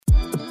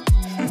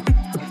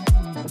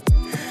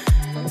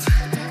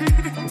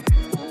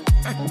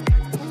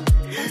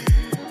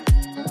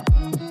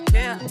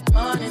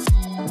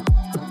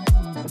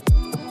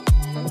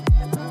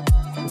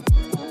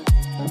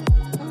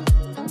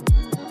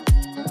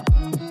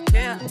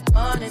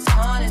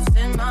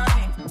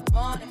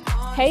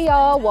Hey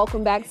y'all,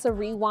 welcome back to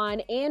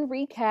Rewind and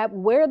Recap,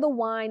 where the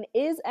wine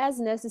is as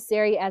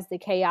necessary as the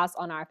chaos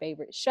on our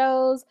favorite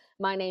shows.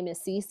 My name is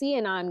Cece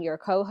and I'm your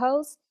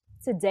co-host.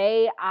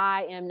 Today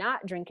I am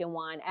not drinking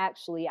wine.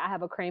 Actually, I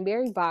have a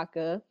cranberry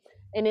vodka,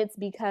 and it's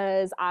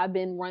because I've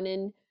been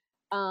running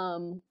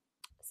Sauvignon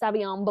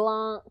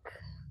Blanc,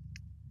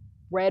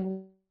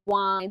 red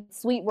wine,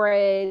 sweet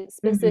bread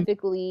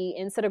specifically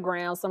into the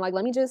ground. So I'm like,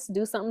 let me just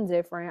do something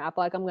different. I feel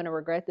like I'm gonna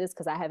regret this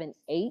because I haven't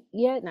ate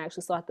yet, and I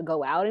actually still have to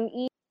go out and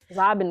eat. Because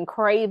I've been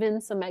craving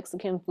some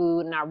Mexican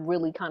food, and I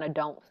really kind of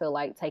don't feel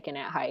like taking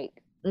that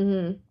hike.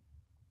 hmm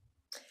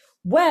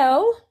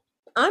Well,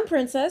 I'm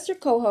Princess, your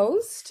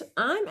co-host.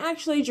 I'm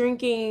actually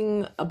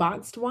drinking a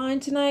boxed wine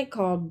tonight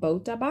called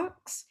Bota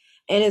Box,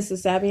 and it's a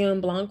Sauvignon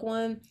Blanc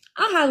one.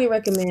 I highly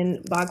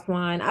recommend boxed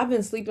wine. I've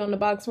been sleeping on the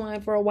boxed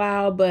wine for a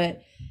while,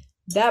 but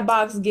that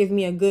box gives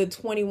me a good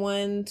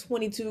 21,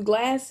 22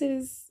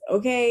 glasses,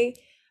 okay?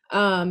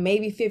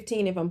 Maybe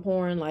 15 if I'm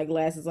pouring like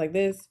glasses like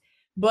this.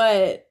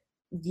 But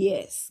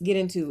yes, get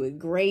into it.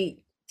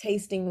 Great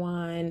tasting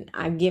wine.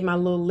 I get my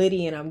little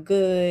litty and I'm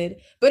good.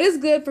 But it's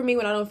good for me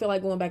when I don't feel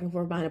like going back and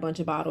forth buying a bunch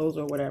of bottles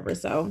or whatever.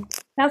 So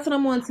that's what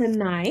I'm on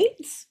tonight.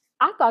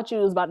 I thought you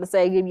was about to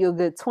say give you a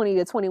good 20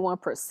 to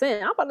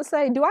 21%. I'm about to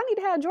say, do I need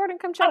to have Jordan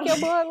come check your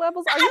blood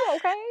levels? Are you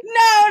okay?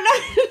 No.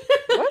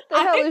 What the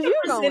I hell think is the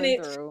you going percentage,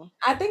 through?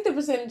 I think the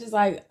percentage is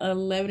like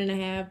 11 and a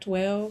half,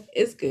 12.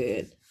 It's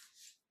good.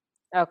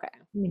 Okay.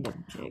 Let me double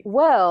check.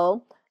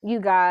 Well, you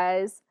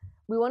guys,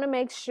 we want to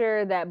make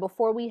sure that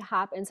before we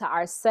hop into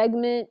our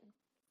segment,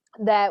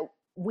 that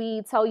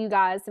we tell you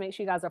guys to make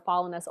sure you guys are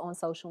following us on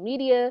social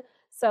media.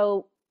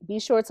 So be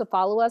sure to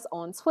follow us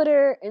on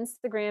Twitter,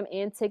 Instagram,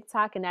 and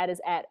TikTok, and that is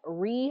at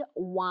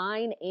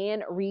Rewind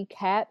and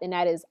Recap, and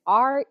that is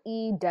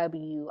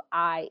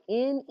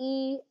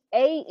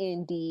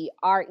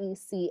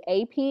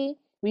REWINEANDRECAP.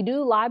 We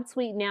do live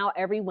tweet now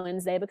every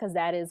Wednesday because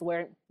that is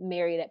where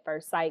Married at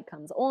First Sight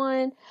comes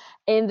on.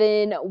 And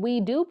then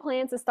we do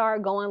plan to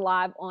start going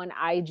live on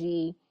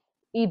IG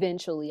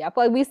eventually. I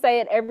feel like we say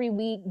it every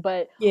week,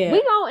 but Yeah.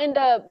 we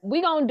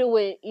gonna do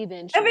it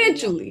eventually.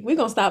 Eventually, we're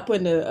gonna stop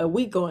putting a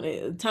week on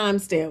it, a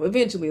timestamp.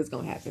 Eventually, it's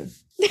gonna happen.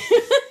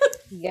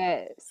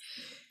 Yes.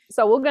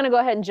 So we're gonna go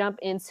ahead and jump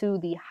into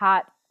the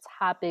hot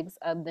topics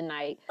of the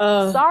night.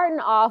 Uh, Starting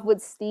off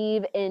with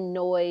Steve and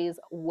Noi's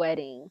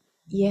wedding.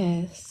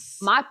 yes.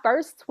 My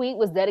first tweet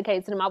was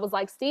dedicated to him. I was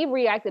like, Steve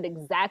reacted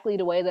exactly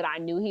the way that I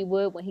knew he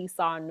would when he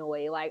saw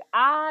Noi. Like,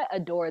 I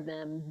adore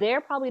them.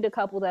 They're probably the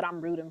couple that I'm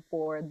rooting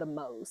for the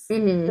most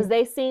because hmm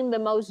they seem the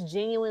most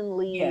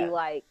genuinely Yeah,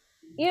 like,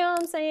 you know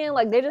what I'm saying?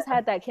 Like, they just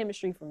had that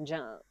chemistry from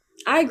jump.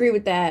 I agree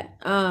with that.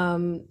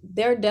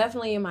 They're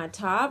definitely in my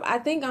top. I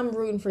think I'm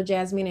rooting for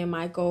Jasmine and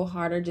Michael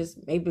harder,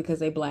 just maybe because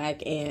they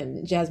black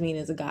and Jasmine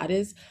is a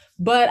goddess.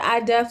 But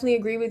I definitely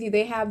agree with you.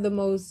 They have the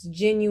most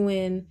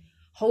genuine,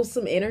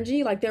 wholesome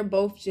energy. Like they're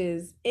both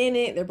just in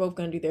it. They're both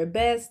gonna do their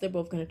best. They're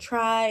both gonna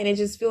try, and it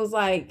just feels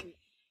like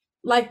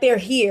they're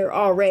here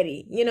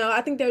already.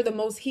 I think they're the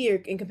most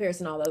here in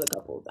comparison to all the other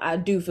couples. I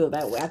do feel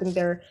that way. I think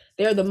they're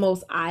the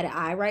most eye to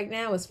eye right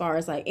now as far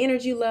as like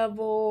energy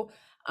level,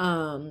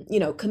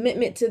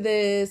 commitment to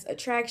this,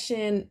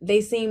 attraction. They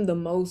seem the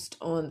most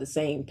on the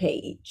same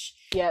page.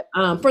 Yep.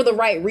 For the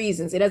right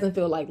reasons. It doesn't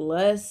feel like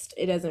lust.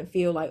 It doesn't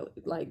feel like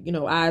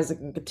Isaac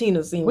and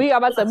Katina seem We are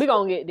about to say, we lustful.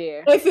 gonna get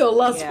there. They feel Yeah.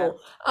 lustful.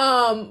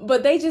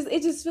 But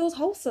it just feels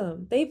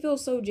wholesome. They feel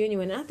so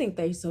genuine. I think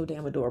they're so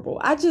damn adorable.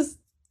 I just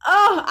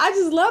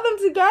love them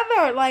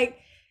together. Like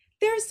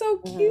they're so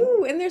Mhm.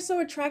 cute and they're so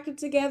attractive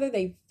together.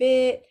 They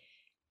fit.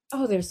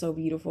 Oh, they're so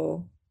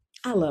beautiful.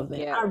 I love them.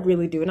 Yeah. I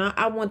really do. And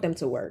I want them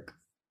to work.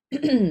 I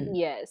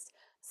Yes.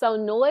 So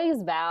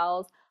Noi's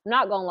vows, I'm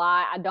not gonna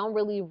lie, I don't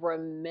really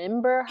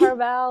remember her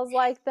vows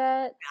like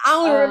that.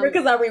 only remember Um,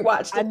 because I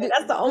rewatched I it. do,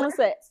 That's the I'm only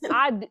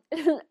gonna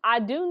say I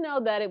do know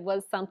that it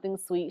was something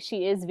sweet.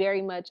 She is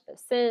very much a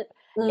simp,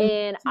 Mm,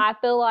 and I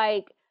feel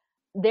like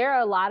there are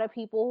a lot of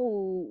people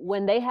who,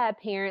 when they have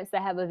parents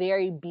that have a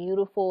very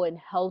beautiful and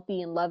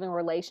healthy and loving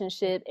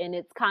relationship, and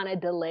it's kind of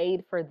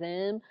delayed for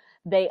them,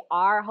 they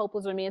are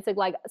hopeless romantic.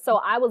 Like, so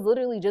I was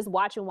literally just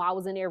watching while I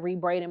was in there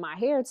rebraiding my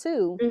hair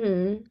too,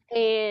 hmm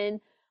and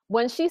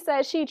when she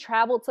said she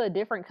traveled to a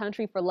different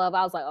country for love,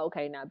 I was like,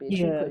 okay, now bitch,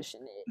 you Yeah.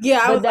 pushing it.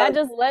 Yeah, I But was like, that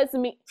just lets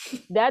me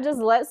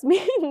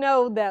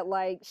know that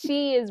like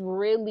she is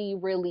really,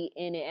 really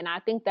in it. And I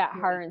think that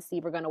yeah. her and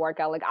Steve are gonna work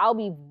out. Like I'll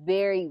be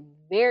very,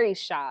 very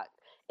shocked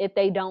if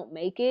they don't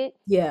make it.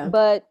 Yeah.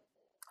 But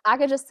I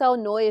could just tell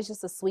Noi is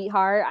just a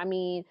sweetheart. I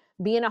mean,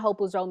 being a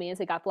hopeless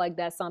romantic, I feel like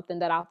that's something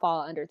that I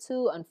fall under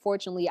too.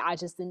 Unfortunately, I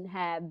just didn't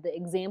have the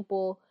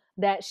example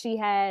that she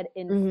had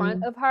in front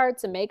hmm of her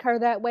to make her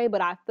that way.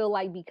 But I feel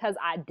like because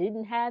I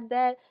didn't have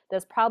that,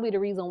 that's probably the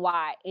reason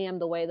why I am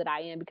the way that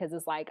I am, because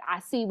it's like I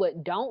see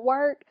what don't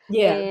work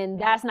Yeah. and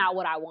that's not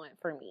what I want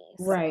for me.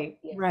 So Right,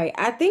 yeah. right.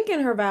 I think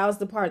in her vows,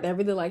 the part that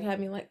really like had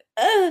me like,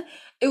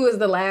 it was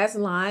the last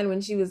line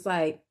when she was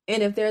like,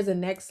 and if there's a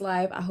next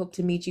life, I hope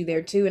to meet you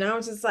there too. And I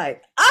was just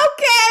like,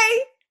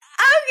 okay,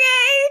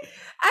 Okay.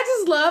 I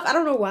just love, I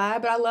don't know why,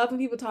 but I love when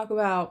people talk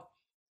about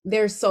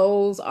their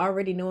souls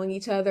already knowing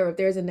each other. Or if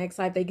there's a next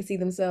life, they can see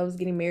themselves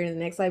getting married in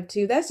the next life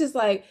too. That's just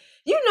like,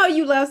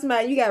 you love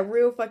somebody, you got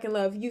real fucking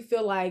love. You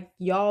feel like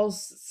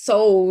y'all's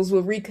souls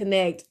will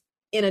reconnect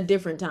in a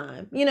different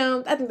time.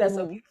 I think that's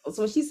so Mhm. beautiful.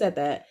 So when she said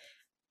that,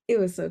 it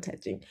was so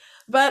touching.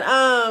 But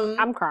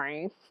I'm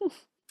crying.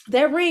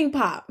 that ring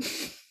pop.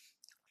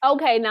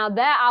 Okay, now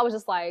that I was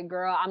just like,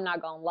 girl, I'm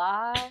not gonna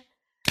lie.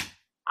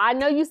 I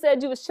know you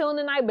said you was chilling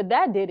tonight, but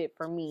that did it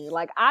for me.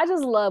 Like I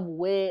just love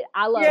wit.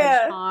 I love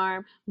Yeah.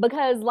 charm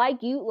because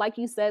like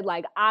you said,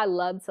 like I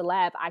love to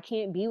laugh. I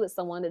can't be with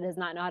someone that does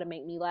not know how to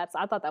make me laugh. So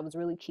I thought that was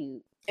really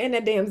cute. And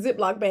that damn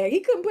Ziploc bag. He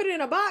couldn't put it in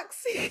a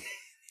box. He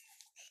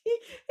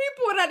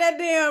pulled out that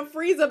damn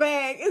freezer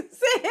bag and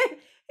said,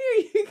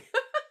 "Here you go."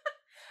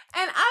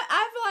 And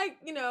I feel like,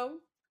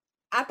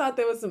 I thought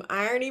there was some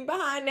irony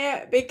behind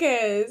that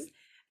because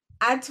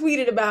I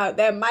tweeted about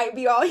that might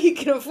be all he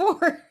can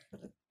afford.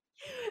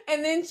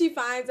 And then she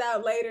finds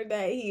out later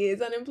that he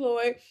is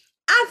unemployed.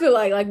 I feel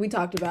like we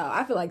talked about,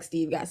 I feel like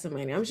Steve got some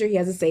money. I'm sure he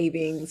has a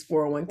savings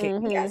 401k. He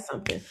got Mm-hmm.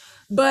 something.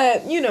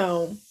 But,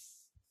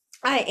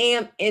 I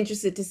am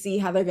interested to see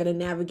how they're going to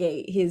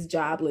navigate his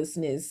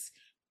joblessness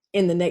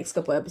in the next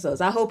couple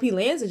episodes. I hope he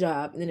lands a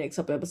job in the next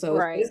couple episodes.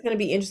 Right. It's going to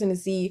be interesting to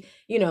see,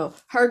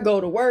 her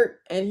go to work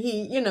and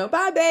he,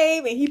 bye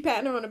babe, and he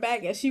patting her on the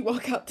back as she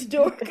walk out the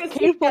door because Can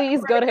he you got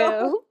please nowhere go to to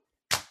go. him?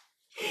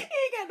 He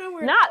ain't got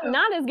nowhere to Not go.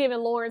 not as giving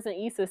Lawrence and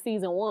Issa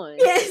season 1.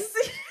 Yes.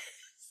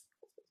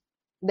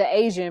 The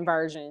Asian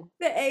version.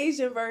 The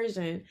Asian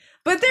version.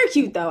 But they're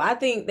cute though. I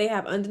think they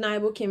have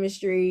undeniable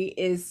chemistry.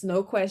 Is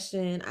no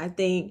question.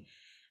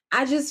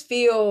 I just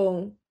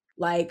feel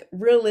like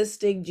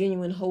realistic,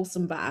 genuine,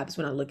 wholesome vibes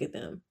when I look at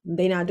them.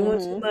 They're not doing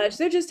too Mm-hmm. much.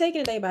 They're just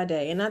taking it day by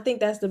day. And I think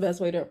that's the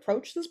best way to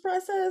approach this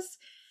process.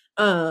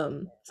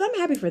 So I'm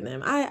happy for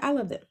them. I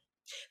love them.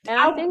 And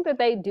I think that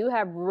they do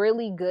have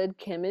really good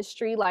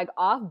chemistry. Like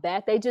off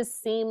bat, they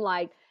just seem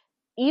like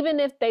even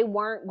if they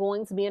weren't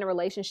going to be in a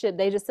relationship,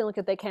 they just seem like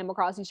if they came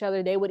across each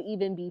other, they would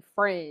even be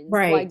friends.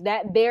 Right.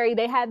 Like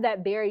they had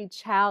that very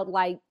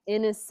childlike,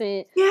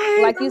 innocent, Yes,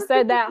 like I you was said,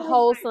 thinking that the same thing.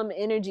 wholesome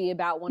energy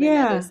about one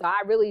another. Yeah. So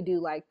I really do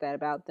like that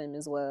about them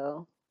as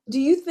well. Do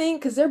you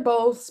think, because they're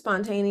both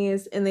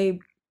spontaneous and they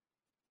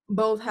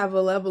both have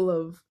a level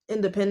of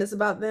independence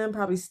about them,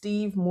 probably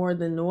Steve more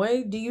than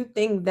Noy. Do you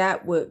think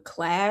that would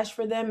clash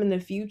for them in the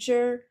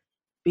future?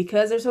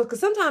 Because they're so, because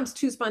sometimes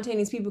two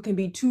spontaneous people can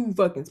be too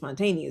fucking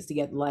spontaneous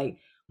together. Like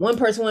one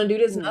person want to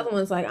do this, and the Mm. other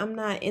one's like, I'm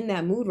not in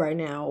that mood right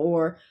now.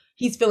 Or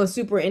he's feeling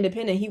super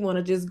independent. He want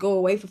to just go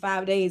away for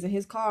 5 days in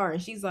his car.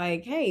 And she's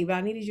like, hey, but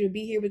I needed you to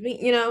be here with me.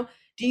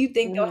 Do you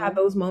think they'll have Mm-hmm.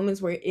 those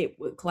moments where it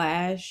would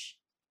clash?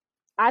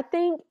 I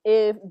think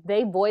if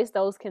they voice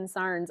those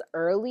concerns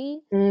early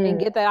and Mm,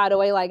 get that out of the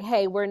way, like,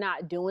 hey, we're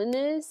not doing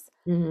this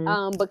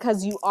mm-hmm,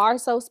 because you are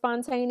so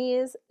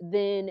spontaneous,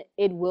 then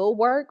it will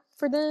work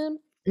for them.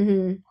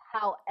 mm-hmm.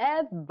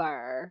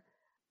 However,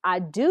 I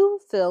do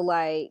feel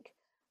like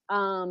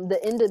the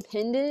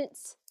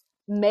independence,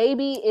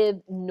 maybe if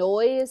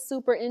Noi is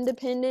super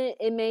independent,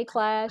 it may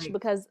clash Like,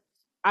 because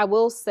I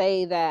will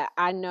say that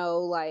I know,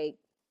 like,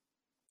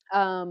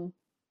 um,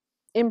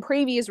 in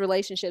previous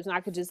relationships, and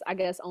I could just, I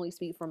guess, only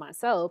speak for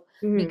myself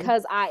mm-hmm,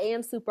 because I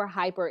am super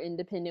hyper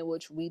independent,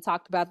 which we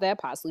talked about that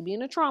possibly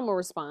being a trauma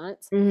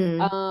response. mm-hmm.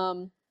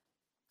 Um,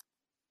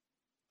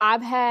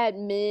 I've had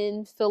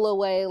men feel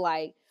away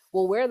like,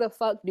 well, where the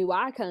fuck do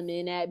I come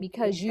in at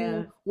because Yeah.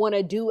 you want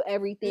to do Do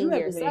everything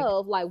everything.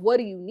 yourself? Like, what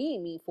do you need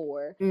me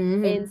for?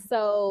 And Mhm.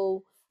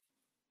 so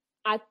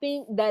I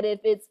think that if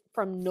it's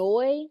from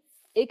Noi,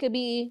 it could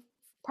be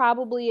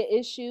probably an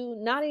issue.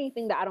 Not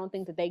anything that I don't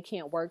think that they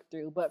can't work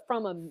through, but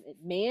from a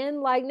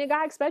man, like nigga,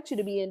 I expect you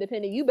to be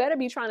independent. You better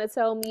be trying to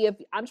tell me if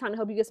I'm trying to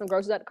help you get some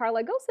groceries out the car.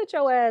 Like, go sit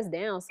your ass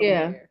down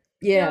Yeah. somewhere.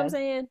 You know what I'm Yeah.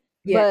 saying?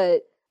 Yeah.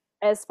 But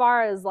as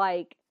far as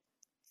like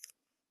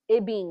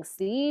it being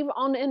Steve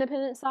on the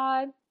independent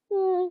side,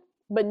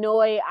 but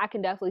Noi, I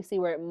can definitely see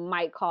where it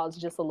might cause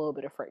just a little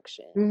bit of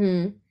friction.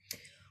 Mhm.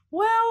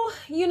 Well,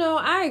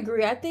 I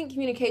agree. I think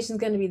communication is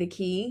going to be the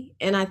key,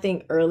 and I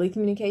think early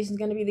communication is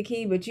going to be the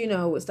key. But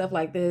with stuff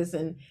like this,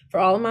 and for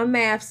all of my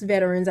maths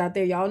veterans out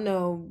there, y'all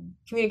know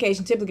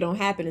communication typically don't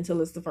happen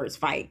until it's the first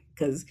fight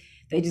because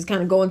they just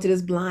kind of go into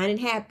this blind and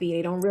happy.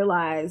 They don't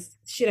realize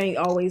shit ain't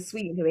always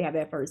sweet until they have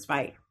that first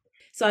fight.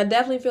 So I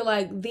definitely feel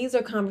like these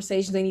are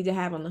conversations they need to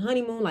have on the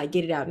honeymoon, like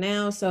get it out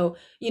now. So,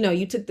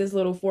 you took this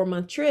little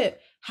 4-month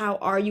trip. How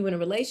are you in a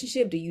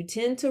relationship? Do you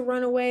tend to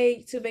run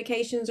away to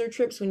vacations or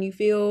trips when you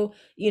feel,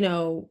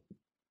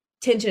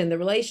 tension in the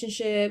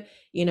relationship?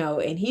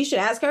 And he should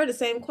ask her the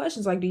same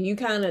questions. Like,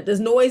 does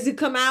noise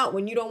come out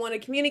when you don't want to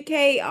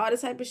communicate? All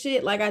this type of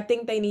shit. Like, I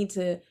think they need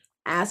to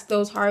ask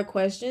those hard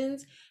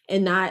questions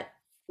and not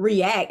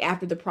react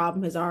after the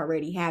problem has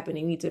already happened.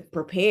 They need to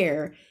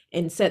prepare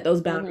and set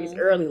those boundaries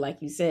Mm-hmm. early,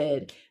 like you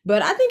said.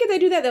 But I think if they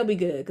do that, they'll be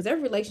good because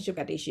every relationship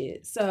got their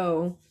shit.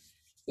 So,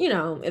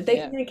 if they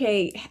Yeah.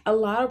 communicate, a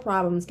lot of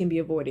problems can be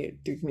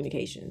avoided through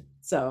communication.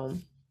 So,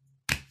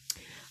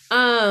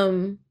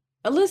 um,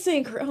 Alyssa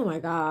and Chris, oh my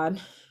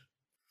God.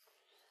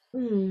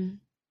 Mm,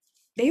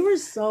 they were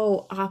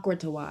so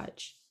awkward to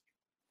watch.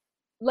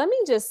 Let me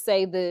just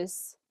say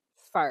this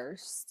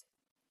first.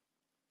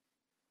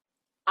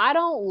 I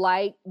don't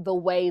like the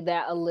way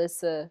that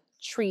Alyssa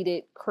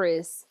treated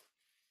Chris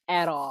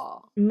at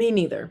all. Me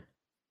neither.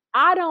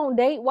 I don't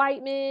date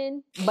white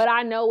men, but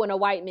I know when a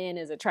white man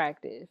is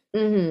attractive.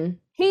 Mm-hmm.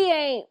 He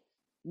ain't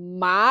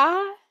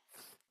my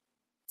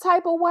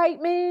type of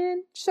white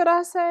man, should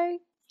I say?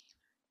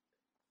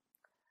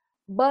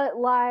 But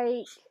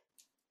like,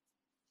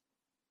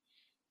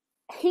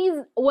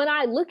 when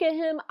I look at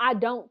him, I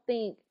don't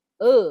think,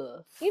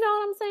 ugh. You know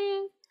what I'm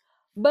saying?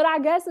 But I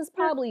guess it's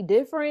probably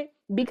different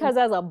because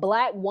as a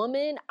black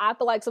woman, I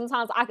feel like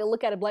sometimes I can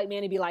look at a black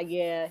man and be like,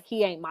 yeah,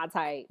 he ain't my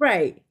type.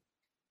 Right.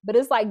 But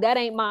it's like that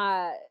ain't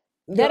my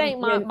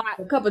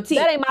A cup of tea.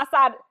 that ain't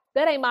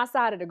my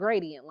side of the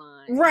gradient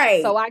line.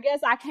 Right. So I guess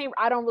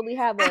I don't really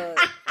have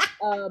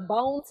a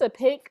bone to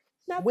pick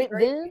with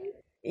them.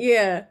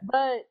 Yeah.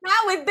 But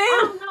not with them. I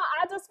don't know.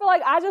 I just feel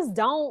like I just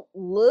don't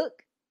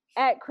look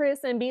at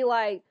Chris and be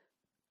like,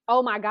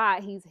 oh my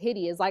God, he's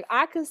hideous. Like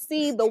I could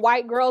see the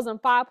white girls in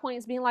 5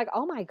 Points being like,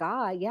 oh my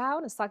God, yeah, I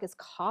want to suck his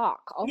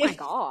cock. Oh my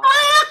God.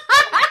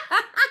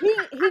 he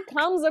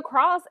comes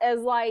across as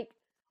like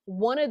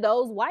one of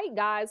those white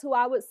guys who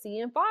I would see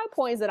in 5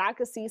 Points that I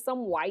could see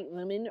some white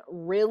women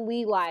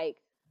really like,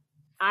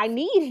 I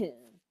need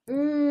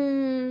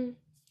him.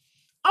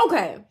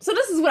 Okay, so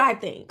this is what I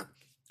think.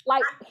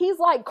 Like he's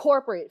like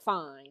corporate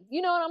fine.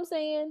 You know what I'm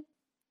saying?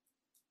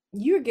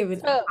 You're giving.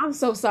 I'm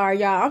so sorry,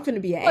 y'all. I'm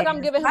finna be an like ass.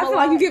 I'm giving him. I feel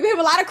like you're giving him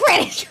a lot of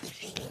credit.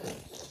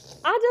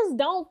 I just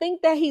don't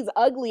think that he's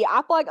ugly.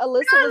 I feel like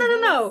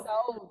Alyssa.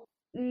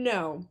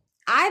 No.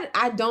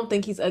 I don't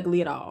think he's ugly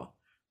at all.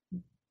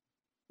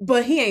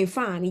 But he ain't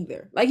fine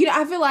either. Like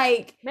I feel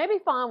like maybe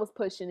Fawn was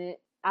pushing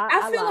it.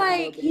 I feel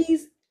like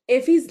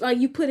if he's like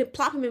you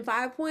plop him in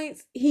 5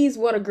 Points, he's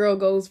what a girl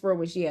goes for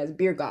when she has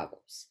beer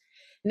goggles.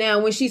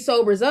 Now, when she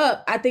sobers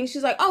up, I think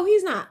she's like, oh,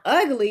 he's not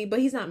ugly, but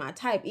he's not my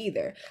type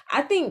either.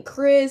 I think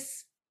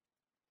Chris,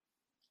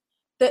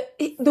 the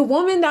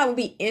woman that would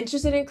be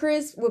interested in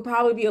Chris would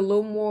probably be a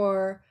little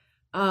more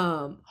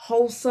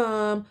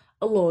wholesome,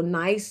 a little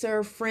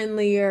nicer,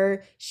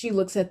 friendlier. She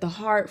looks at the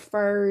heart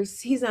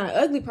first. He's not an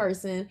ugly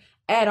person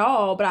at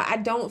all, but I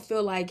don't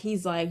feel like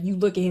he's like, you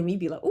look at him,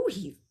 you'd be like, oh,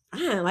 he's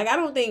fine. Like, I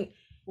don't think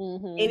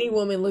any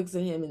woman looks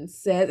at him and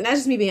says, and that's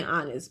just me being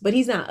honest, but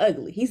he's not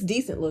ugly. He's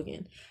decent looking.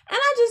 And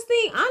I just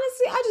think,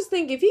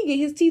 honestly, if he get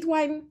his teeth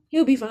whitened,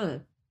 he'll be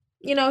fine.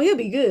 You know, he'll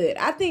be good.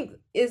 I think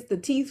it's the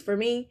teeth for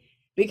me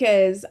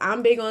because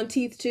I'm big on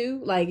teeth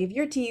too. Like if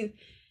your teeth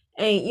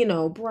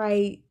ain't,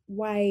 bright,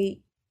 white,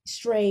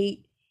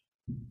 straight,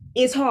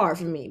 it's hard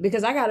for me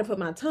because I got to put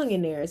my tongue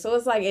in there. So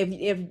it's like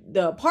if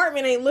the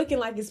apartment ain't looking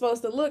like it's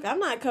supposed to look, I'm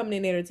not coming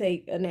in there to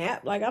take a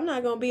nap. Like I'm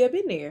not going to be up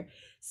in there.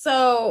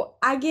 So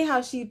I get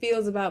how she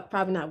feels about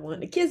probably not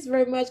wanting to kiss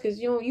very much because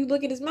you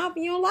look at his mouth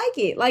and you don't like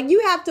it. Like you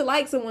have to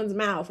like someone's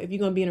mouth if you're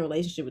going to be in a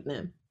relationship with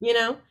them,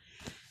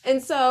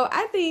 And so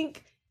I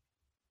think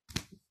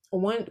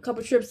a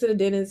couple trips to the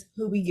dentist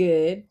will be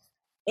good,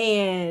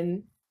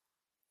 and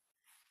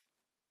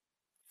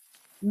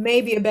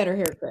maybe a better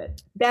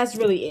haircut. That's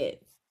really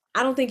it.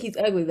 I don't think he's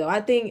ugly though.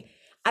 I think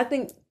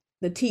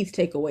the teeth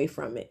take away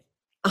from it,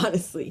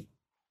 honestly.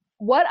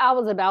 What I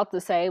was about to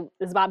say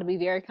is about to be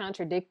very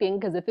contradicting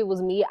because if it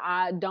was me,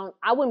 I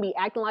wouldn't be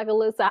acting like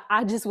Alyssa.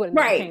 I just wouldn't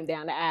have came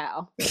down the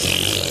aisle.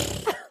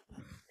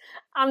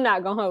 I'm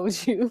not gonna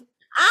hold you.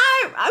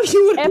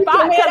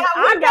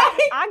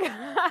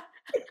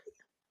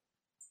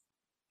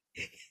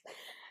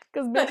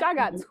 Because bitch, I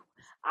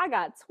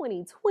got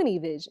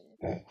 20/20 vision.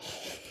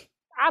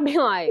 I'd be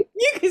like,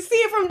 you can see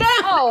it from down.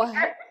 Oh,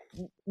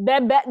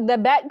 the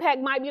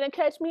backpack might be to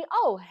catch me.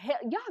 Oh, hell,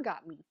 y'all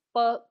got me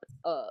fucked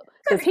up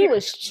because he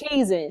was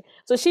cheesing,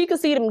 so she could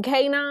see them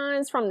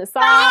canines from the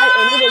side,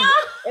 and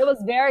it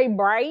was very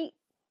bright.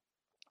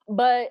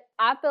 But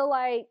I feel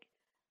like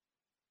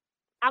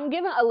I'm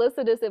giving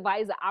Alyssa this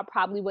advice that I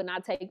probably would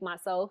not take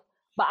myself.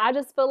 But I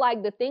just feel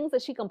like the things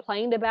that she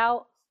complained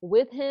about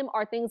with him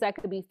are things that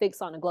could be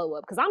fixed on a glow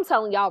up. Because I'm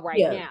telling y'all right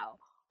now,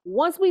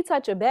 once we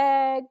touch a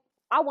bag,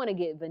 I want to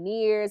get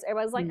veneers.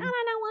 Everybody's like, I don't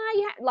know why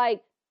you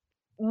like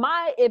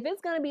if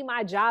it's gonna be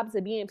my job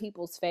to be in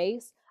people's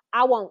face,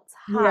 I want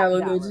top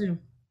dollar.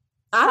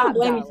 I don't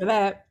blame you for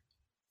that.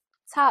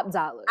 Top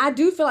dollar. I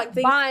do feel like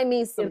buying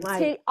me some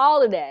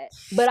all of that.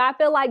 But I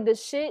feel like the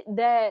shit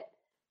that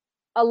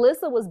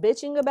Alyssa was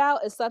bitching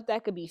about is stuff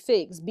that could be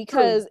fixed.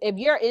 Because if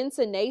you're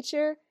into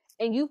nature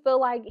and you feel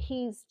like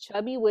he's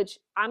chubby, which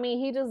I mean,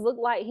 he just looked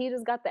like he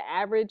just got the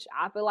average,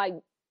 I feel like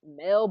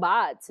male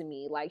bod to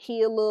me. Like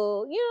he a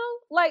little,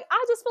 like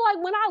I just feel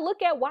like when I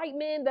look at white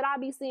men that I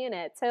be seeing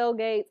at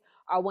tailgates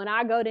or when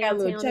I go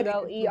downtown to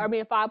go eat or be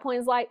in 5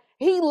 Points, like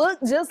he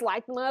looked just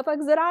like the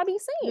motherfuckers that I be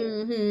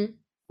seeing.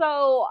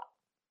 So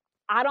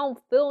I don't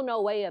feel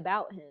no way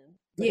about him.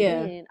 But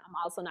again, I'm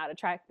also not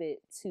attracted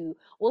to,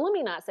 well, let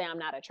me not say I'm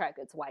not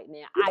attracted to white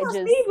men. I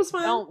just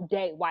don't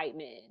date white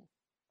men.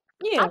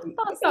 Yeah, I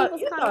thought Steve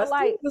was you kind of thought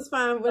Steve like, was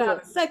fine uh,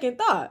 without a second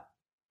thought.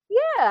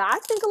 yeah, I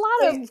think a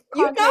lot of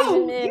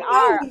Caucasian men You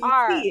know when you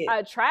are see it.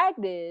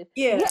 attractive.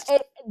 Yeah, Yeah,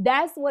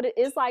 that's what it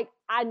is like.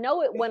 I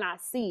know it when I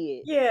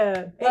see it. yeah,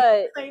 and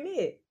But Chris ain't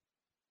it.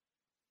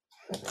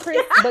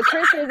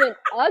 Chris isn't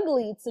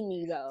ugly to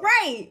me though.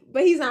 Right,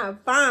 but he's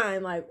not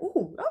fine. Like,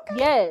 ooh, okay.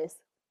 Yes.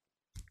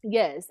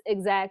 Yes,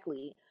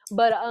 exactly.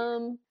 But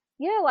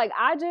yeah, like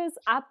I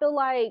feel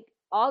like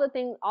all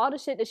the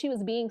shit that she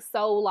was being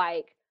so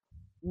like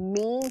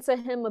mean to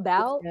him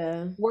about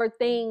Yeah, were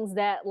things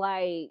that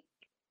like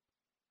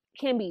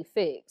can be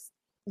fixed.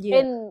 yeah.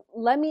 And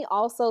let me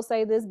also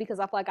say this because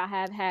I feel like I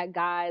have had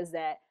guys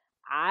that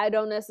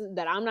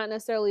that I'm not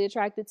necessarily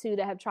attracted to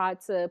that have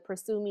tried to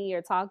pursue me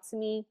or talk to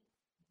me,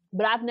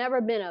 but I've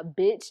never been a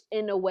bitch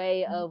in a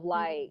way of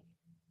like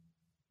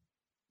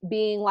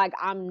being like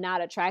I'm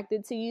not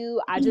attracted to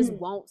you. I just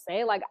won't say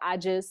it. Like I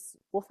just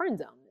will friend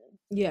zone them.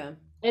 Yeah,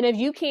 And if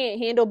you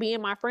can't handle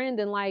being my friend,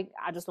 then like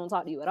I just don't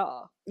talk to you at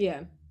all.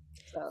 yeah.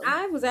 So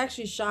I was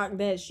actually shocked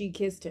that she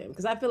kissed him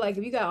because I feel like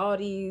if you got all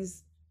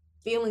these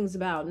feelings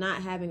about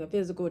not having a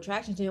physical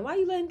attraction to him, why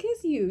you let him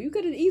kiss you? You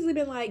could have easily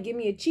been like, give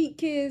me a cheek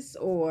kiss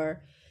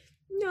or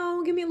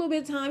no, give me a little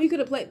bit of time. You could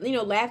have played,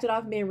 laughed it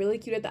off and been really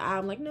cute at the eye.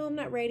 I'm like, no, I'm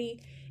not ready.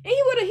 And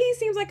he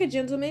seems like a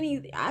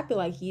gentleman. I feel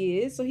like he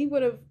is. So he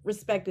would have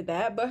respected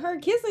that. But her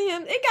kissing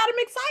him, it got him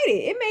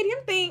excited. It made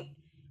him think,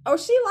 oh,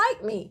 she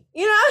liked me.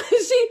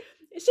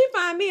 She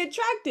find me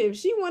attractive.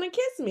 She want to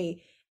kiss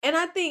me. And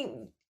I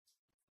think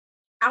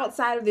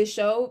outside of this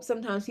show,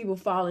 sometimes people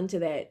fall into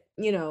that,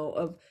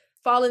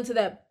 fall into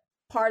that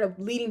part of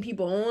leading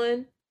people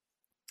on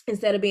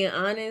instead of being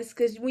honest.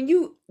 Because when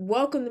you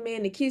welcome the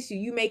man to kiss you,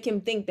 you make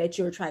him think that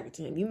you're attracted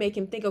to him. You make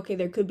him think, okay,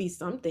 there could be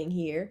something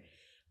here.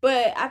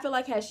 But I feel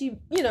like had she,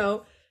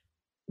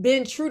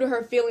 been true to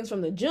her feelings from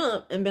the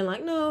jump and been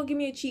like, no, give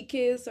me a cheek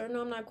kiss or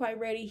no, I'm not quite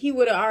ready, he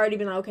would have already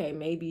been like, okay,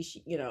 maybe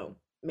she,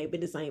 maybe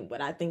this ain't what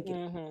I think.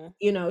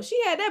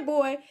 She had that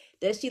boy.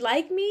 Does she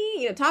like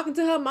me? Talking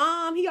to her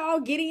mom, he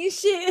all giddy and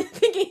shit,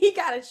 thinking he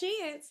got a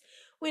chance.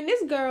 When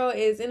this girl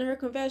is in her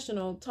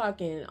confessional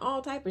talking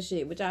all type of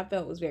shit, which I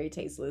felt was very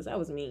tasteless. That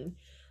was mean.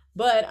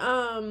 But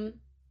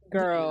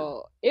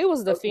girl, it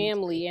was the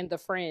family and the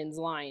friends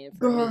lying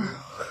for me.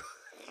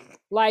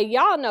 Like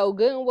y'all know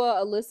good and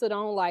well Alyssa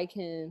don't like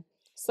him.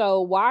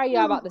 So why are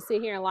y'all about to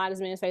sit here and lie to this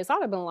man's face?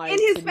 I'd have been like, in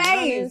his to be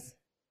face. honest,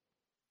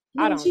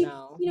 I don't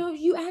know.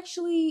 You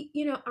actually,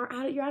 you're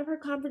out of her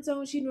comfort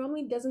zone. She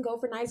normally doesn't go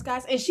for nice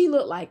guys, and she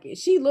looked like it.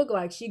 She looked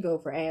like she go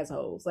for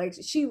assholes. Like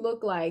she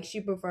looked like she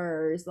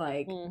prefers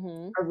like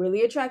a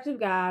really attractive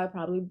guy,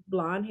 probably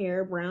blonde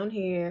hair, brown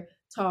hair,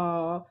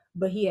 tall,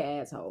 but he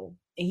an asshole,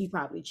 and he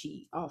probably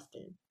cheat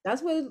often.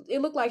 That's what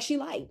it looked like she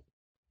liked.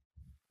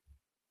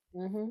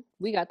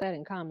 We got that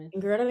in common.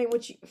 Girl, that ain't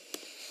what you.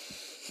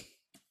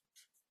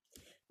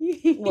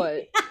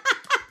 What?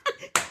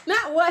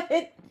 Not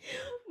what.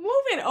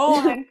 Moving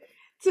on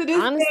to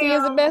this. Honesty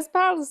is the best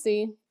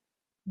policy.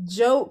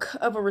 Joke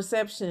of a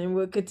reception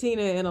with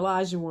Katina and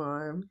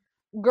Olajuwon.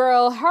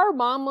 Girl, her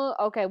mama.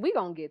 Okay, we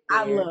gonna get there.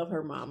 I love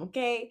her mom.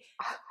 Okay,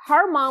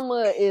 her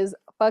mama is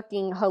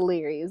fucking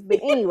hilarious.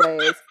 But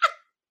anyways.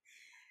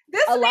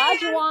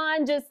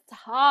 Olajuwon just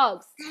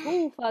talks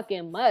too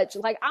fucking much.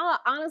 Like I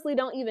honestly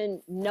don't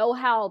even know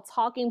how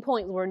talking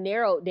points were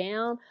narrowed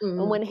down.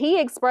 And when he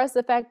expressed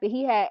the fact that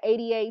he had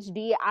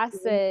ADHD, I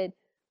said,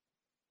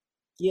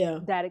 "Yeah,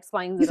 that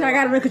explains it." I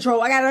got it under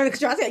control. I got it under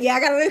control. I said, "Yeah, I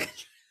got it under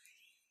control."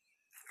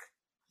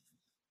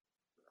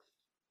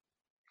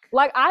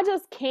 Like I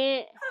just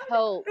can't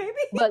help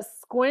but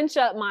squinch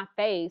up my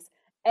face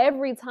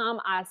every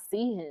time I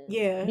see him.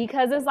 Yeah,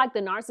 because it's like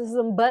the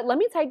narcissism. But let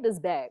me take this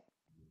back.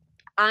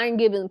 I ain't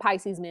giving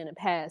Pisces man a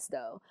pass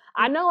though.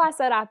 I know I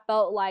said I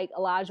felt like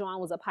Olajuwon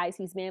was a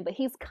Pisces man, but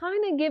he's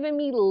kind of giving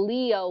me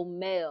Leo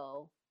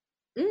male.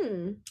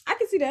 I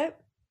can see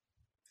that.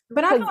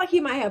 But I feel like he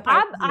might have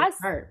Pisces.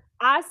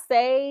 I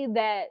say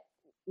that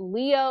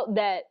Leos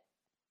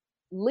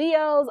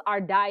are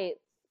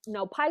diet.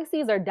 No,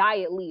 Pisces are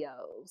diet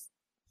Leos.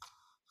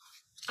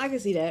 I can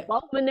see that.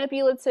 Both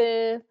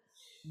manipulative,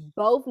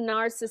 both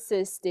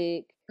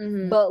narcissistic.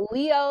 But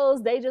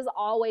Leos, they just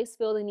always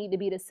feel the need to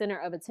be the center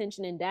of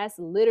attention, and that's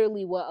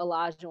literally what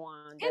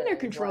Olajuwon does. And they're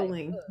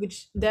controlling,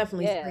 which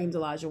definitely screams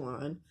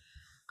Olajuwon.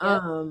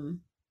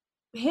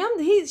 Yep.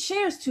 He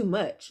shares too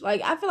much.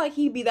 Like I feel like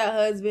he'd be that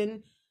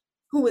husband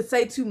who would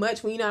say too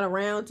much when you're not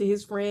around to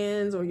his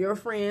friends or your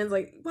friends.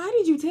 Like, why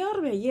did you tell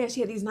them? Yeah, she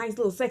had these nice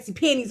little sexy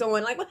panties on.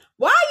 Like,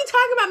 why are you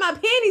talking about my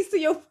panties to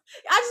your?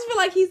 I just feel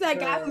like he's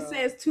that guy who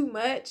says too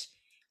much,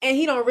 and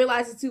he don't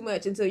realize it's too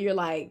much until you're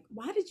like,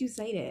 why did you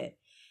say that?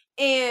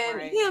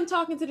 And him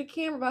talking to the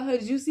camera about her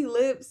juicy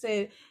lips,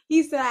 and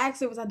he said, I asked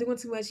her, was I doing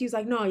too much? He was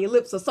like, no, your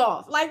lips are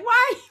soft. Like,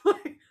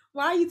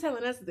 why are you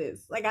telling us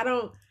this? Like, I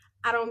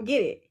don't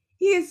get it.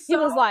 He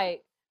was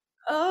like,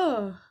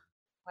 oh,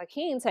 like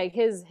he didn't take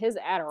his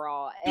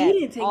Adderall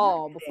at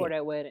all before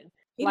that wedding.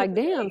 Like,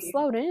 damn,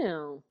 slow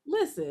down.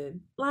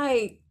 Listen,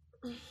 like,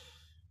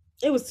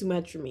 it was too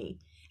much for me.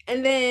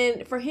 And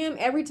then for him,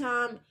 every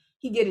time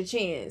he get a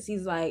chance.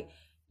 He's like,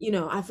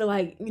 I feel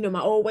like,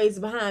 my old ways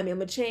behind me.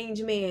 I'm a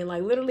changed man.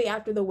 Like literally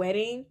after the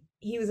wedding,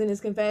 he was in his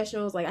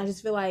confessionals. Like, I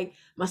just feel like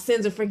my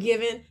sins are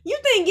forgiven. You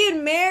think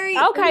getting married?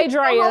 Okay,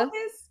 Drea.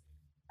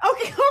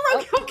 Okay, all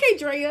right, okay,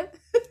 Drea.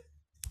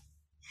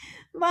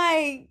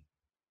 Like,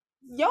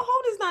 your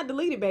hold is not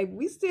deleted, baby.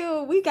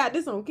 We got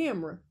this on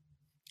camera.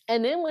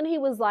 And then when he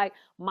was like,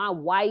 my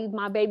wife,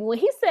 my baby, when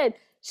he said,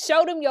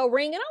 show them your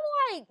ring, and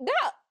I'm like,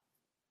 that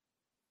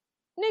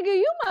nigga,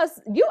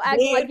 you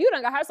acting like you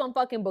done got her some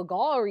fucking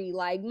Bulgari,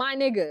 like my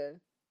nigga.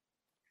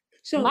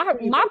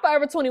 My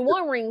Forever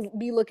 21 rings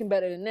be looking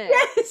better than that.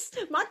 Yes,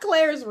 my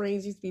Claire's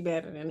rings used to be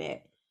better than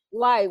that.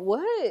 Like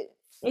what?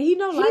 And he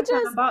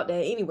Lifetime about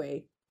that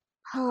anyway.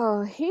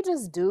 Oh, he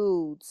just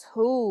do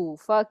too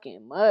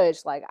fucking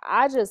much. Like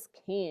I just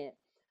can't.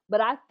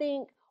 But I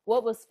think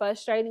what was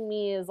frustrating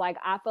me is like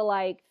I feel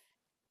like.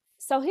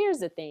 So here's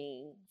the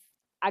thing.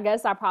 I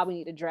guess I probably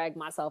need to drag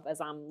myself as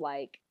I'm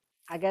like,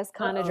 I guess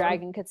kind of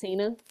dragging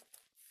Katina.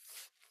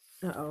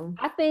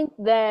 I think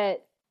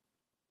that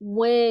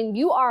when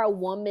you are a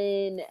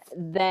woman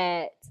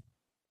that,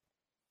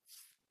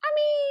 I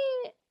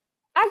mean,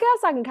 I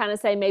guess I can kind of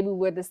say maybe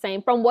we're the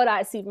same from what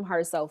I see from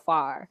her so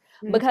far.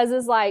 Mm-hmm. Because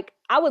it's like,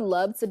 I would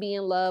love to be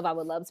in love. I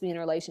would love to be in a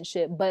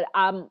relationship, but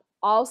I'm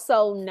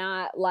also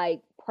not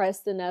like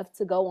pressed enough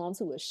to go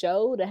onto a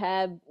show to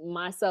have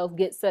myself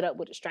get set up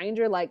with a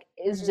stranger. Like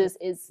it's just,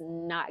 it's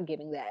not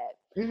giving that.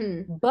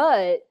 Mm-hmm.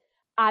 But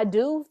I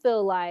do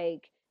feel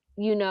like,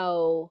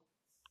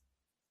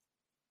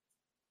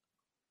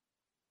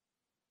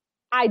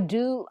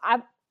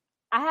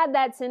 I had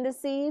that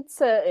tendency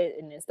to,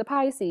 and it's the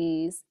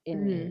Pisces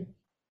in me,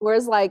 where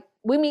it's like,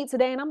 we meet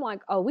today and I'm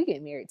like, oh, we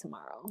get married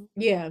tomorrow.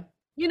 Yeah.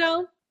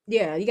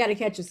 Yeah, you got to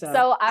catch yourself.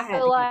 So I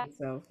feel like,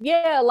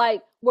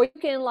 like where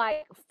you can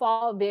like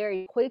fall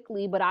very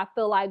quickly, but I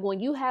feel like when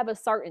you have a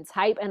certain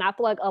type, and I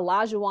feel like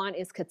Olajuwon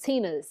is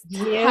Katina's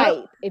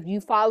type, if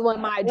you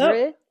following my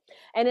drift.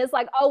 And it's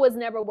like, oh, it's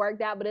never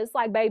worked out. But it's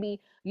like, baby,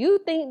 you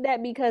think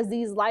that because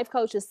these life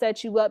coaches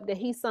set you up that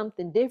he's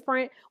something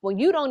different when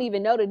you don't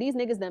even know that these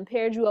niggas done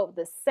paired you up with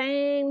the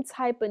same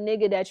type of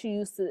nigga that you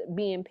used to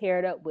being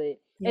paired up with.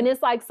 Yeah. And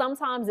it's like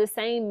sometimes the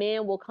same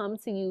man will come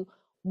to you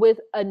with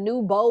a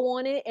new bow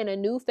on it and a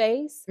new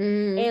face.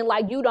 And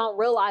like you don't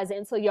realize it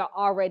until you're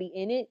already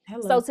in it.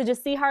 So to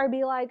just see her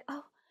be like,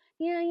 oh,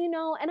 yeah,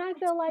 and I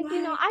feel like,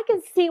 I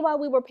can see why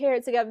we were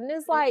paired together. And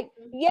it's like,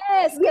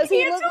 yes, because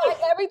he looks like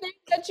everything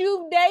that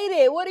you've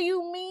dated. What do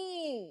you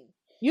mean?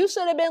 You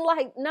should have been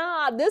like,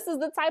 nah, this is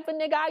the type of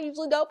nigga I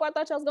usually go for. I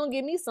thought y'all was going to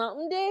give me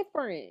something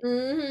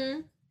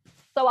different.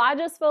 So I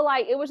just feel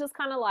like it was just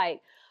kind of like,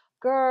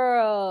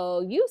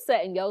 girl, you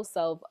setting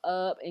yourself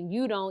up and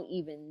you don't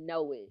even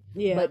know it.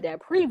 Yeah. But that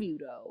preview,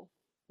 though,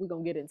 we're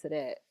going to get into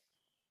that.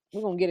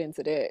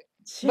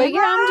 But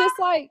yeah, I'm just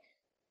like,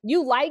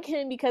 you like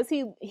him because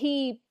he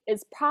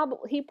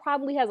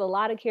probably has a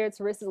lot of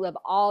characteristics of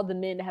all the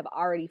men that have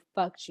already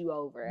fucked you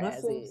over.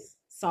 Muscles, as is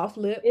soft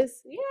lip.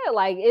 It's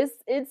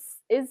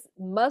it's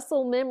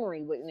muscle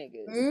memory with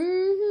niggas.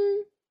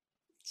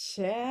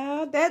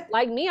 Child, that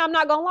like me, I'm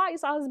not gonna lie.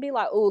 So I was be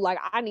like, oh, like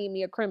I need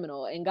me a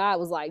criminal, and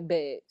God was like,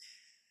 bet.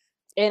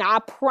 And I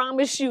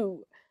promise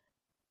you,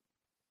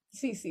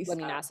 let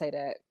me not say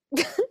that.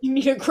 You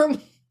need a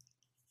criminal.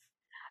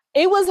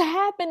 It was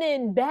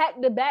happening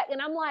back to back,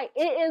 and I'm like,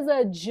 it is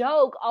a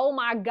joke. Oh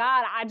my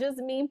God, I just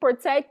mean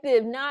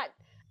protective, not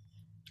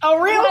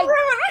a real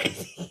like,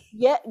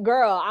 yeah,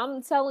 girl,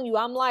 I'm telling you,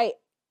 I'm like,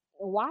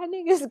 why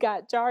niggas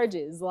got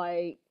charges?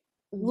 Like,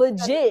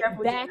 legit,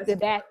 back to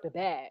back to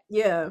back.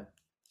 Yeah.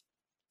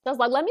 So I was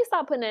like, let me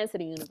stop putting that into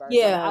the universe.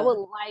 Yeah. Like, I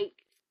would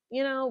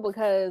like,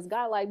 because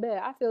God like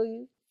that, I feel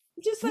you.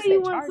 Just say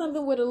you want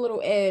something with a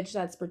little edge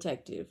that's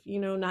protective,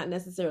 not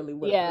necessarily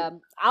with I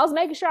was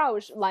making sure I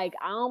was like,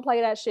 I don't play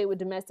that shit with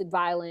domestic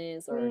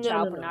violence or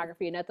child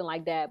pornography or nothing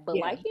like that. But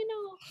like,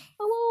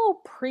 a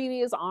little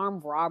previous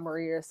armed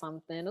robbery or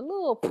something, a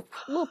little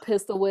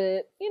pistol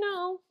whip,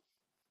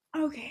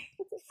 Okay.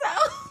 So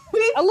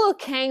a little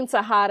cane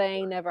Tejada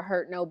ain't never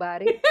hurt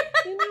nobody.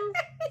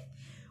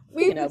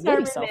 We've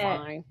determined so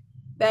fine.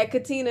 That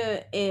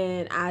Katina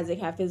and Isaac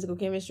have physical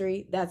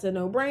chemistry. That's a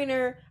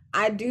no-brainer.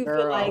 I do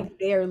feel like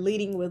they're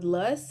leading with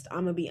lust.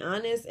 I'm gonna be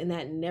honest, and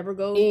that never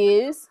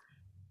goes.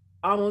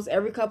 Almost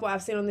every couple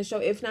I've seen on this show,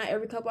 if not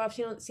every couple I've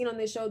seen on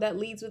this show that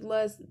leads with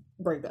lust,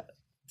 break up.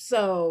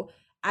 So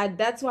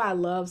that's why I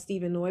love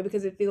Steve and Noi,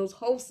 because it feels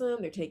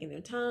wholesome. They're taking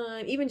their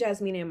time. Even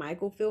Jasmine and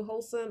Michael feel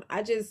wholesome.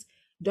 I just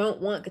don't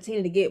want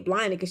Katina to get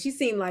blinded because she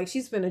seemed like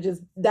she's finna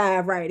just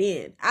dive right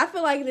in. I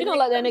feel like you don't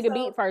let that nigga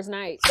beat first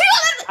night.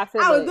 I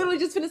was literally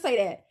just finna say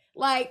that.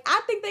 Like,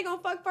 I think they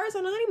gonna fuck first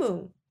on the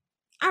honeymoon.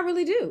 I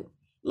really do.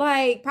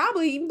 Like,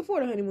 probably even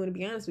before the honeymoon, to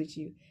be honest with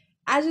you.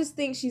 I just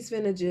think she's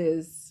finna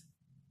just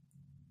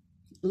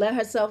let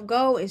herself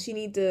go, and she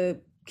need to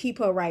keep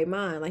her right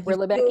mind. Like,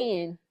 reel it back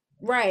in.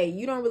 Right.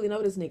 You don't really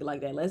know this nigga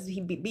like that. Let's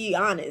be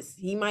honest.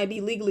 He might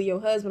be legally your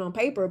husband on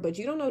paper, but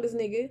you don't know this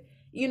nigga.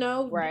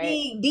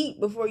 Dig deep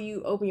before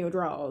you open your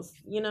drawers.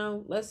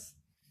 Let's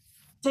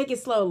take it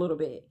slow a little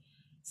bit.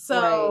 Right.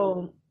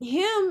 So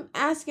him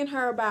asking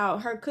her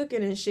about her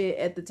cooking and shit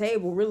at the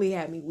table really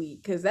had me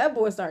weak because that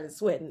boy started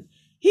sweating.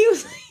 He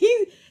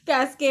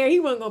got scared. He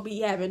wasn't gonna be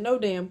having no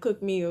damn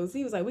cooked meals.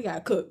 He was like, "We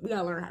gotta cook. We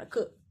gotta learn how to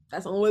cook.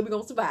 That's the only way we're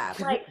gonna survive."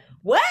 Like,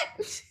 what?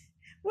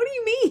 What do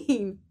you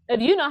mean? If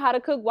you know how to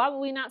cook, why would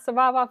we not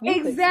survive off you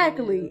fixing the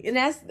Exactly. meals?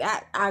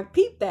 And I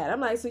peeped that. I'm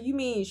like, so you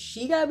mean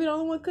she gotta be the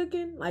only one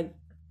cooking? Like,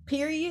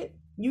 period.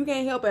 You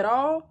can't help at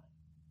all.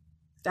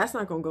 That's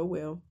not gonna go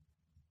well.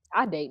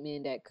 I date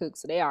men that cook,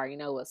 so they already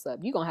know what's up.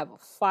 You gonna have a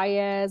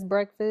fire ass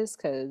breakfast,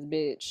 cause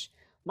bitch,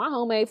 my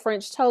homemade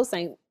French toast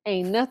ain't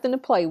nothing to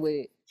play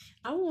with.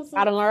 I want I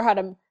some. don't learn how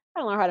to I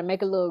don't learn how to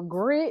make a little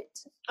grit,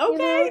 you Okay,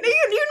 know, you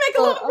make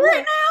a a, little a grit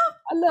little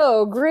a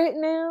little grit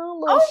now, now.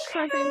 little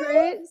shrimp and Okay,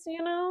 grits,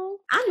 you know.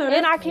 I know And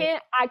that's I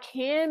right.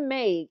 can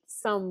make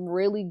some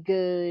really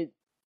good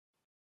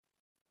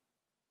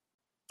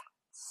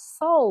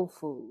soul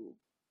food.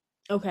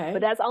 But Okay.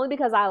 that's only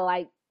because I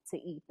like to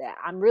eat that.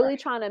 I'm really Right.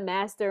 trying to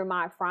master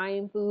my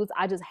frying foods.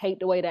 I just hate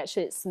the way that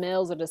shit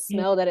smells or the Yeah.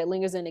 smell that it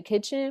lingers in the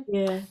kitchen.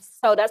 Yeah.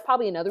 So that's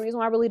probably another reason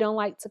why I really don't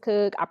like to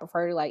cook. I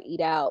prefer to like eat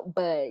out.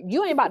 But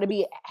you ain't about to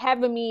be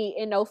having me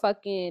in no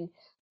fucking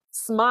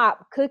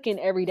smop cooking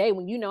every day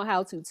when you know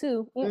how to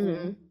too.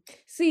 Mm-mm.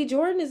 See,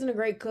 Jordan isn't a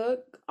great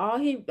cook.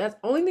 That's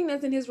only thing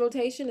that's in his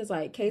rotation is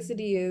like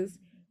quesadillas,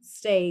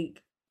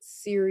 steak,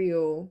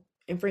 cereal,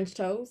 and French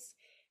toast.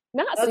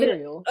 Not Other than,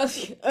 cereal.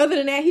 other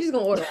than that, he's just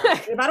gonna order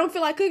out. If I don't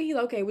feel like cooking, he's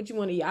like, okay, what you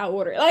want to eat? I'll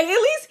order it. Like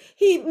at least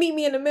he meet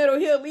me in the middle.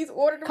 He'll at least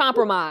order the food.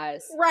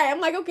 Compromise. Right. I'm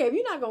like, okay, if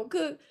you're not gonna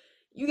cook,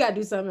 you gotta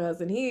do something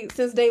else. And he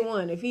since day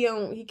one, if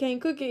he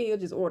can't cook it, he'll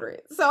just order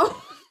it. So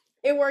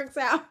it works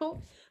out.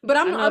 But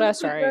I know I'm a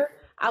that's right. cooker.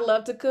 I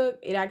love to cook.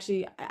 It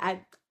actually I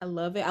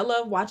love it. I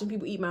love watching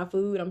people eat my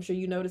food. I'm sure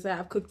you noticed that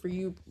I've cooked for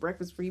you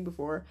breakfast for you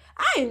before.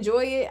 I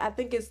enjoy it. I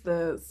think it's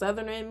the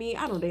southerner in me.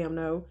 I don't damn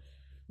know.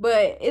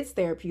 But it's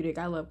therapeutic.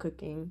 I love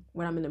cooking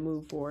when I'm in the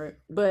mood for it.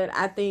 But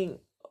I think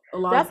a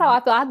lot of That's how I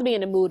feel. I have to be in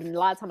the mood, and a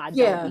lot of time I don't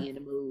yeah, be in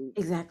the mood.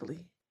 exactly.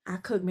 I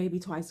cook maybe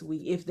twice a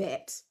week, if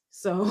that.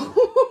 So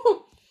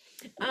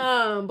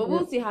but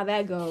we'll Mm. see how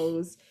that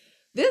goes.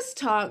 This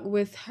talk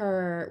with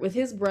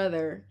his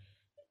brother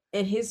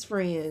and his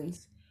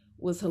friends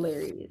was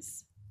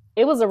hilarious.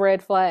 It was a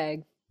red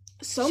flag.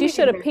 So She many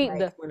should have red peeped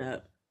flags the went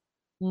up.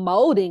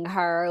 molding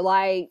her.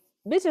 Like,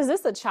 bitch, is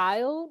this a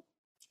child?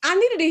 I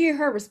needed to hear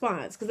her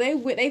response because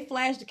they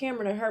flashed the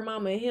camera to her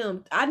mama and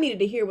him. I needed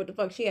to hear what the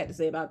fuck she had to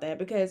say about that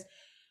because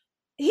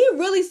he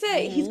really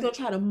said he's Mm-hmm. gonna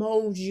try to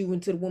mold you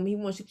into the woman he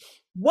wants you.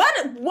 What?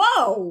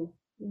 Whoa,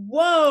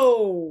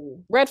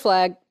 whoa. Red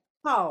flag.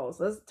 Pause.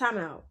 Let's time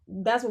out.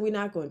 That's what we're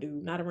not gonna do.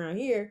 Not around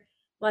here.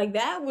 Like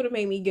that would have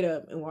made me get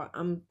up and walk.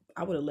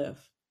 I would have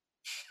left.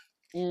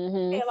 Hey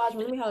Mm-hmm. Elijah,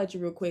 let me holler at you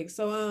real quick.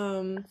 So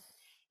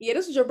yeah,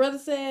 this is what your brother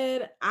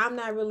said. I'm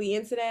not really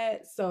into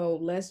that. So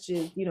let's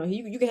just,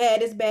 you can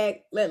have this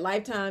back, let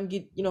Lifetime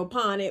get,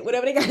 pawn it,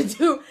 whatever they gotta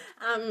do.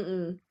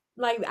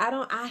 Like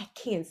I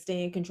can't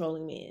stand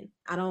controlling men.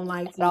 I don't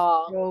like to At be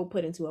all. controlled,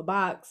 put into a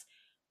box.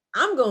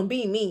 I'm gonna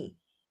be me.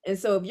 And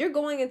so if you're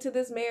going into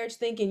this marriage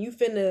thinking you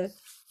finna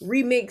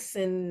remix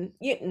and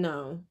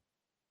no.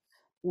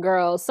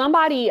 Girl,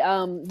 somebody,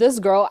 this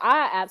girl,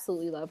 I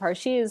absolutely love her.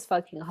 She is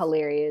fucking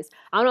hilarious.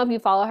 I don't know if you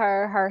follow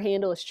her. Her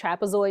handle is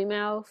Trapezoid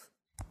Mouth.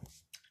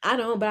 I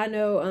don't, but I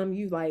know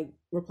you like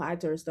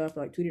replied to her stuff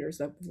or like tweeted her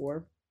stuff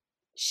before.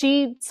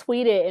 She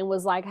tweeted and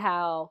was like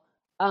how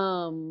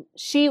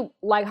she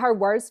like her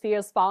worst fear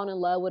is falling in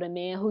love with a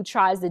man who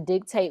tries to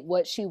dictate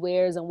what she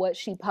wears and what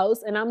she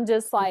posts. And I'm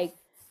just like,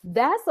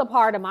 that's a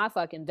part of my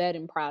fucking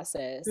vetting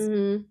process.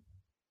 Mm-hmm.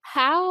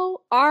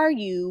 How are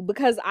you?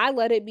 Because I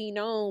let it be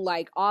known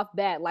like off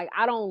bat. Like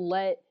I don't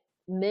let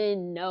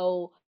men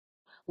know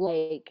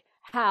like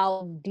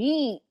how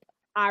deep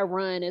I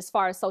run as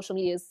far as social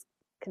media is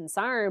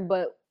concerned,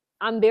 but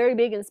I'm very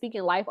big in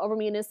speaking life over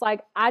me. And it's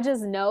like, I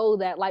just know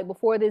that like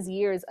before this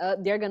year is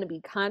up, there are going to be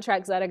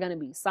contracts that are going to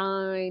be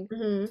signed.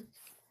 Mm-hmm.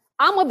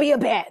 I'm going to be a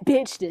bad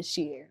bitch this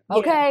year. Yeah.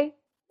 Okay.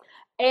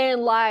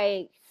 And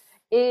like,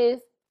 if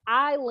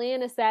I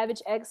land a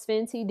Savage X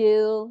Fenty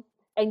deal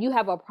and you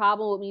have a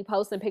problem with me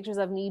posting pictures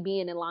of me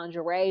being in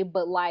lingerie,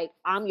 but like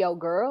I'm your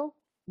girl,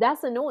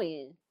 that's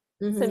annoying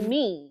to Mm-hmm.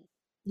 me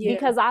Yeah.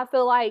 because I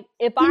feel like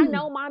if I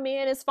know my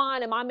man is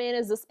fine and my man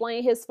is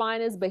displaying his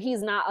finest, but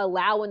he's not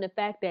allowing the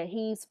fact that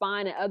he's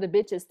fine and other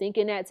bitches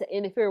thinking that to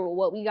interfere with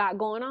what we got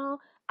going on,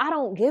 I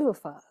don't give a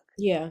fuck.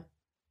 Yeah.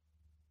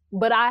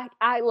 But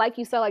I like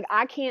you said, like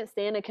I can't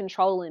stand a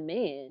controlling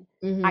man.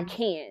 I Mm-hmm.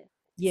 can't.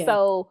 Yeah.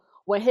 So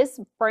when his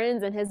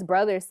friends and his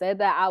brother said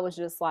that, I was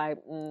just like,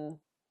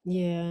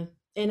 Yeah.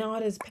 And all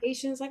this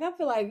patience. Like I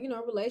feel like,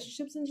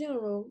 relationships in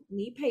general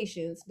need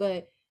patience,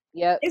 but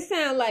yep, it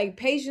sounds like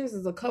patience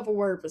is a cover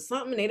word for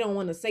something. They don't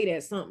want to say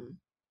that something.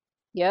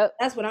 yep,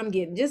 That's what I'm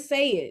getting. Just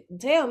say it.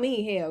 Tell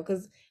me, hell,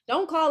 because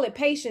don't call it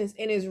patience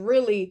and it's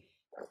really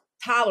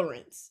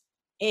tolerance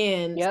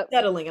and yep,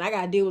 settling. And I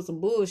gotta deal with some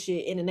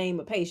bullshit in the name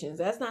of patience.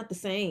 That's not the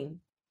same.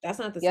 That's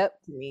not the same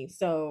yep. to me.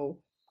 So,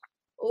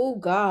 oh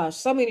gosh,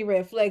 so many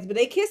red flags. But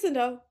they kissing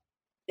though.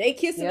 They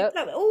kissing each Yep.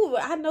 other. Oh,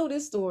 I know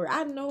this story.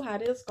 I know how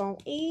this gonna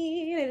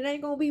end, and it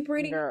ain't gonna be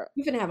pretty. Girl,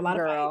 You finna have a lot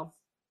of fights.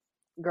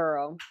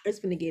 girl. It's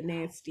finna get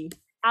nasty.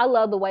 I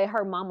love the way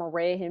her mama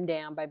read him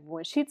down, baby.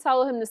 When she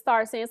told him to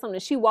start saying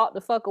something, she walked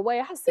the fuck away.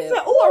 I He said,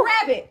 said, "Ooh, a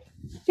rabbit."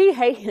 she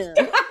hate him.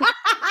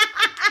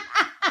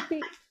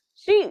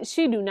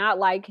 she do not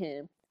like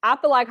him. I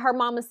feel like her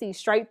mama sees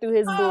straight through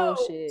his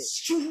bullshit.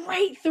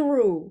 Straight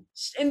through.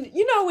 And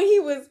you know when he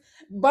was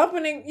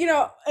bumping and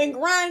and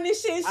grinding and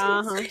shit,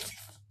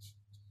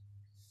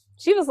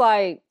 she was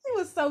like, he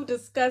was so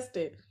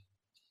disgusted.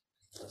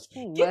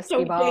 Get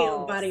your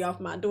damn body off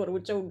my daughter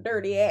with your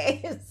dirty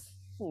ass.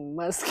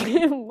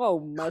 Musky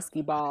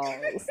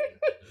balls.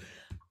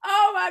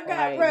 Oh my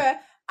god, bruh.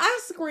 I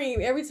scream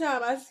every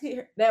time I see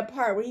that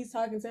part where he's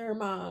talking to her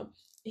mom.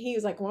 He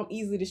was like, "Well, I'm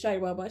easily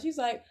distracted by." She's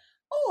like,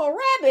 "Oh,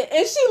 a rabbit,"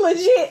 and she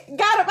legit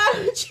got up out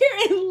of the chair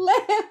and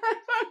left.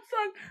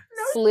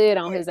 Slid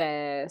on his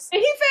ass, and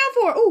he fell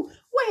for it. Ooh,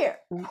 where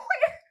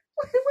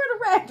the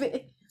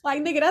rabbit?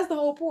 Like, nigga, that's the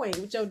whole point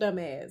with your dumb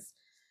ass.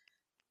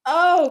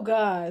 Oh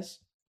gosh,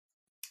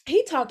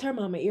 he talked her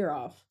mama ear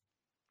off.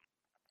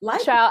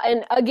 Child,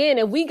 and again,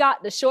 if we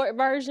got the short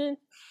version,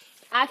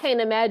 I can't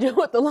imagine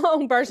what the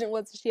long version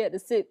was she had to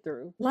sit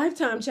through.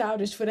 Lifetime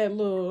childish for that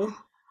little.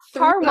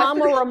 Her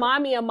mama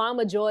remind me of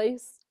Mama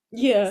Joyce.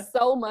 Yeah.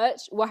 So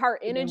much with her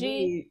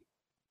energy.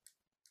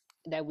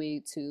 That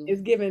wig too.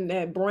 It's giving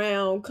that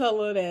brown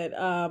color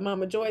that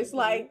Mama Joyce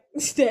like.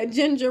 That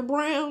ginger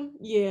brown.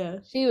 Yeah.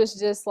 She was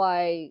just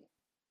like,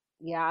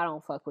 yeah, I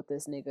don't fuck with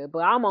this nigga. But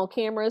I'm on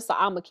camera, so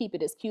I'm gonna keep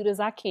it as cute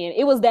as I can.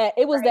 It was that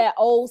that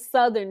old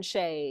Southern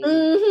shade.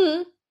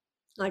 Mm-hmm.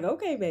 Like,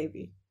 okay,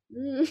 baby.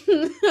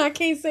 I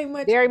can't say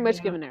much. Very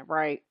much giving that,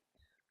 right?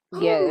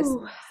 Yes.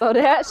 So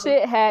that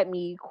shit had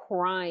me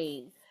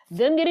crying.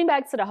 Them getting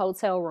back to the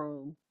hotel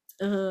room.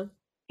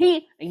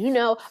 He,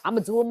 I'm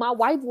gonna do what my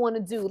wife want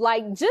to do.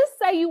 Like, just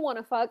say you want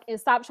to fuck and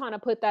stop trying to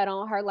put that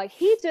on her. Like,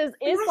 he just,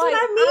 it's like,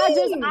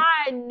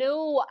 I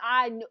knew,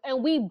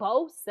 and we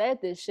both said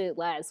this shit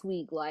last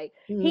week. Like,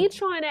 he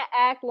trying to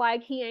act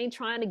like he ain't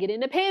trying to get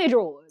in the panty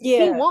drawers.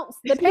 Yeah. He wants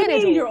the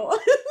panty drawers.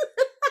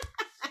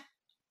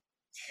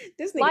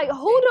 Like,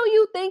 who do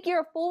you think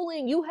you're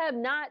fooling? You have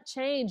not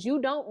changed.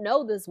 You don't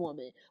know this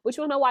woman. But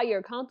you know why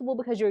you're comfortable?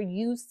 Because you're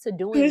used to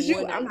doing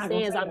one-night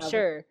stands, I'm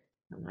sure.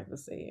 I'm not gonna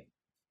say it.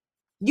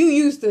 You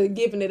used to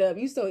giving it up.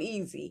 You so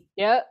easy.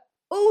 Yep.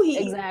 Oh,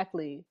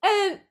 exactly.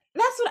 And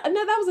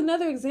that was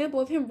another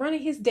example of him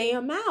running his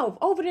damn mouth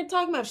over there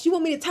talking about, if she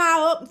want me to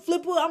tie up and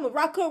flip her, I'm gonna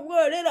rock her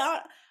word.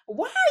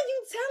 Why are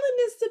you telling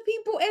this to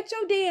people at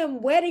your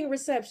damn wedding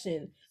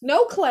reception?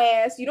 No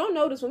class. You don't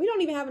know this one. You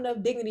don't even have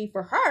enough dignity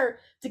for her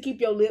to keep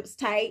your lips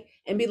tight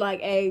and be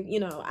like, hey,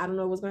 I don't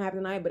know what's gonna happen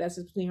tonight, but that's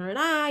just between her and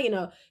I.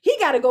 He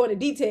got to go into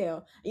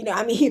detail.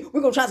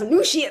 We're gonna try some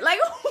new shit. Like,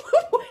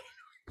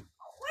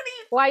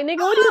 like, nigga,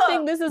 what do you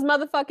think? This is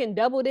motherfucking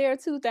Double Dare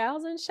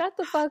 2000? Shut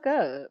the fuck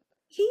up.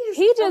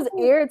 He just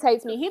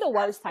irritates me. He the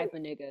worst type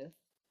of nigga.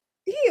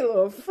 He a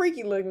little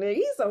freaky looking nigga.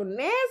 He's so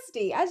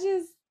nasty.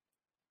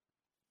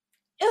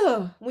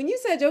 When you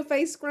said your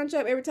face scrunch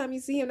up every time you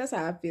see him, that's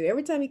how I feel.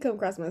 Every time he come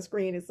across my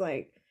screen, it's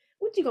like,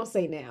 what you gonna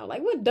say now?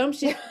 Like, what dumb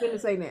shit you gonna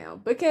say now?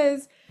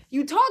 Because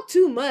you talk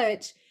too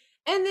much,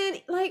 and then,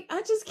 like,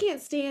 I just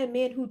can't stand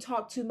men who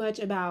talk too much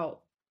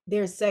about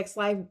their sex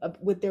life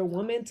with their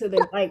woman to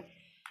their, like,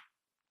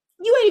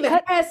 you ain't even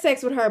had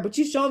sex with her, but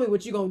you show me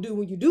what you gonna do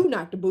when you do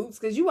knock the boots,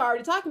 because you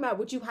already talking about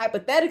what you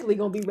hypothetically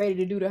gonna be ready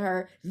to do to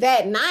her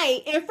that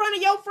night in front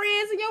of your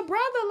friends and your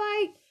brother.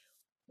 Like,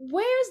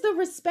 where's the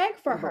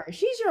respect for her?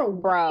 She's your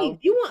wife.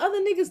 You want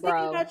other niggas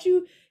thinking about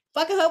you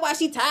fucking her while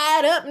she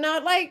tied up?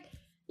 Not like,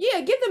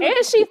 yeah, get them.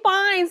 And she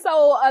fine,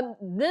 so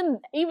them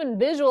even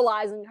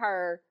visualizing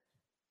her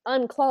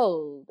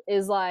unclothed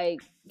is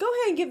like, go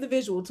ahead and give the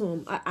visual to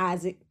him,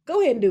 Isaac. Go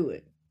ahead and do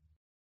it.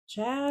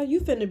 Child,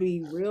 you finna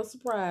be real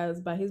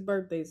surprised by his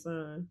birthday,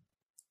 son.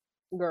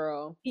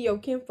 Girl. He your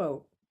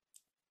kinfolk.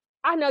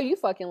 I know you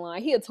fucking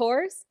lying. He a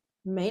Taurus?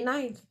 May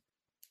 9th.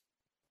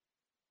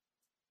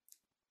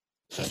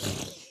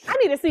 I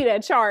need to see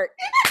that chart.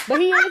 But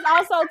he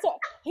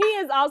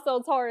is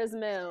also Taurus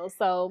male,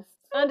 so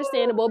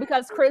understandable,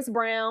 because Chris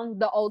Brown,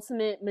 the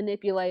ultimate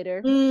manipulator,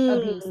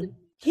 abusive.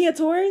 He a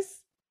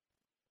Taurus?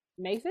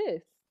 May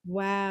 5th.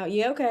 Wow.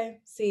 Yeah, okay.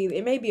 See,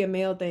 it may be a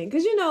male thing.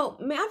 Because,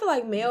 I feel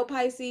like male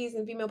Pisces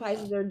and female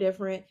Pisces are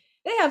different.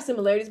 They have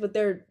similarities, but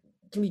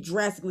can be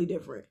drastically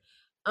different.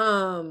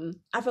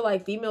 I feel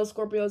like female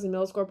Scorpios and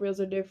male Scorpios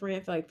are different. I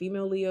feel like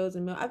female Leos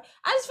and male. I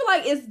just feel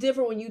like it's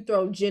different when you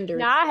throw gender.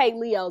 Nah, I hate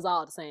Leos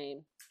all the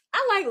same.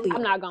 I like Leos.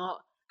 I'm not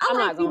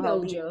gonna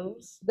hold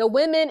Leos. The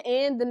women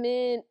and the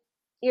men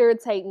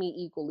irritate me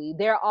equally.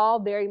 They're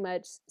all very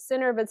much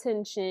center of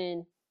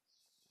attention.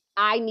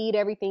 I need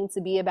everything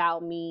to be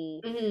about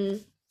me. Mm-hmm.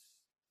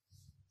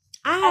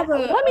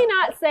 Let me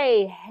not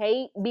say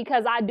hate,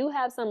 because I do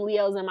have some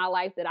Leos in my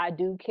life that I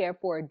do care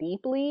for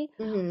deeply.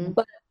 Mm-hmm.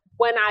 But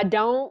when I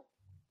don't,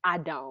 I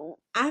don't.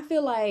 I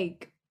feel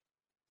like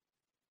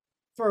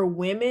for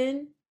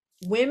women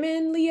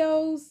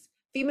Leos,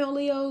 female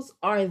Leos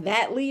are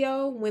that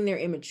Leo when they're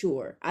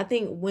immature. I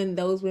think when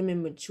those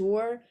women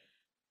mature,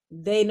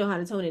 they know how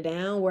to tone it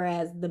down,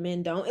 whereas the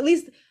men don't. At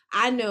least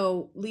I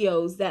know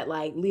Leos that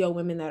like Leo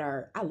women that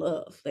are I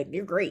love. Like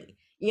they're great,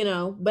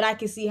 but I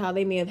can see how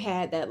they may have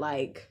had that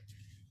like,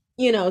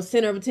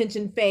 center of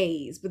attention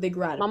phase, but they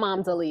grew out of My it.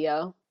 mom's a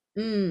Leo.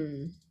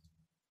 Mm.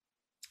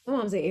 My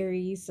mom's an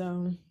Aries,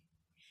 so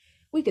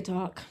we could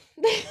talk.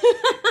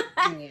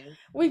 Yeah.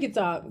 We could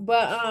talk.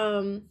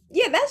 But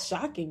yeah, that's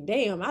shocking.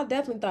 Damn. I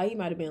definitely thought he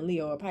might have been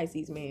Leo or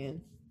Pisces,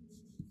 man.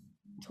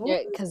 Yeah,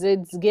 Taurus? because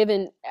it's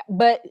given,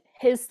 but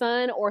his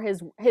sun or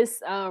his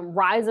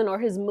rising or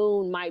his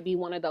moon might be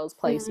one of those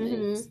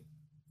placements.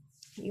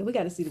 Yeah, we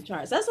got to see the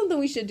charts. That's something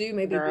we should do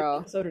maybe this Girl.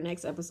 episode or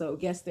next episode.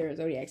 Guess their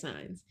zodiac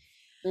signs.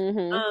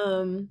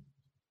 Mm-hmm.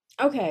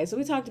 Okay, so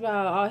we talked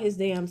about all his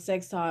damn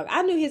sex talk.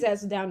 I knew his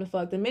ass was down to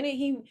fuck. The minute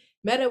he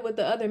met up with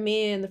the other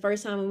men the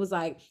first time and was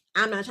like,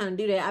 I'm not trying to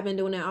do that. I've been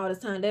doing that all this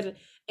time. And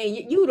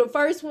you the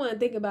first one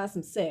think about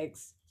some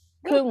sex.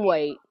 Couldn't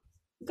wait.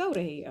 Go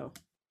to hell.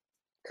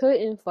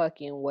 Couldn't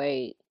fucking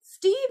wait.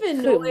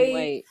 Stephen Couldn't Noy,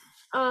 wait.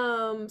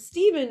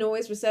 Stephen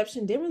Noy's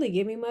reception didn't really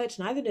give me much.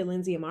 Neither did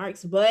Lindsay and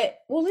Marks, but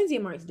Lindsay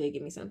and Marks did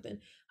give me something.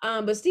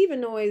 But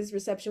Stephen Noy's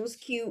reception was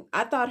cute.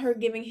 I thought her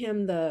giving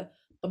him the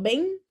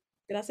bing,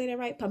 did I say that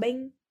right?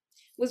 Pabing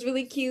was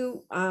really cute.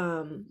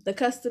 The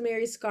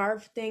customary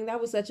scarf thing, that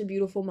was such a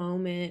beautiful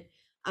moment.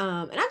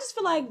 And I just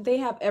feel like they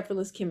have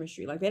effortless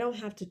chemistry. Like they don't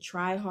have to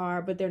try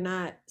hard, but they're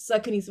not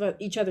sucking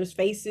each other's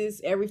faces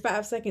every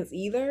 5 seconds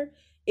either.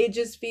 It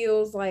just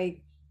feels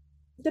like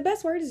the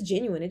best word is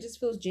genuine. It just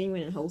feels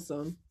genuine and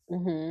wholesome.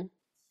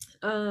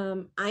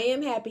 Mm-hmm. I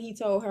am happy he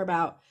told her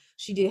about,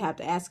 she did have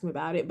to ask him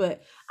about it,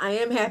 but I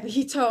am happy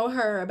he told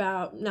her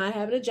about not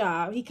having a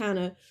job. He kind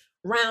of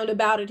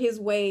roundabouted his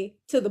way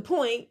to the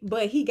point,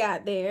 but he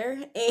got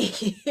there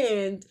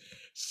and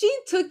she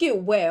took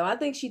it well. I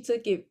think she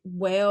took it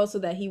well so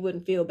that he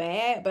wouldn't feel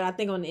bad, but I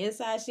think on the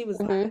inside she was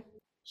Mm-hmm. like,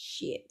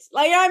 shit.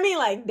 Like, you know what I mean?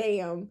 Like,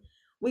 damn,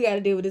 we got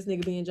to deal with this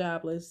nigga being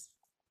jobless.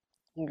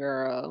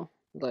 Girl,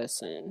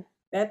 listen.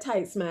 That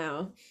tight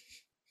smile.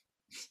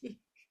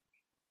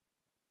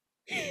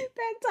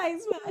 That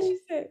tight smile, she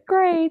said.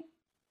 Great.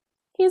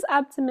 He's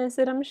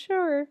optimistic, I'm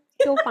sure.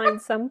 He'll find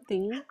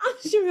something.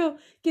 I'm sure he'll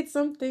get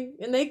something.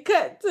 And they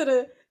cut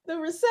to the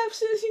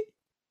reception.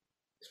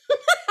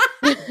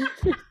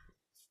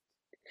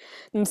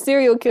 Them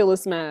serial killer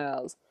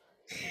smiles.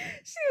 She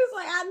was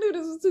like, I knew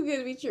this was too good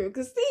to be true.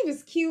 Because Steve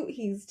is cute.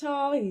 He's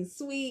tall. He's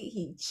sweet.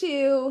 He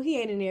chill.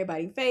 He ain't in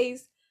everybody's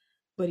face.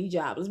 But he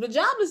jobless. But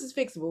jobless is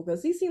fixable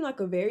because he seemed like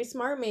a very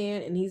smart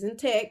man and he's in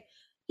tech.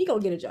 He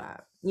gonna get a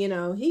job.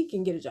 He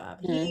can get a job.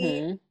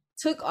 He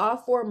took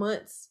off 4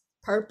 months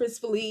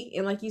purposefully.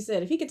 And like you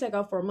said, if he could take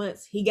off 4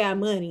 months, he got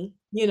money.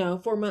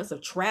 4 months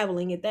of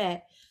traveling at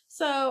that.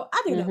 So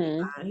I think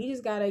that'll be fine. He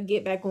just gotta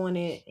get back on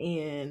it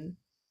and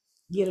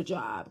get a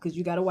job because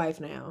you got a wife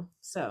now.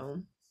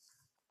 So,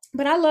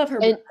 but I love her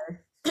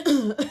brother.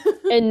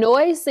 And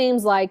Noy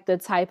seems like the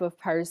type of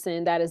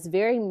person that is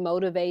very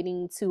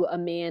motivating to a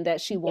man that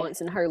she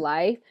wants in her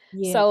life.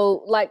 Yeah.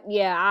 So, like,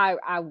 yeah,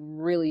 I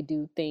really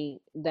do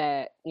think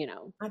that,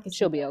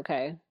 she'll be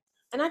okay.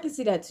 And I can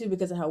see that too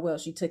because of how well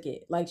she took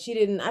it. Like she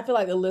didn't, I feel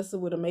like Alyssa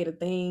would have made a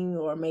thing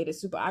or made it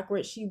super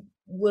awkward. She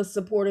was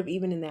supportive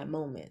even in that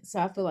moment. So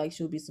I feel like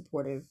she'll be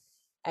supportive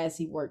as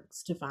he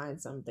works to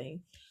find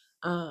something.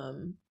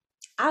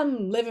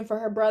 I'm living for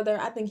her brother.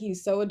 I think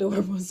he's so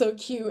adorable, so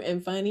cute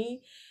and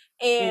funny.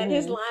 And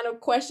his line of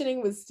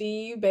questioning with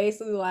Steve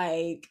basically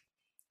like,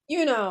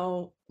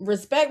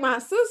 respect my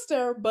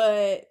sister,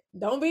 but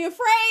don't be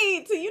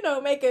afraid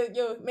to,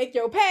 make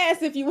your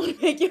pass if you want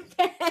to make your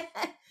pass.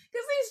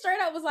 Because he straight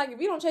up was like, if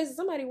you don't chase it,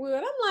 somebody will.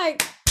 And I'm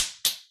like,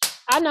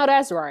 I know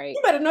that's right.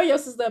 You better know your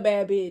sister a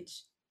bad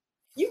bitch.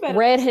 You better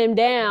read him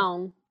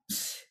down.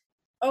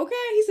 Okay,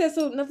 he said,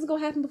 so nothing's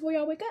gonna happen before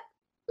y'all wake up.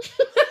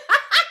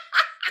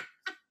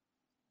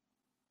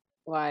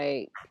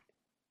 Like,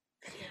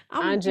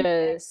 I'm gonna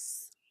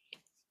use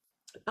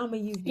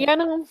that.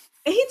 And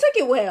he took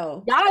it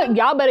well.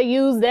 Y'all better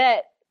use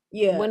that.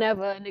 Yeah.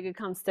 Whenever a nigga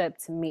comes step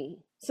to me.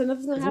 So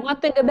nothing's gonna happen. One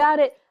thing about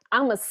it,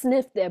 I'ma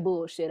sniff that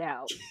bullshit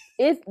out.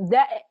 If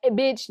that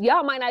bitch,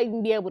 y'all might not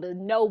even be able to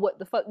know what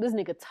the fuck this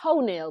nigga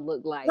toenail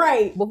look like.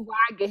 Right. Before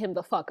I get him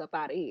the fuck up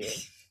out of here.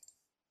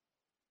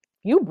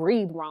 You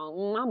breathe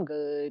wrong. I'm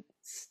good.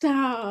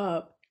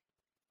 Stop.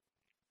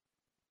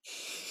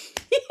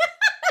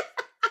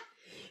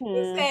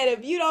 He said,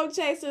 if you don't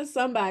chase her,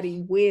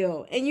 somebody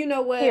will. And you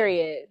know what?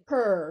 Period.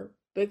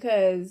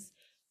 Because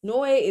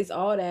Noy is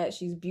all that.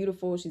 She's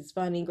beautiful. She's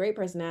funny. Great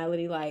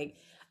personality. Like,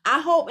 I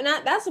hope, and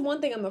that's the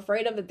one thing I'm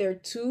afraid of, that they're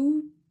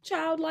too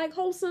childlike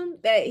wholesome,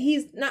 that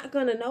he's not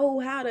going to know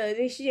how to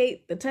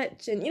initiate the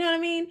touch. And you know what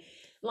I mean?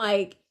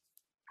 Like,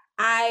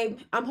 I'm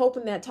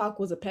hoping that talk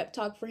was a pep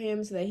talk for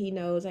him so that he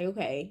knows, like,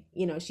 okay,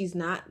 she's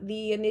not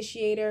the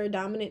initiator,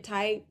 dominant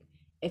type.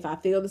 If I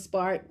feel the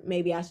spark,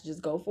 maybe I should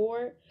just go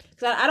for it.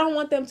 Because I don't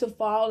want them to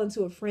fall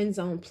into a friend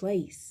zone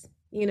place,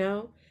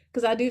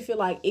 because I do feel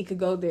like it could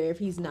go there if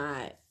he's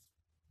not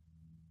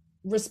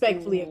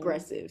respectfully Mhm.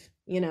 aggressive,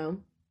 you know.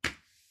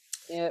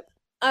 Yep.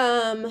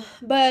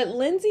 But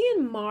Lindsay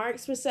and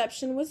Mark's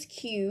reception was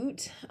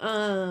cute.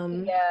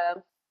 Yeah.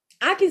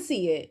 I can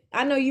see it.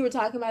 I know you were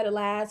talking about it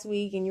last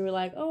week and you were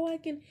like, "Oh, I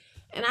can,"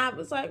 and I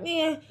was like,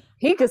 "Yeah,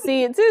 He could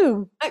see it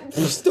too.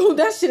 dude,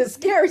 that shit is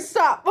scary.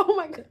 Stop. Oh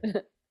my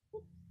God.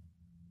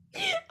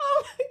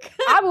 Oh my God.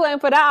 I be waiting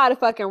for that eye to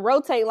fucking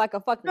rotate like a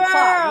fucking clock.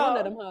 One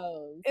of Girl. them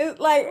hoes. It's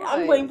like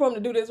I'm waiting Like, for him to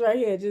do this right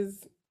here.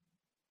 Just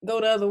go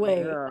the other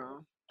way.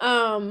 girl.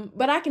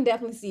 But I can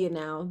definitely see it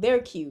now. They're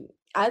cute.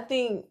 I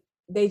think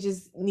they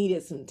just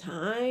needed some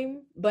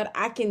time, but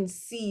I can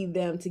see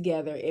them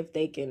together if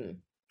they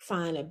can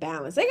find a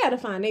balance. They got to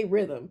find a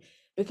rhythm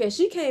because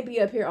she can't be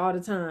up here all the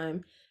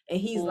time and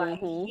he's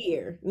like Mm-hmm.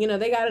 here. You know,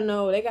 they got to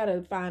know, they got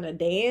to find a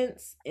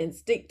dance and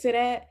stick to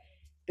that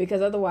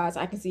because otherwise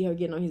I can see her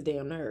getting on his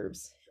damn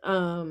nerves.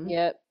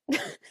 Yep.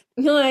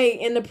 Like,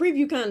 and the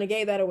preview kind of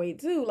gave that away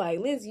too. Like,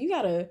 Lindsay, you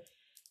got to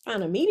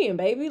find a medium,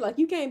 baby. Like,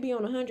 you can't be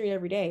on 100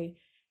 every day.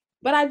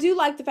 But I do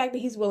like the fact that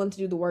he's willing to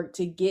do the work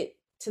to get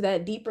to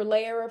that deeper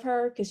layer of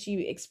her because she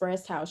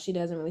expressed how she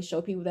doesn't really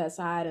show people that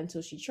side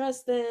until she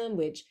trusts them,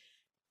 which,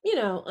 you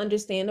know,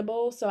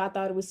 understandable. So I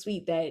thought it was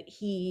sweet that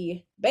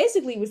he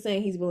basically was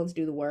saying he's willing to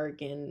do the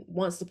work and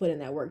wants to put in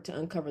that work to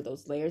uncover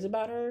those layers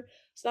about her.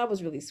 So that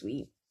was really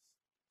sweet.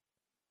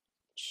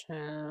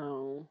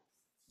 Child.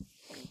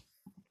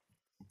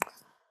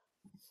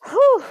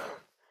 Whew.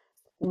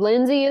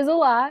 Lindsay is a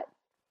lot,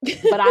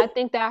 but I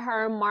think that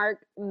her and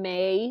Mark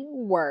may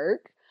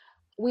work.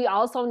 We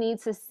also need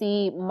to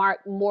see more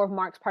of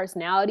Mark's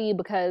personality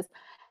because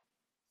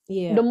the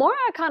Yeah. more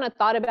I kind of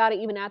thought about it,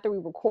 even after we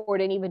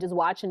recorded, and even just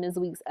watching this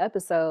week's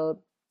episode,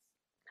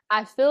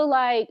 I feel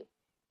like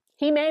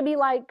he may be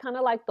like kind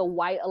of like the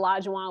white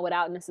Elijah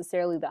without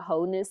necessarily the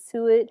wholeness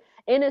to it.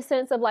 In a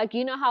sense of like,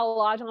 you know how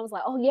Elijah was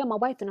like, oh yeah, my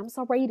wife, and I'm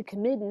so ready to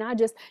commit. And I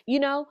just,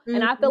 and I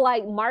Mhm. feel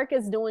like Mark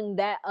is doing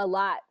that a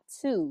lot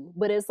too.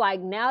 But it's like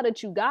now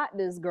that you got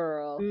this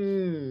girl,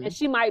 and Mm.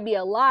 she might be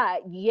a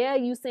lot, yeah,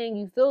 you saying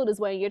you feel this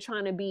way, you're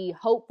trying to be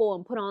hopeful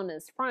and put on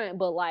this front,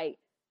 but like,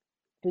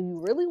 do you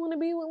really want to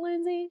be with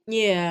Lindsay?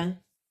 Yeah.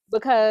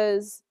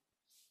 Because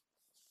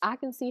I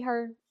can see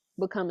her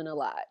becoming a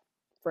lot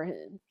for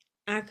him.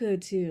 I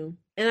could too.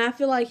 And I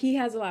feel like he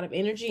has a lot of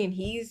energy and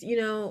he's, you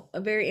know,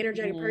 a very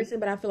energetic Mm-hmm. person,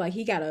 but I feel like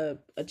he got a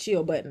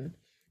chill button.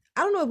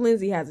 I don't know if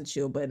Lindsay has a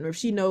chill button or if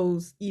she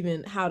knows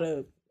even how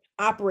to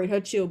operate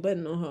her chill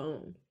button on her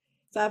own.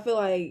 So I feel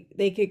like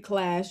they could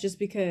clash just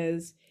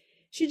because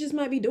she just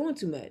might be doing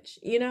too much,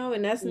 you know,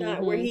 and that's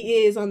not where Mm-hmm.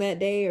 he is on that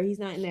day or he's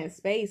not in that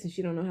space and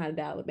she don't know how to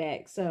dial it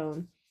back.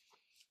 So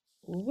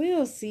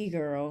we'll see,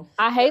 girl.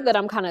 I hate that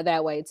I'm kind of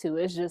that way too.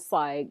 It's just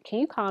like, can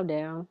you calm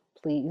down,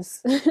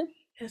 please?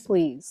 That's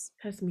me. Please.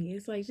 That's me.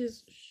 It's like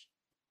just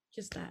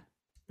stop.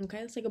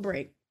 Okay, let's take a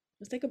break.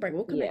 Let's take a break.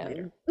 We'll connect Yeah,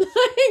 later.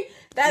 Like,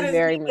 that is me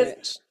very because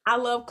much. I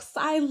love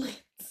silence.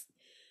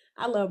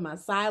 I love my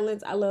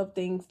silence. I love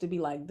things to be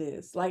like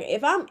this. Like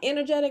if I'm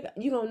energetic,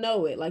 you gonna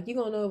know it. Like you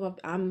gonna know if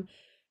I'm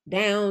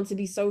down to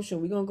be social.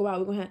 We're gonna go out.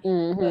 We're gonna have. But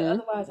Mm-hmm.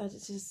 otherwise, I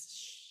just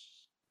shh.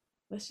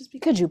 Let's just be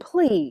Could quiet. you Could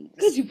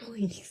please? you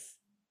please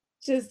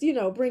just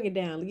bring it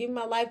down? Give me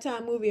my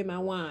Lifetime movie and my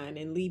wine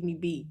and leave me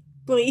be,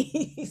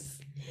 please.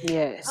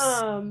 Yes.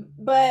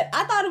 But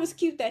I thought it was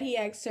cute that he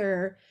asked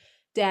her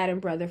dad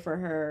and brother for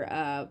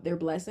her their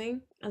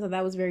blessing. I thought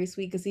that was very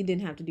sweet because he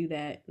didn't have to do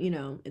that, you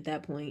know, at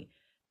that point.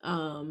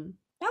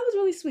 That was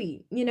really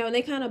sweet, you know, and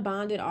they kind of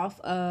bonded off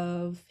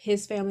of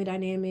his family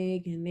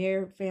dynamic and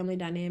their family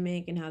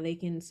dynamic and how they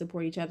can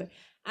support each other.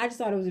 I just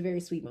thought it was a very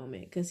sweet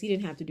moment because he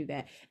didn't have to do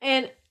that.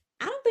 And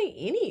I don't think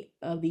any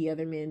of the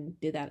other men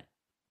did that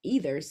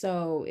either.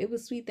 So it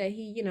was sweet that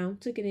he, you know,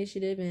 took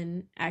initiative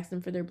and asked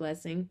them for their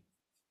blessing.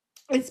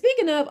 And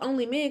speaking of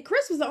only men,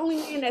 Chris was the only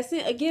man that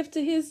sent a gift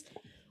to his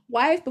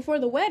wife before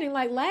the wedding,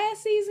 like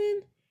last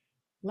season,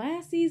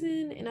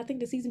 and I think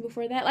the season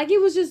before that. Like it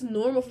was just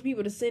normal for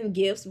people to send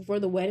gifts before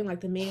the wedding,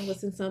 like the man would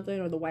send something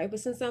or the wife would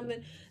send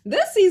something.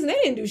 This season they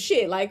didn't do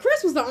shit. Like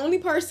Chris was the only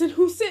person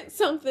who sent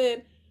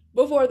something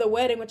before the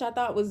wedding, which I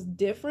thought was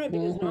different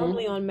because Mm-hmm.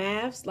 normally on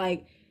MAFs,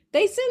 like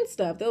they send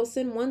stuff. They'll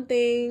send one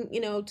thing, you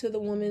know, to the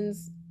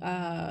woman's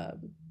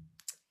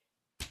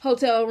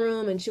hotel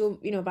room and she'll,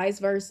 you know, vice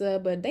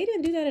versa. But they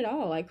didn't do that at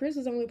all. Like Chris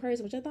was the only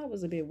person, which I thought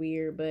was a bit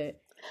weird,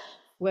 but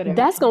whatever.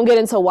 That's gonna get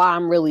into why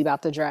I'm really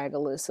about to drag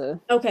Alyssa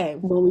Okay.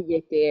 when we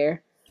get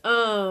there.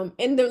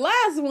 And the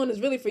last one is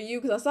really for you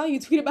because I saw you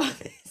tweet about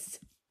this.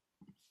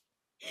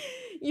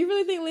 You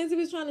really think Lindsay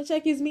was trying to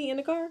check his meat in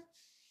the car?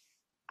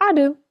 I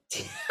do.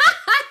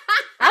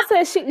 I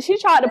said she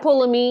tried to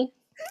pull me,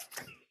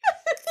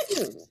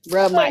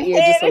 rub my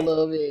ear just a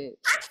little bit.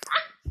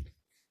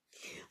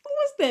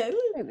 What's that?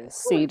 Maybe What we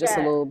see just a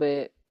got? little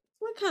bit.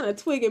 What kind of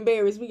twig and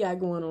berries we got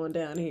going on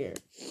down here?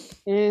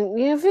 And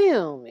you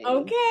feel me?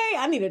 Okay,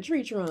 I need a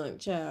tree trunk,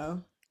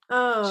 child.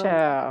 Um,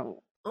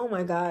 Child. oh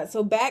my God.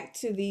 So back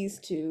to these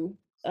two,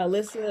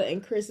 Alyssa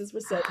and Chris's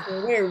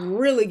reception, where it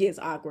really gets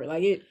awkward.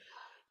 Like it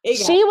got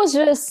She was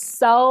just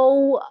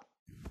so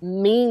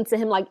mean to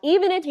him. Like,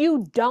 even if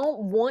you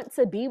don't want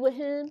to be with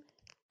him,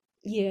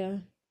 Yeah.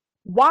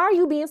 why are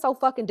you being so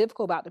fucking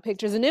difficult about the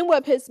pictures? And then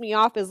what pissed me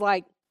off is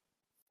like,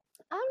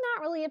 I'm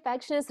not really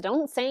affectionate, so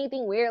don't say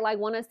anything weird like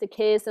want us to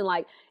kiss. And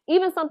like,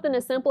 even something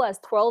as simple as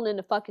twirling in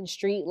the fucking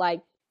street,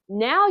 like,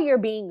 now you're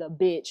being a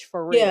bitch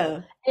for real.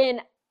 Yeah.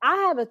 And I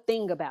have a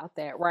thing about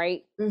that,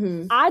 right?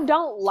 Mm-hmm. I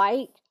don't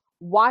like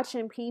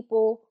watching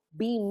people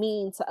be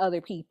mean to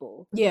other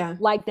people. Yeah.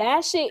 Like,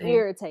 that shit Same.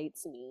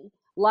 irritates me.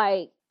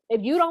 Like,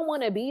 if you don't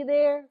want to be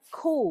there,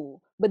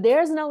 cool. But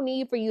there's no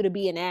need for you to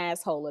be an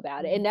asshole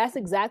about it. And that's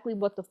exactly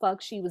what the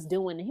fuck she was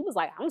doing. And he was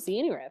like, I don't see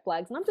any red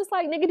flags. And I'm just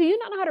like, nigga, do you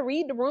not know how to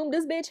read the room?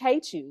 This bitch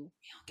hates you.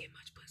 He don't get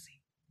much pussy.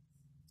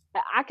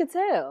 I can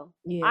tell.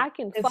 Yeah. I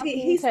can fucking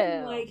he seemed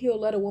tell. like he'll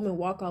let a woman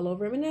walk all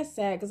over him. And that's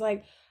sad because,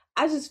 like,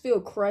 I just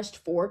feel crushed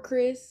for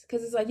Chris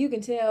because it's like you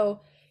can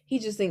tell he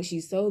just thinks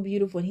she's so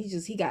beautiful and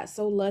he got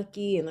so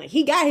lucky and like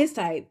he got his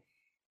type.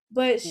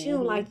 But she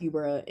don't like you,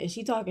 bruh.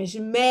 And she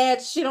mad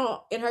shit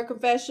on in her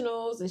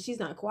confessionals and she's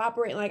not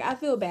cooperating. Like, I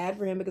feel bad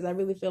for him because I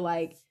really feel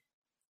like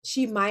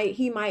he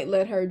might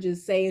let her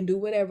just say and do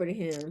whatever to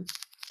him.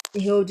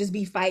 And he'll just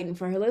be fighting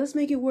for her. Let's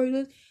make it work.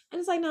 And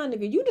it's like, nah,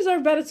 nigga, you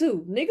deserve better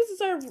too.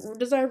 Niggas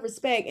deserve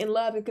respect and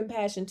love and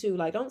compassion too.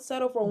 Like, don't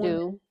settle for a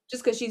woman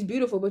just because she's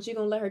beautiful, but you're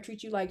gonna let her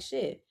treat you like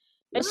shit.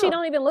 And she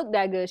don't even look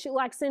that good. She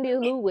like Cindy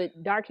Lou with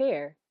dark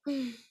hair.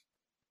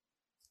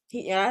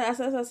 As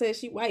I said,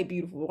 she white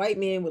beautiful. White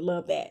men would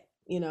love that.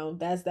 You know,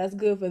 that's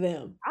good for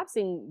them. I've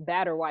seen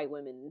badder white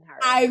women than her.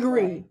 I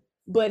agree.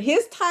 But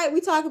his type,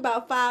 we talk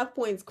about 5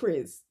 points,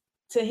 Chris.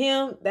 To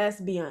him,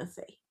 that's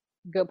Beyonce.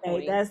 Good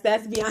point. Okay,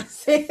 that's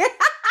Beyonce.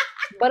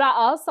 But I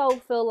also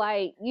feel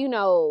like, you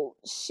know,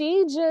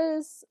 she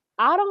just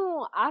I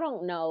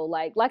don't know.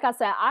 Like I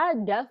said, I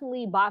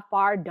definitely by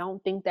far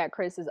don't think that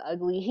Chris is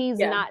ugly. He's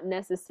not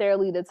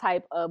necessarily the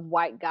type of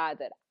white guy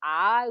that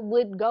I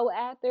would go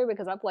after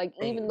because I feel like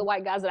even the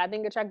white guys that I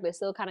think attractive, they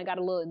still kind of got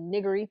a little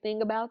niggery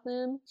thing about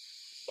them.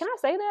 Can I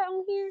say that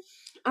on here?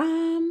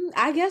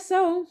 I guess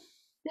so.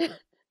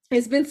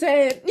 It's been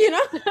said, you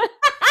know.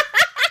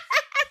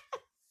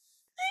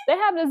 They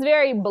have this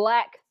very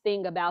black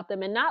thing about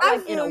them, and not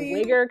like in a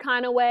wigger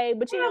kind of way,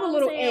 but you know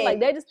what I'm saying? Like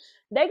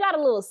they got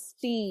a little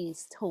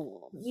steez to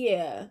them.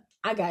 Yeah,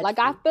 I got like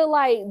you. I feel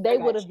like they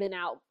would have been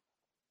out.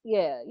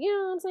 Yeah, you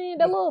know what I'm saying?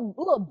 That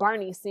little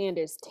Bernie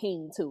Sanders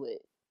ting to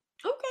it.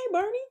 Okay,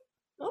 Bernie.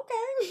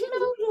 Okay. You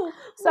know?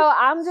 So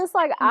I'm just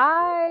like,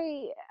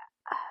 I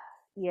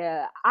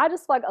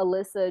just like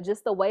Alyssa,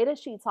 just the way that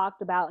she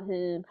talked about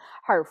him,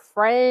 her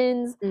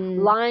friends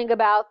lying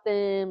about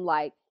them,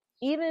 like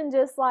even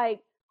just like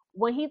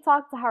when he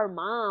talked to her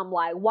mom,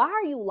 like, why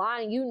are you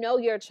lying? You know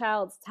your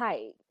child's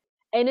type.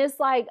 And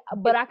it's like,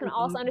 but I can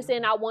also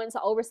understand not wanting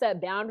to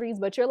overstep boundaries,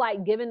 but you're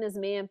like giving this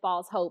man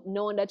false hope,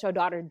 knowing that your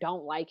daughter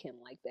don't like him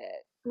like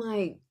that.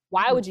 Like,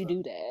 why would you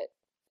do that?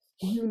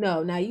 You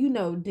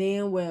know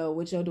damn well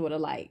what your daughter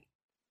like.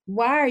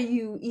 Why are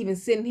you even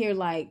sitting here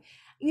like,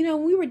 you know,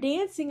 when we were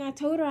dancing, I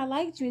told her I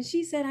liked you, and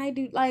she said I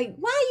do. Like,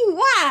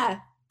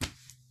 why?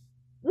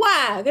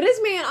 Why? Because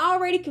this man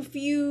already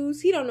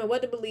confused. He don't know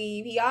what to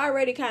believe. He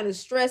already kind of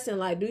stressing,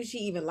 like, do she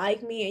even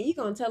like me? And you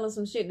gonna tell him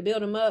some shit to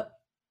build him up.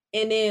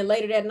 And then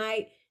later that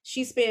night,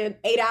 she spent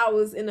 8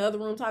 hours in the other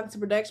room talking to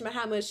production about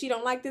how much she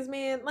don't like this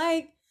man.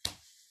 Like,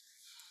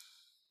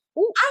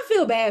 I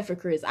feel bad for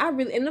Chris. I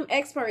really, and them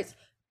experts,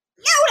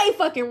 they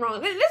fucking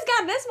wrong.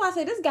 That's why I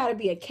say this gotta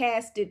be a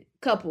casted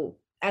couple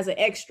as an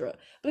extra.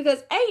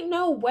 Because ain't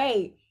no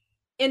way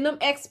in them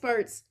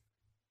experts'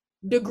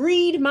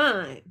 degreed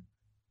mind,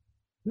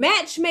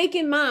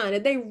 matchmaking mind,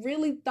 that they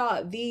really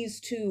thought these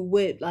two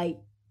would like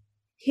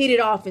hit it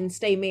off and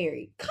stay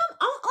married. Come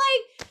on,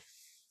 like,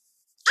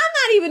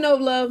 I'm not even no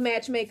love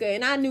matchmaker,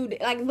 and I knew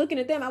that, like, looking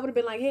at them, I would have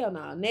been like, hell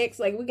no, next,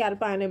 like, we got to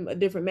find them a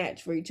different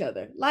match for each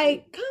other.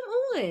 Like, come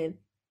on.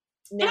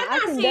 Now,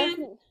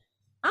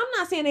 I'm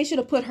not saying they should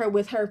have put her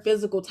with her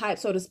physical type,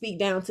 so to speak,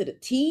 down to the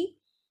T,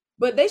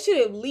 but they should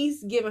have at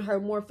least given her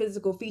more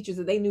physical features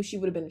that they knew she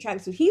would have been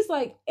attracted to. He's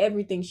like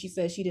everything she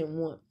said she didn't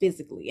want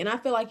physically. And I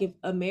feel like if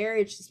a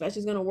marriage, especially,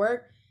 is going to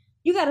work,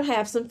 you got to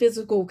have some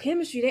physical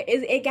chemistry.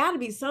 It got to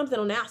be something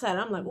on the outside.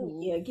 I'm like, oh,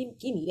 yeah, give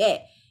me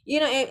that. You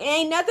know, and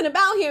ain't nothing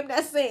about him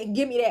that's saying,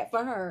 give me that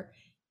for her.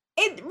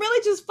 It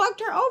really just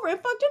fucked her over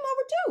and fucked him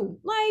over too.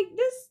 Like,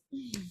 this,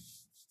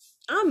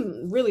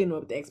 I'm really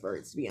annoyed with the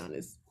experts, to be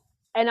honest.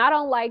 And I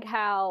don't like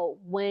how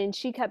when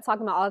she kept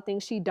talking about all the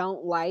things she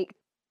don't like,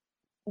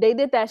 they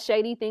did that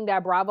shady thing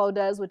that Bravo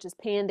does, which is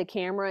pan the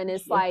camera. And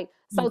it's like,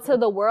 so to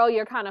the world,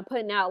 you're kind of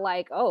putting out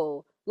like,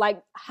 oh,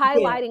 like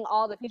highlighting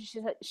all the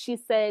features she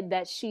said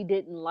that she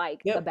didn't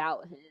like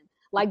about him.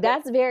 Like,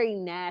 that's very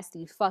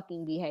nasty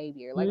fucking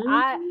behavior. Like,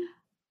 let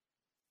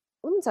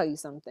me tell you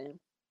something.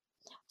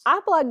 I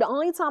feel like the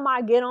only time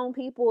I get on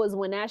people is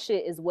when that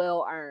shit is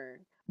well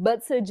earned.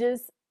 But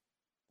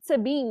to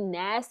be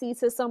nasty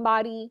to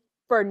somebody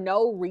for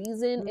no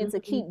reason and to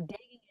keep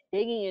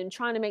digging and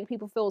trying to make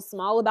people feel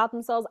small about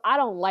themselves, I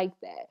don't like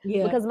that.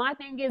 Because my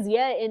thing is,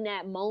 in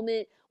that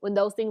moment when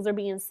those things are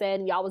being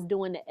said and y'all was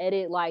doing the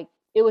edit, like,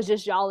 it was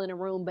just y'all in a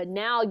room. But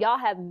now y'all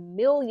have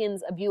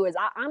millions of viewers.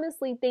 I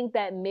honestly think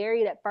that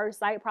Married at First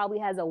Sight probably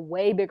has a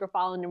way bigger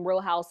following than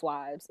Real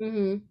Housewives.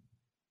 Mm-hmm.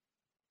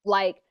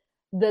 Like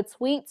the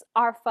tweets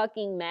are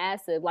fucking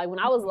massive. Like when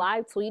I was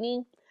live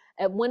tweeting,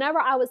 whenever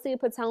I would see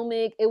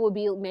Potomac, it would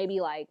be maybe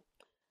like,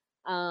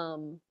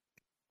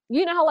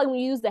 you know how like when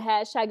you use the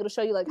hashtag, it'll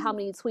show you like how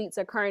many tweets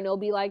are current. It'll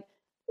be like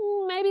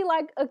maybe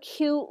like a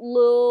cute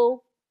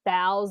little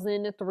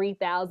 1,000 to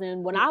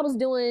 3,000. When I was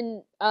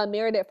doing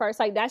Married at First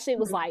Sight, that shit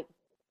was like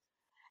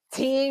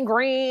 10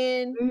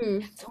 grand,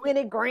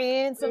 20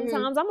 grand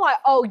sometimes. I'm like,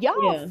 oh,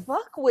 y'all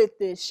fuck with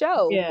this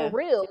show for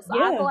real. So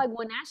I feel like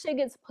when that shit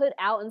gets put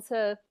out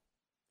into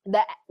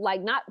that,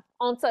 like not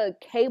onto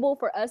cable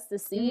for us to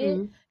see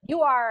it,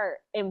 you are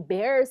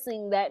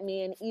embarrassing that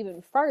man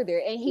even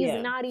further. And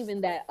he's not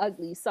even that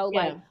ugly. So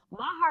like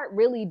my heart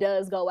really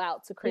does go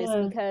out to Chris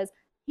because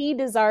he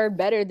deserved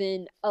better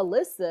than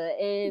Alyssa.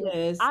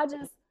 And I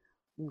just,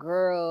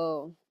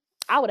 girl,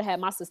 I would have had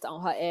my sister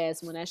on her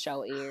ass when that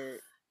show aired.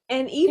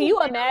 And even can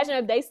you imagine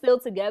if they still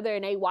together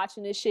and they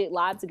watching this shit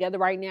live together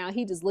right now?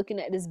 He just looking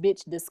at this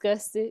bitch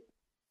disgusted.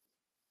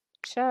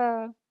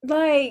 Child.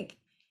 Like,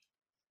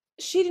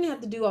 she didn't have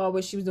to do all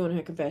what she was doing in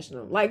her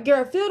confessional. Like,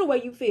 girl, feel the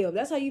way you feel.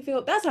 That's how you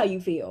feel. That's how you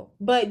feel.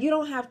 But you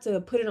don't have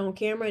to put it on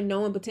camera and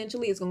knowing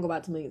potentially it's going to go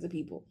out to millions of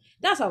people.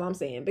 That's all I'm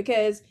saying.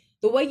 Because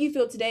the way you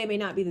feel today may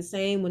not be the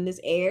same when this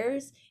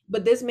airs.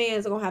 But this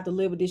man's going to have to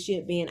live with this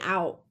shit being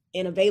out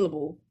and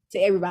available to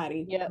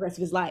everybody the rest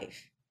of his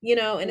life. You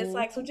know? And it's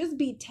like, so just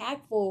be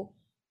tactful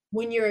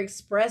when you're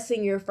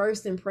expressing your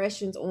first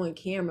impressions on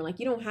camera. Like,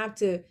 you don't have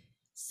to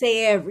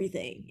say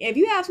everything. If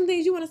you have some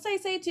things you want to say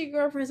it to your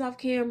girlfriends off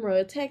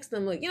camera, text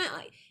them. Like, you know,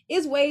 like,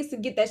 it's ways to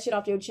get that shit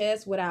off your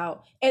chest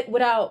without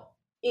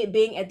it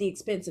being at the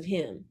expense of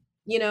him,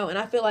 you know. And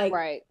I feel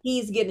like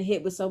he's getting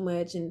hit with so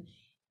much, and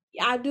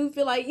I do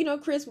feel like, you know,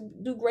 Chris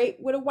would do great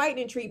with a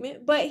whitening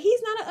treatment, but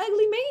he's not an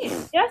ugly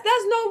man.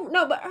 That's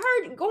no, but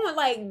her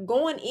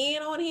going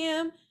in on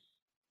him,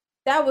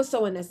 that was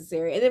so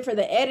unnecessary. And then for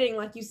the editing,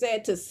 like you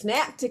said,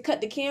 to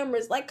cut the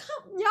cameras, like,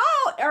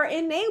 y'all are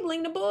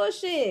enabling the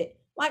bullshit.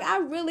 Like, I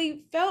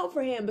really felt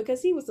for him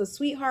because he was a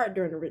sweetheart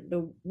during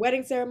the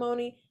wedding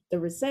ceremony, the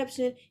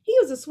reception. He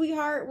was a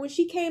sweetheart when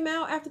she came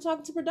out after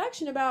talking to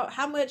production about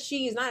how much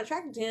she's not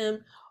attracted to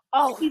him.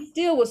 Oh, he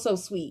still was so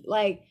sweet.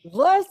 Like,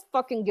 let's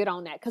fucking get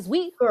on that, because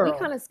we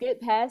kind of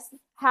skipped past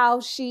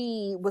how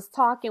she was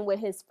talking with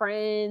his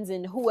friends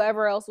and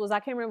whoever else was.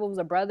 I can't remember, it was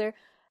a brother.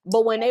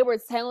 But when they were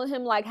telling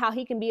him like how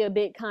he can be a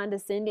bit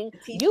condescending,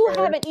 you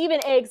haven't even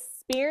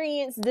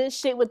experienced this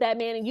shit with that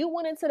man, and you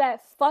went into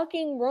that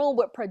fucking room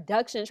with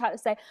production and tried to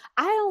say,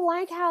 I don't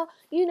like how,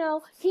 you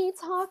know, he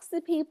talks to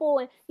people,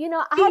 and, you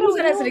know, I don't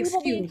know an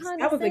excuse.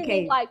 That was the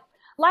case.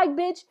 Like,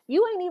 bitch,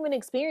 you ain't even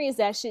experienced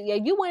that shit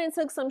yet. You went and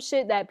took some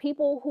shit that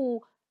people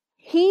who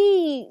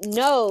he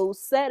knows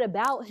said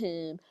about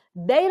him.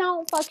 They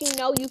don't fucking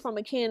know you from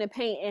a can of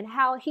paint, and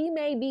how he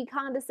may be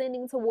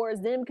condescending towards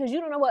them because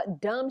you don't know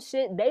what dumb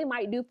shit they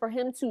might do for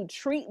him to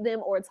treat them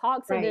or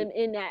talk to them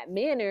in that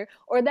manner.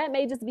 Or that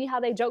may just be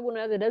how they joke with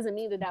another. Doesn't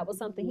mean that was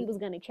something he was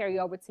going to carry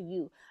over to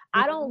you.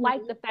 I don't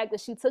like the fact that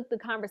she took the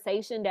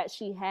conversation that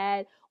she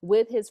had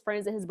with his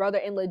friends and his brother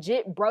and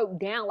legit broke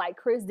down like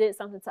Chris did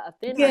something to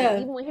offend her.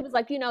 Even when he was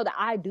like, you know, that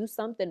I do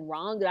something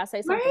wrong, did I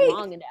say something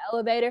wrong in the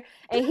elevator?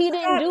 And he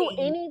didn't do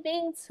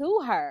anything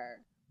to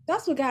her.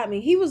 That's what got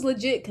me. He was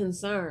legit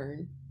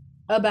concerned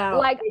about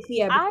like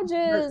I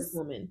just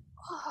woman.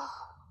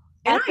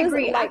 And I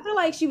agree. I feel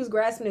like she was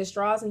grasping at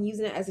straws and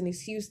using it as an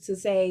excuse to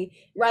say,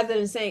 rather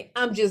than saying,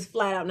 I'm just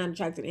flat out not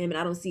attracted to him and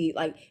I don't see it.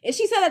 Like, and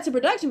she said that to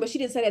production, but she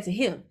didn't say that to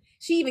him.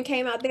 She even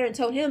came out there and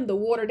told him the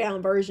watered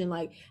down version,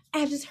 like,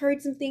 I just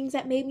heard some things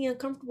that made me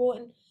uncomfortable.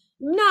 And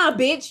nah,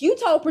 bitch, you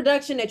told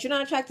production that you're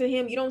not attracted to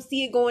him. You don't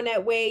see it going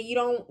that way. You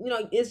don't, you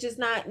know, it's just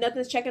not,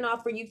 nothing's checking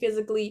off for you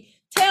physically.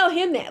 Tell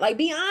him that. Like,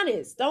 be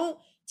honest. Don't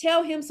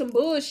tell him some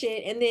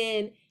bullshit and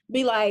then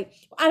be like,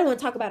 I don't want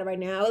to talk about it right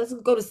now. Let's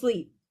go to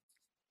sleep.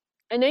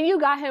 And then you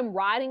got him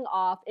riding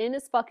off in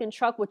his fucking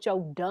truck with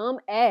your dumb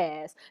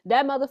ass.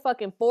 That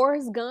motherfucking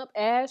Forrest Gump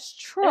ass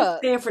truck.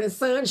 Stand for the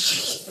sun.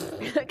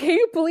 Can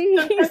you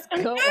please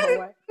go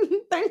away?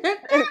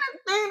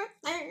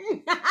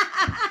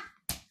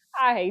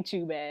 I hate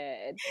you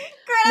bad.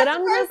 Girl, but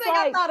I'm just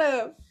like,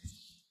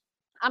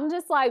 I'm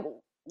just like,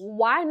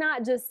 why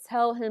not just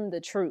tell him the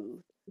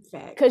truth?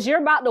 Because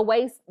you're about to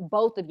waste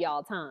both of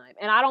y'all time.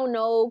 And I don't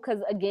know,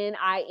 because again,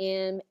 I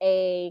am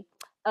a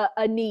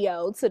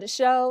neo to the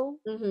show.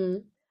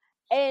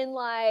 And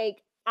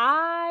like,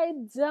 I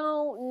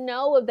don't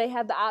know if they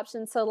have the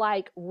option to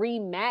like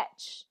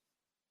rematch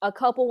a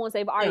couple once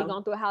they've already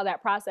gone through how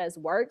that process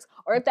works,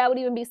 or if that would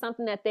even be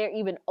something that they're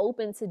even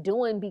open to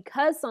doing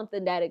because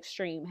something that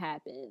extreme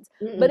happens.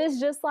 But it's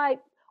just like,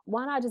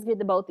 why not just get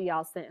the both of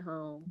y'all sent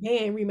home? They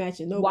ain't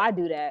rematching nobody. Why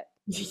do that?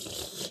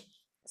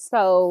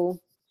 So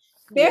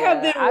there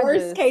have been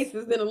worse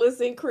cases than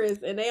Alyssa and Chris,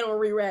 and they don't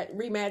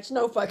rematch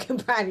no fucking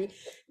body.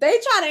 They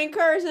try to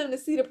encourage them to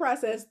see the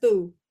process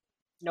through.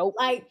 Nope.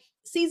 Like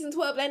season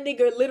 12, that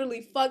nigga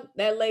literally fucked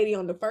that lady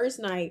on the first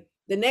night.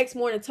 The next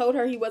morning told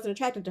her he wasn't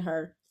attracted to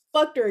her.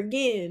 Fucked her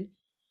again.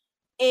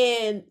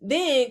 And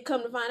then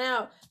come to find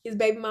out his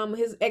baby mama,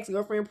 his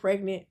ex-girlfriend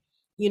pregnant.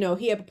 You know,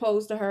 he had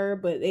proposed to her,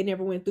 but they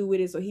never went through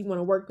with it. So he want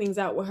to work things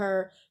out with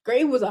her. Girl,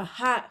 it was a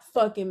hot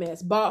fucking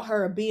mess. Bought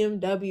her a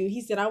BMW.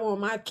 He said, I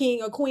want my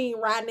king or queen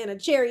riding in a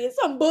chariot.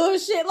 Some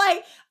bullshit.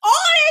 Like all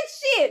that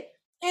shit.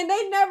 And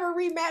they never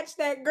rematched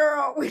that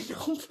girl with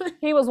nobody.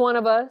 He was one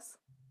of us.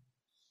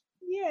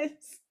 Yes.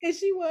 And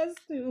she was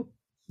too.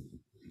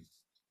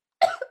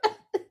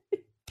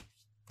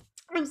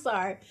 I'm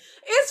sorry.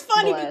 It's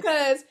funny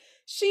because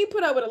she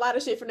put up with a lot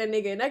of shit from that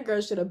nigga, and that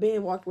girl should have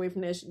been walked away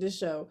from this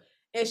show.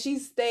 And she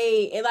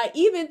stayed, and like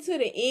even to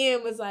the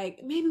end was like,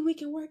 maybe we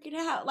can work it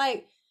out.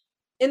 Like,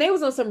 and they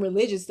was on some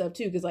religious stuff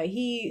too, because like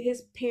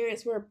his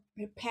parents were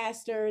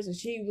pastors, and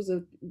she was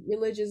a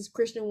religious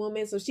Christian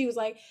woman. So she was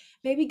like,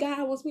 maybe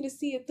God wants me to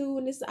see it through,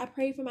 and this I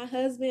pray for my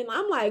husband.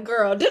 I'm like,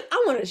 girl,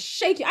 I want to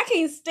shake you. I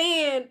can't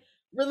stand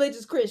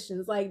religious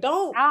Christians. Like, I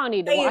don't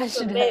need to watch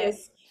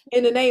this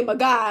in the name of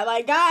God.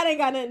 Like, God ain't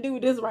got nothing to do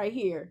with this right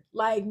here.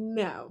 Like,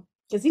 no.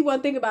 Because he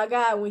wasn't thinking about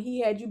God when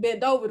he had you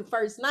bent over the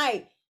first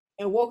night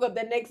and woke up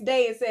the next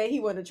day and said he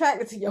wasn't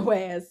attracted to your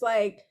ass.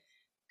 Like,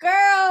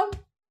 girl,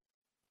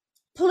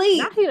 please.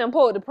 Now he done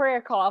pulled the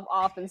prayer cloth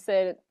off and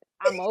said,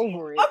 I'm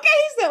over it. Okay,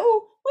 he said,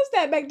 oh, what's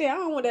that back there? I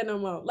don't want that no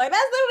more. Like,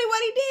 that's literally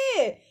what he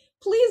did.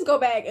 Please go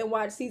back and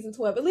watch season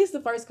 12, at least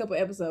the first couple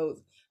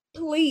episodes.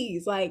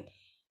 Please, like,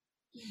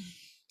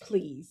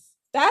 please.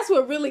 That's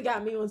what really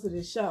got me onto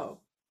this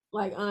show.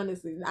 Like,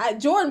 honestly,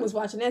 Jordan was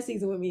watching that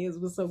season with me. It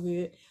was so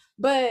good.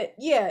 But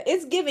yeah,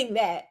 it's giving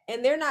that.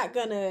 And they're not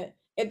gonna,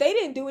 if they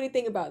didn't do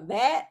anything about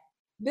that,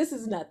 this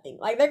is nothing.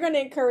 Like, they're gonna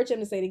encourage them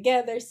to stay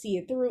together, see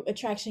it through.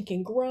 Attraction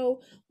can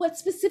grow. What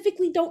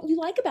specifically don't you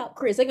like about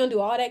Chris? They're gonna do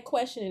all that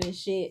questioning and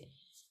shit,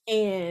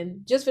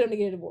 and just for them to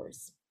get a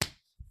divorce.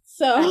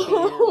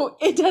 So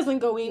it doesn't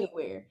go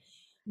anywhere.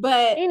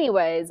 But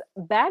anyways,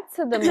 back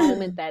to the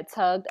moment that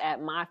tugged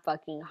at my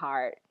fucking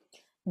heart.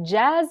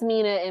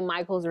 Jasmina and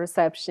Michael's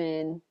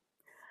reception.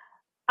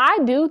 I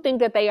do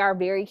think that they are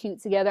very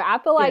cute together. I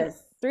feel like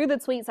through the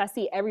tweets, I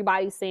see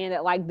everybody saying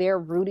that like they're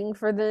rooting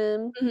for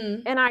them.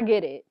 Mm-hmm. And I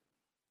get it.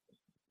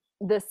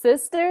 The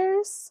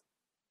sisters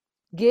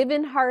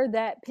giving her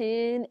that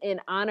pin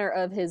in honor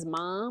of his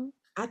mom.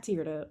 I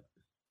teared up.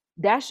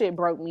 That shit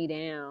broke me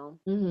down.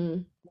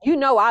 Mm-hmm. You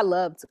know I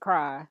love to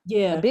cry.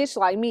 Yeah. A bitch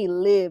like me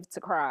live to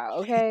cry,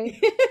 okay?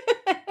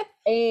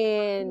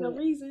 And no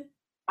reason.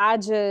 I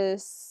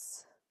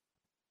just...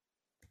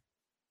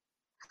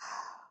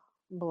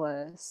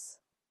 bless.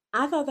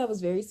 I thought that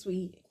was very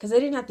sweet because they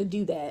didn't have to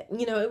do that.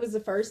 You know, it was the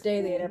first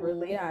day they had ever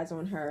laid eyes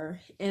on her.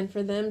 And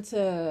for them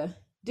to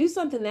do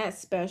something that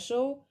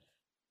special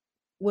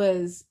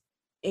was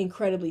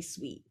incredibly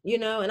sweet, you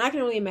know? And I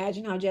can only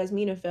imagine how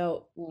Jasmina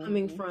felt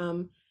coming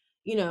from,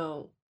 you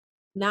know,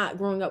 not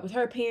growing up with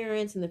her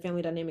parents and the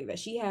family dynamic that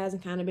she has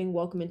and kind of being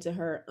welcomed into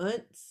her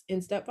aunts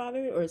and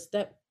stepfather or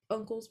step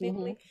uncle's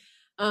family.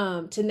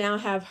 To now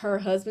have her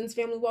husband's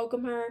family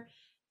welcome her.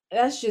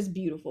 That's just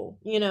beautiful,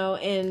 you know,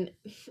 and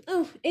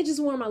it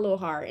just warmed my little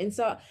heart. And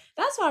so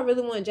that's why I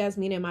really want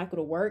Jasmina and Michael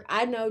to work.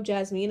 I know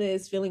Jasmina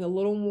is feeling a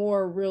little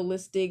more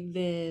realistic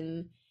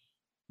than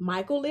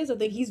Michael is. I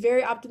think he's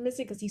very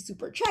optimistic because he's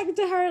super attracted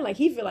to her. Like,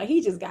 he feel like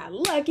he just got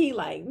lucky.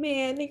 Like,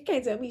 man, nigga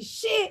can't tell me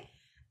shit.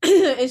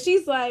 And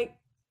she's like,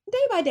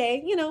 day by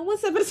day, you know, one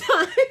step at a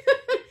time.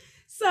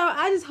 So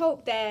I just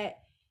hope that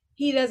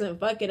he doesn't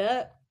fuck it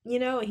up, you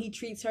know, and he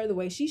treats her the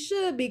way she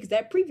should be, because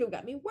that preview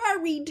got me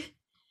worried.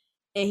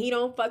 And he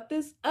don't fuck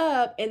this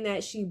up, and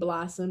that she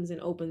blossoms and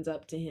opens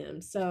up to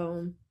him.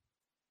 So,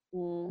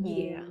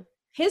 yeah.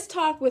 His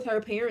talk with her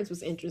parents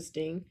was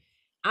interesting.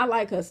 I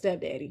like her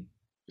stepdaddy.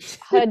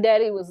 Her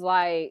daddy was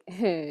like,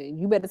 hey,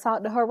 you better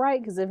talk to her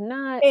right, because if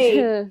not,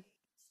 you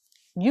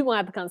gonna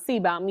have to come see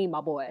about me,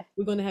 my boy.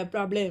 We're gonna have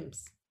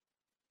problems.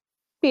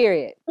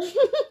 Period.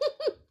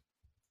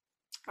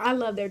 I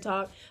love their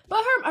talk.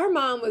 But her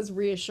mom was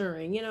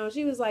reassuring, you know,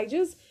 she was like,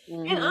 just,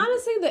 and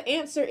honestly, the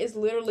answer is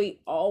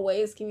literally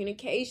always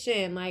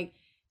communication. Like,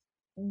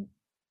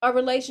 a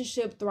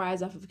relationship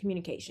thrives off of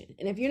communication.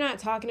 And if you're not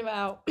talking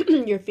about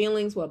your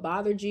feelings, what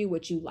bothered you,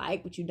 what you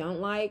like, what you don't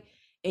like,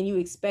 and you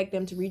expect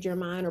them to read your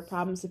mind or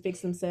problems to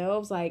fix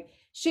themselves, like,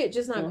 shit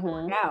just not gonna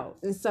work out.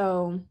 And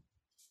so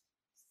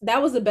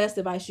that was the best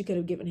advice you could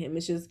have given him.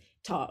 It's just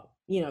talk,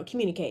 you know,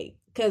 communicate.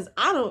 Because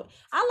I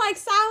like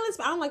silence,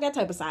 but I don't like that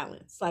type of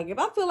silence. Like, if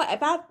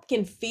I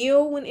can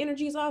feel when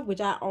energy's off,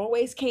 which I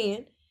always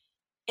can,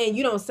 and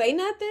you don't say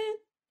nothing,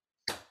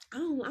 I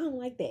don't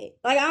like that.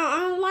 Like, I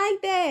don't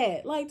like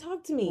that. Like,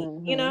 talk to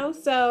me, you know?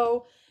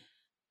 So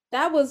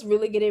that was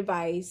really good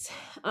advice.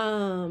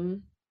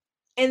 And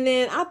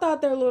then I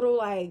thought their little,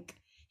 like,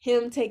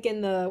 him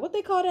taking the, what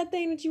they call that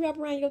thing that you wrap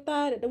around your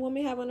thigh that the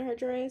woman have under her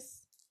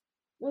dress?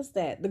 What's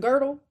that? The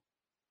girdle?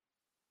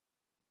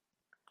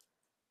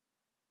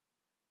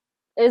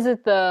 Is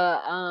it the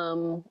I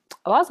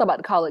was about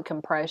to call it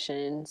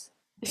compressions.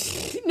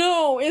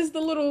 No, it's the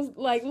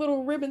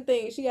little ribbon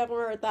thing she have on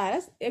her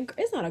thigh.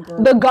 It's not a The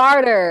girdle.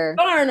 garter.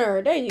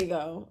 Garner. There you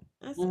go.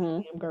 I said Hmm.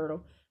 damn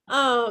girdle.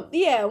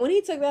 Yeah, when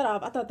he took that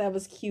off, I thought that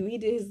was cute. He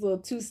did his little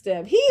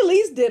two-step. He at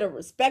least did a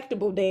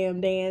respectable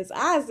damn dance.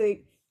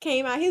 Isaac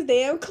came out his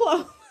damn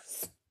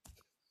clothes.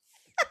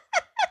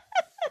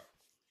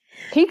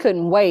 He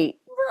couldn't wait.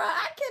 Bruh,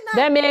 I cannot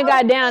That man go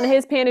got down to back.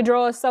 his panty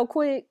drawers so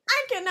quick.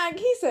 I cannot.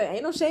 He said,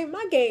 "Ain't no shame in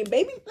my game,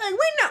 baby."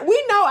 Like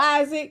we know,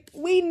 Isaac.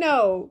 We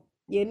know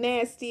you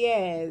nasty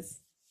ass.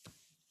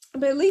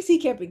 But at least he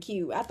kept it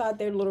cute. I thought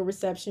their little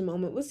reception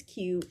moment was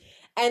cute.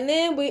 And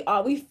then we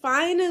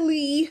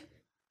finally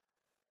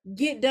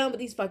get done with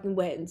these fucking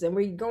weddings, and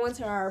we're going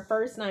to our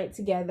first night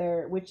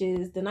together, which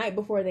is the night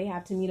before they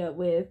have to meet up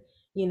with,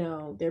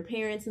 their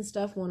parents and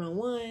stuff one on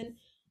one.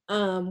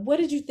 What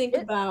did you think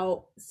It,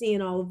 about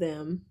seeing all of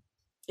them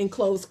in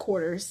close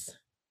quarters?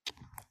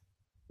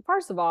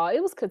 first of all, it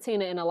was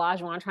Katina and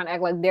Elijah trying to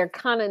act like they're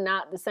kind of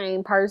not the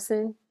same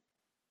person.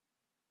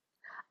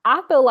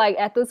 I feel like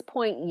at this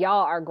point,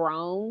 y'all are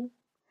grown.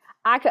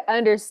 I could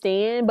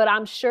understand, but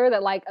I'm sure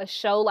that like a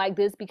show like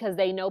this, because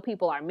they know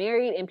people are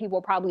married and people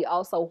are probably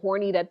also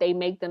horny, that they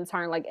make them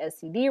turn like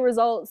STD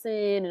results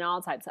in and all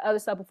types of other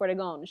stuff before they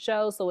go on the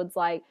show. So it's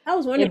like, I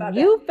was wondering if about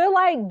that. you feel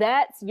like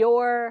that's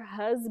your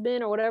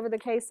husband or whatever the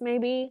case may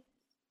be,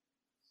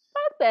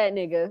 fuck that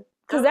nigga. I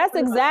Cause was that's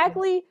wondering about that.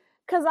 exactly,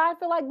 cause I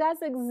feel like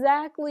that's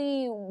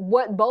exactly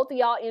what both of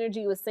y'all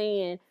energy was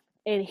saying.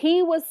 And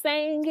he was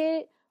saying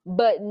it,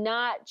 but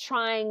not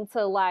trying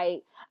to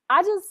like,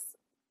 I just,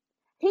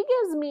 he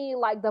gives me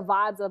like the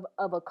vibes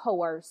of a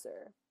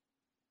coercer.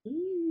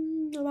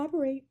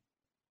 Elaborate.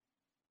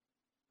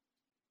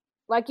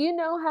 Like, you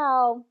know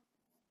how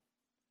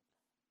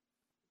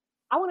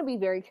I want to be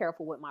very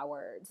careful with my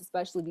words,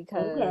 especially Okay.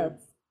 because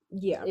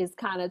Yeah. it's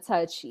kind of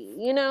touchy,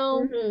 you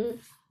know? Hmm.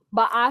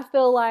 But I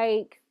feel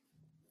like,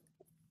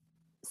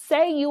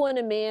 say you and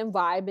a man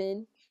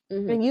vibing,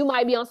 Hmm. and you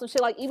might be on some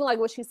shit, like even like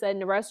what she said in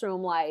the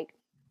restroom, like,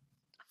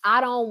 I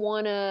don't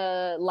want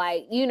to,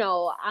 like,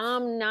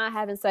 I'm not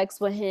having sex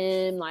with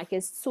him. Like,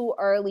 it's too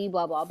early,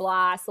 blah, blah, blah.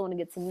 I still want to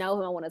get to know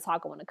him. I want to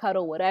talk. I want to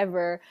cuddle,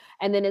 whatever.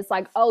 And then it's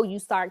like, oh, you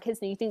start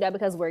kissing. You think that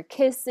because we're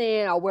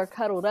kissing or we're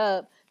cuddled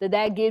up,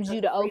 that gives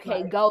you That's a the green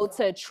okay light. go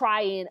to try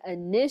and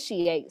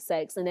initiate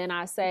sex. And then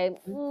I say,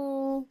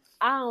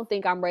 I don't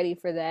think I'm ready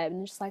for that.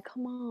 And it's just like,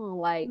 come on.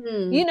 Like,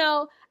 Hmm.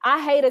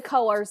 I hate a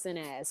coercing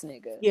ass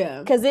nigga. Yeah.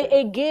 Because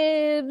it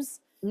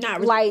gives, Not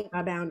respecting like,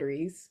 my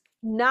boundaries.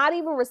 not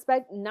even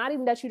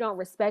that you don't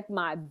respect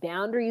my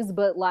boundaries,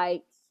 but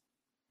like,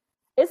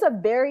 it's a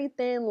very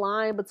thin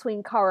line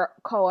between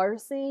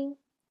coercing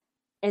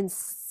and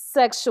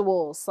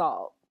sexual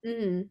assault.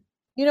 Hmm.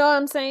 You know what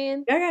I'm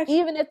saying? I got you.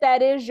 Even if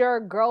that is your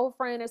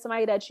girlfriend or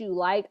somebody that you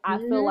like, I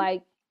feel Hmm.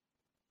 like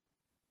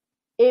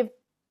if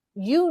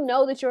you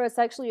know that you're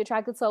sexually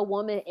attracted to a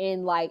woman,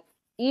 and like,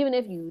 even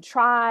if you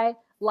try,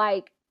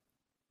 like,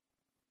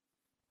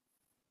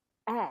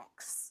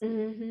 ask.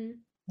 Hmm.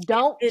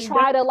 Don't And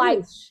try don't to like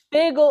push.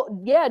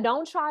 figgle, yeah,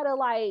 don't try to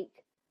like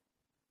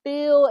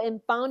feel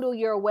and fondle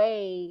your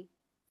way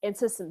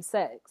into some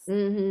sex.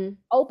 Hmm.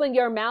 Open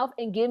your mouth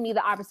and give me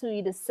the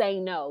opportunity to say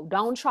no.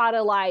 Don't try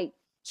to like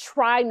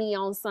try me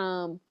on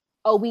some,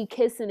 oh, we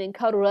kissing and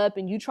cuddle up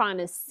and you trying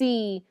to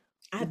see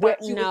I where,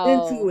 thought you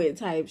was into no. it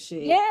type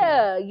shit.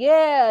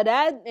 Yeah,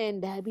 that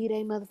be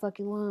they motherfucking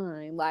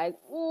line. Like,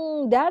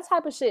 that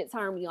type of shit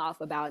turn me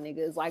off about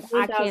niggas. Like,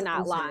 I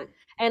cannot lie. 1000%.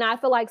 And I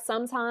feel like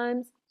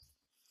sometimes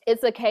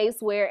it's a case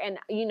where, and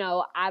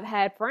I've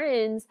had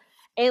friends,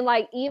 and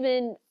like,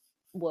 even,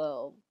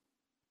 well,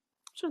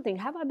 I'm trying to think,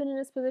 have I been in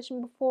this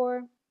position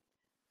before?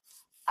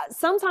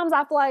 Sometimes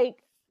I feel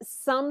like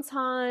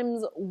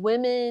sometimes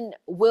women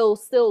will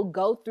still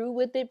go through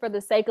with it for the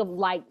sake of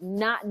like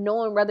not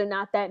knowing whether or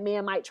not that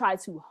man might try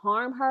to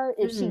harm her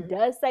if she Hmm.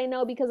 does say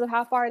no because of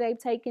how far they've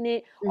taken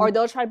it, or Hmm.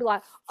 they'll try to be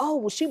like, oh,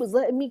 well, she was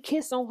letting me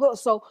kiss on her,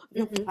 so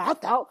Hmm. I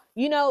thought,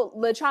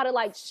 but try to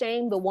like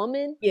shame the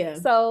woman. Yeah.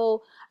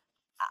 So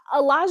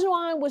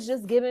Olajuwon was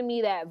just giving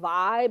me that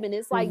vibe, and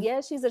it's like, Mhm. yeah,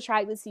 she's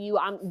attracted to you.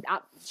 I'm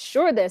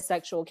sure there's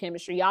sexual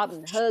chemistry. Y'all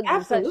been hugged and touched and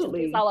kissed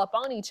Absolutely. all up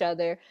on each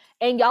other,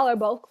 and y'all are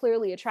both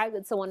clearly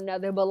attracted to one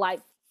another. But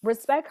like,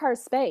 respect her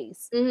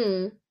space,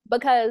 Hmm.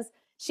 because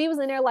she was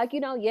in there like,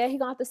 yeah, he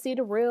gonna have to see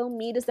the real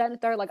me, this, that, and the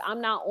third. Like,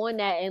 I'm not on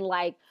that, and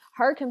like,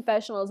 her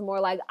confessional is more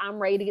like, I'm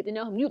ready to get to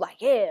know him. You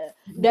like, yeah,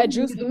 that Let me get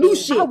Drewski some new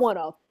thing. I shit.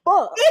 wanna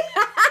fuck.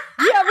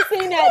 You ever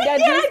seen that Yeah,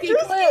 Drewski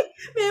Drewski. clip?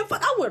 Man,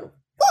 fuck, I want to fuck.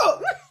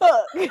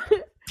 Fuck.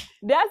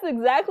 That's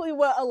exactly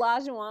what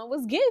Olajuwon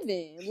was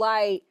giving.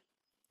 Like,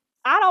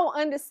 I don't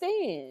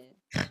understand.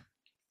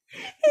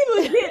 He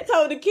legit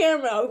told the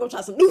camera, "Oh, we're gonna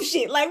try some new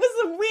shit." Like with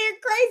some weird,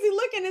 crazy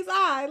look in his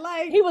eye.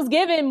 Like, He was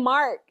giving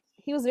Mark.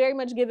 He was very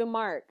much giving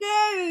Mark.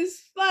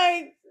 yes,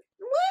 like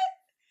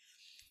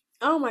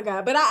what? Oh my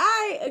god! But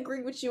I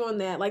agree with you on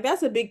that. Like,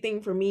 that's a big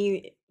thing for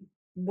me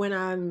when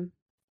I'm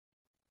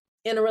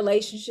in a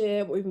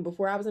relationship, or even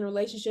before I was in a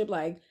relationship.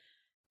 Like,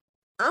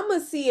 I'm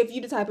gonna see if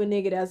you the type of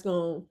nigga that's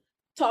gonna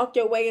talk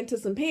your way into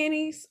some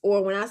panties,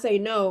 or when I say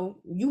no,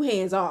 you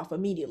hands off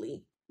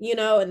immediately.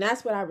 And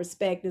that's what I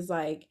respect is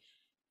like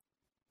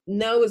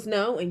no is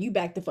no and you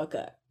back the fuck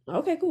up.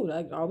 Okay, cool.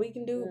 Like all we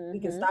can do, we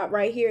can Mm-hmm. stop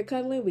right here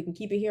cuddling, we can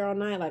keep it here all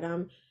night. Like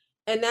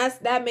and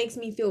that makes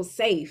me feel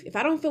safe. If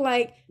I don't feel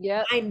like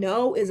Yep. my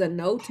no is a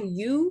no to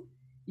you,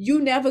 you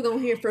never gonna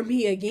hear from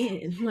me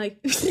again. Like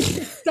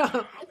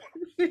stop.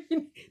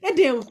 That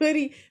damn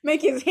hoodie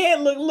make his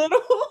head look little.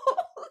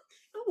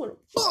 I wanna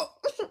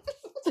fuck.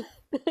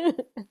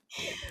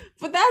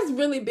 But that's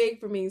really big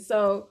for me.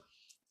 So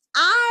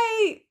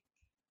I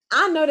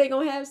know they're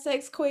gonna have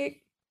sex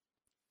quick.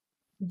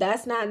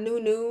 That's not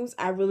new news.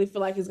 I really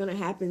feel like it's gonna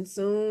happen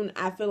soon.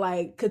 I feel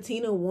like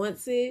Katina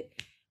wants it.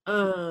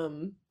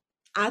 Um,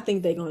 I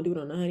think they're gonna do it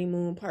on the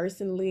honeymoon.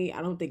 Personally,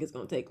 I don't think it's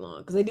gonna take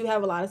long because they do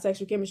have a lot of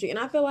sexual chemistry, and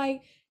I feel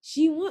like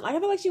I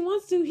feel like she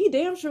wants to. He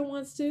damn sure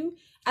wants to.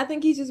 I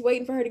think he's just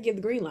waiting for her to give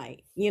the green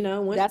light.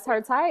 That's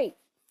her type.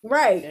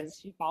 Right. And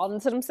she falls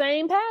into them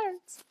same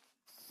patterns.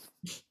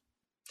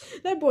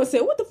 That boy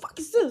said, "What the fuck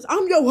is this?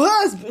 I'm your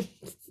husband."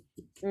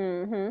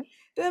 Mm-hmm.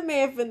 That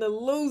man finna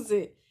lose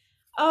it.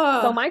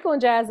 So Michael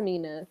and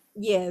Jasmina,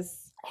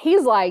 Yes.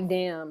 he's like,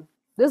 damn,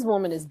 this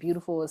woman is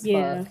beautiful as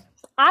Yeah. fuck.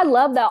 I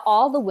love that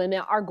all the women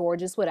are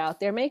gorgeous without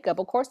their makeup.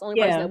 Of course, the only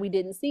person Yeah. that we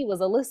didn't see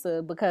was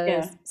Alyssa because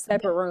Yeah.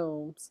 separate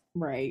rooms.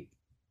 Right.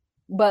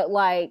 But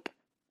like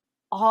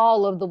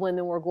all of the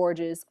women were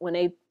gorgeous when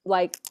they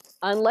like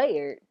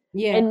unlayered.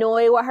 Yeah. And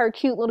Noi with her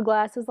cute little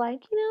glasses,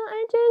 like,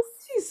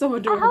 She's so I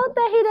adorable. hope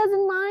that he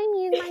doesn't mind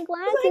me in my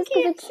glasses because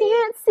can't I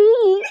can't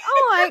see.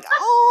 I'm like,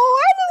 oh,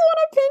 I just want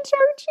to pinch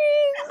her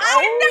cheeks.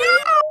 I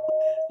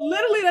know.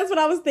 Literally, that's what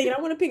I was thinking.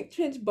 I want to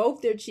pinch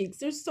both their cheeks.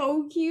 They're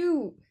so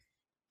cute.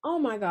 Oh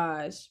my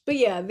gosh. But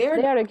yeah, They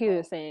are the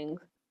cutest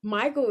things.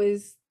 Michael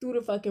is through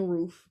the fucking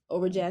roof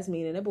over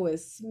Jasmine, and that boy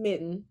is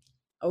smitten.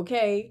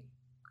 Okay.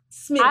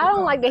 Smitten. I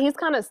don't like that he's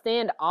kind of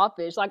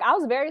standoffish. Like, I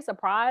was very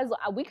surprised.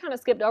 We kind of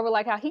skipped over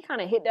like how he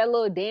kind of hit that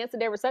little dance at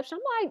their reception.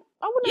 I'm like,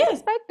 I wouldn't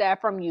expect that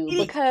from you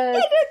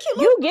because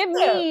you give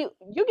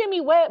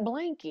me wet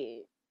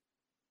blanket.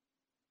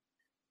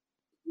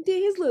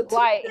 Did his little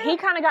Like, he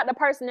kind of got the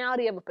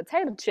personality of a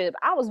potato chip.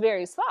 I was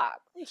very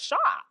shocked.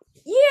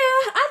 Yeah,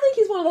 I think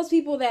he's one of those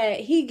people that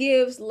he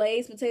gives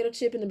Lay's potato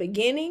chip in the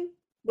beginning,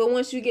 but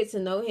once you get to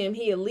know him,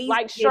 he at least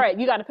like Shrek.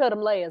 You got to peel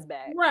them layers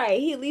back. Right,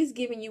 he at least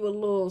giving you a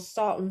little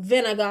salt and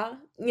vinegar,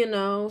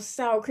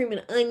 sour cream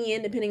and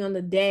onion, depending on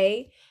the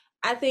day.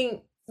 I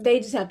think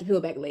they just have to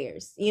peel back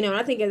layers, and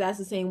I think that's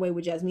the same way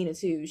with Jasmina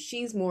too.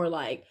 She's more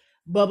like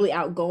bubbly,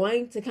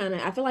 outgoing to kind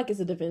of. I feel like it's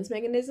a defense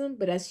mechanism,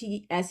 but as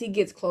he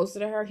gets closer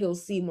to her, he'll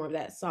see more of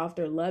that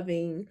softer,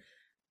 loving,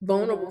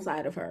 vulnerable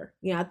side of her.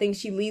 I think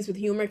she leads with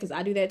humor because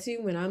I do that too.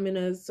 When I'm in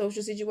a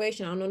social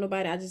situation, I don't know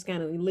nobody, I just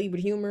kind of lead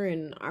with humor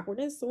and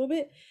awkwardness a little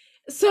bit.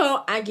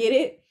 So I get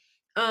it.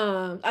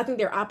 I think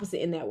they're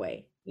opposite in that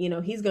way.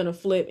 He's gonna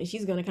flip and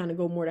she's gonna kind of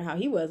go more to how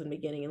he was in the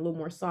beginning, a little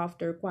more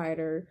softer,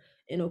 quieter,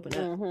 and open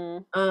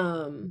up.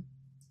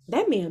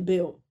 That man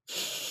built.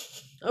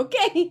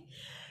 Okay.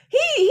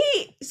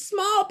 He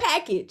small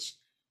package,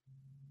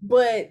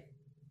 but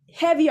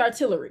heavy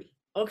artillery.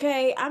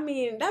 Okay, I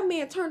mean that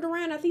man turned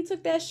around after he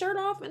took that shirt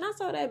off, and I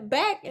saw that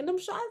back and them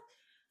shots.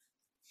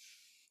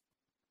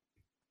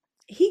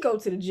 He go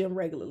to the gym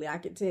regularly. I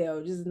could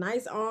tell, just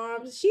nice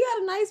arms. She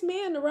had a nice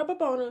man to rub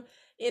up on her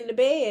in the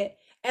bed,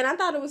 and I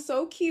thought it was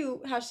so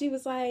cute how she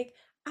was like,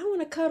 "I want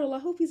to cuddle. I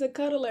hope he's a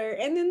cuddler,"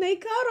 and then they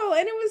cuddle,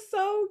 and it was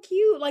so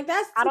cute. Like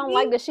I don't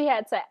like that she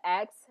had to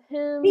ask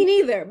him. Me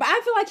neither, but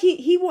I feel like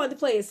he wanted to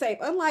play it safe.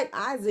 Unlike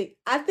Isaac,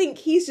 I think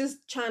he's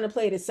just trying to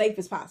play it as safe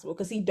as possible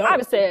because he don't. I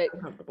said,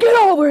 "Get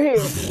over here."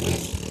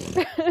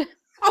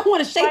 I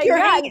want to shake your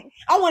hand.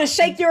 I want to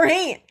shake your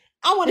hand.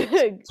 I want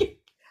to.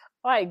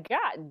 Like,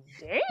 god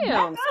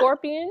damn,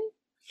 Scorpion.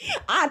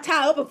 I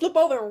tie up and flip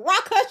over and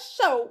rock her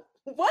show.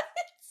 What?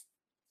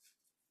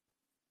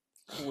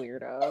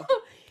 Weirdo.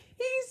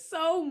 He's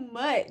so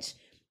much.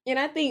 And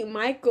I think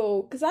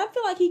Michael, because I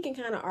feel like he can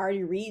kind of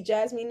already read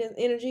Jasmine's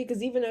energy,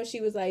 because even though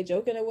she was like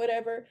joking or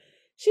whatever,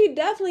 she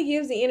definitely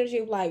gives the energy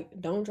of like,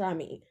 don't try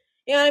me.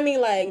 You know what I mean?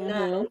 Like,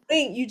 nah, I don't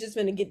think you just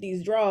gonna get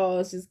these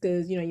draws just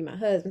because, you're my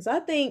husband. So I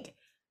think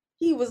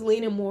he was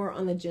leaning more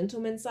on the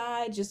gentleman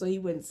side just so he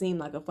wouldn't seem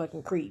like a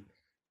fucking creep.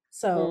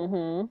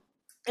 So,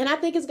 and I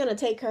think it's gonna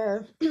take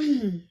her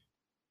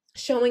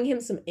showing him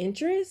some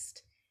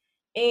interest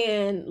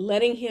and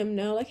letting him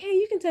know, like, hey,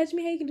 you can touch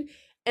me, hey, you can do.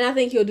 And I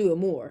think he'll do it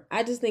more.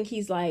 I just think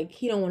he's like,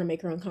 he don't want to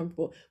make her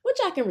uncomfortable, which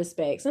I can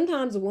respect.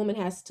 Sometimes a woman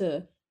has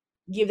to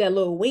give that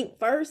little wink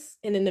first,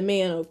 and then the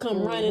man will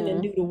come running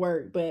and do the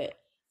work. But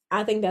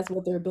I think that's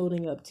what they're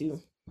building up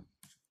to.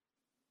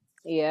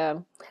 Yeah,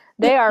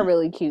 they are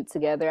really cute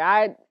together.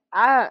 I'm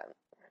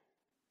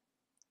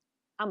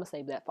gonna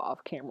save that for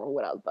off camera.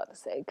 What I was about to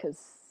say, because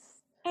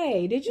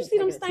hey, did you see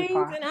them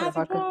stains in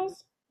Isaac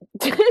Falls?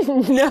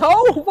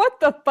 No, what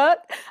the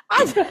fuck?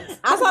 I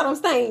saw them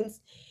stains.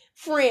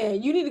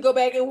 Friend, you need to go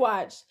back and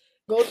watch.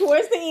 Go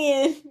towards the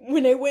end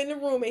when they went in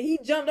the room and he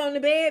jumped on the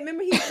bed.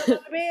 Remember he jumped on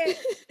the bed?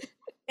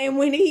 And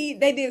when they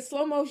did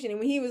slow motion, and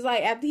when he was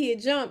like, after he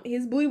had jumped,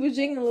 his booty was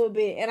jiggling a little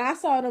bit, and I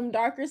saw them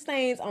darker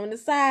stains on the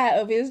side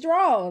of his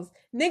drawers.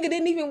 Nigga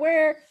didn't even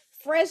wear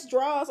fresh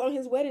drawers on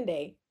his wedding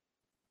day.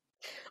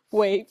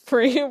 Wait,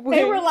 friend.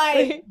 They were Wait,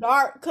 like friend.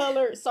 dark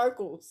colored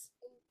circles.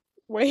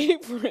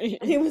 Wait, friend.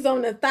 It was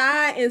on the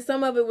thigh, and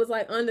some of it was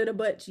like under the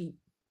butt cheek.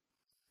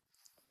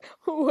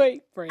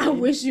 Wait, I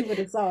friend. wish you would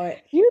have saw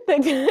it. You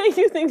think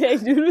they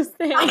do the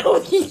same?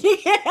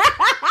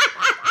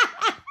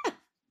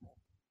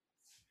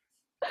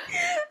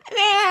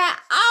 Man,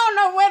 I don't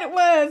know what it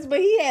was, but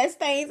he had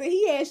stains and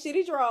he had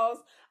shitty drawers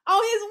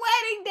on his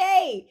wedding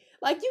day.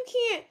 Like you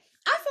can't.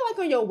 I feel like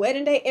on your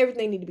wedding day,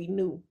 everything need to be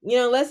new. You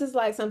know, unless it's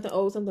like something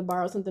old, something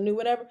borrowed, something new,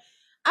 whatever.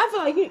 I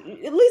feel like you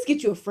at least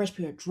get you a fresh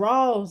pair of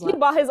drawers. He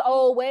brought his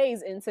old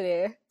ways into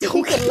there. He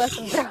could let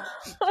them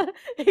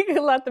he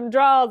could let them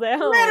draws at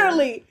home.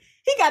 Literally,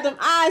 he got them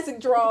Isaac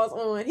drawers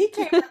on. He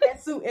came with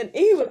that suit and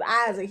he was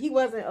Isaac. He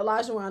wasn't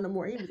Elijah Wan no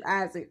more. He was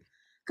Isaac.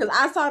 Cause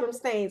I saw them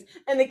stains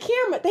and the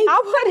camera.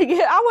 I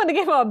want to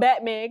give him a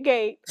Batman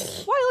cape.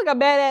 Why you look a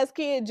badass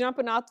kid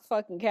jumping off the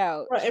fucking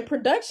couch? Right, and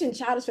production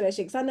childish for that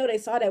shit. Cause I know they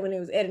saw that when they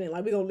was editing.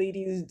 Like we gonna leave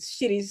these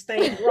shitty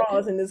stained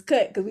drawers in this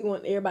cut because we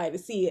want everybody to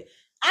see it.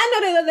 I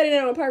know they left that in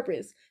there on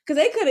purpose because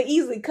they could have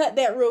easily cut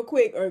that real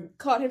quick or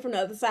caught him from the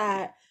other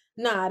side.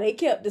 Nah, they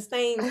kept the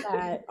stain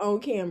side on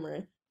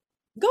camera.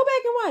 Go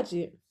back and watch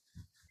it.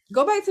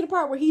 Go back to the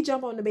part where he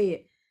jumped on the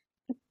bed.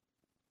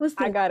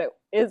 I got it.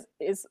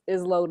 It's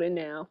loaded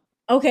now.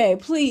 Okay,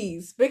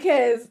 please,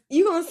 because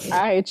you gonna see.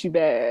 I hate you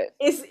bad.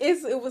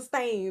 It was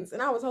stains,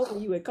 and I was hoping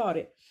you had caught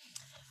it.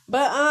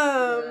 But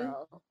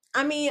Girl.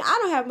 I mean, I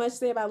don't have much to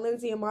say about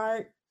Lindsay and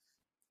Mark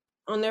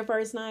on their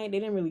first night. They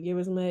didn't really give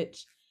us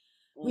much.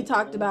 We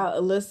talked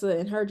about Alyssa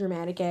and her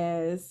dramatic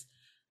ass.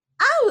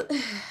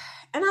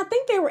 And I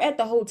think they were at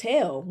the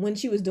hotel when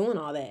she was doing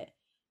all that.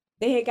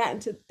 They had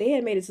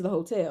made it to the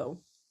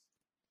hotel.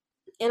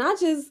 And I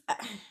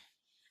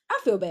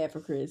feel bad for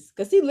Chris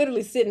because he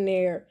literally sitting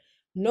there,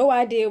 no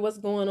idea what's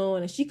going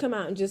on, and she come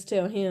out and just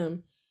tell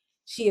him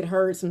she had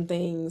heard some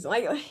things.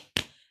 Like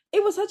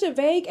it was such a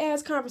vague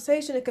ass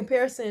conversation in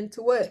comparison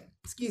to what,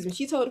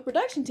 she told the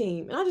production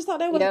team. And I just thought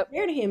that was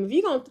fair to him. If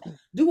you're gonna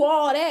do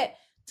all that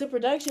to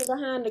production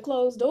behind the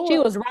closed door. She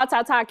was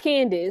Ratata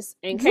Candace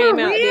and came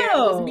out there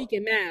and was meek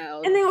and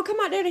mild. And they gonna come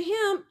out there to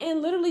him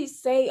and literally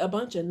say a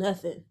bunch of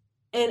nothing.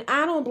 And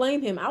I don't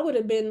blame him. I would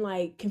have been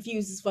like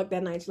confused as fuck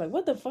that night. She's like,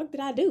 what the fuck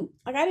did I do?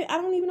 Like I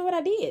don't even know what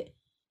I did.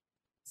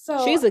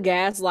 So she's a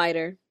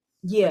gaslighter.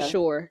 Yeah. For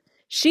sure.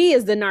 She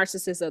is the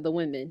narcissist of the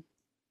women.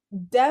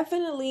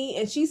 Definitely.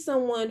 And she's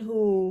someone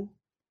who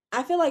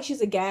I feel like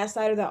she's a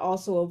gaslighter that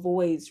also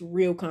avoids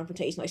real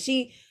confrontation. Like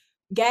she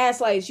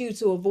gaslights you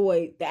to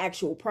avoid the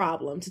actual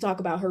problem, to talk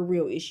about her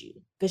real issue.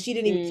 Because she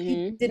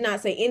she did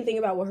not say anything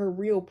about what her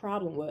real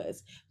problem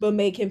was, but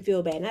make him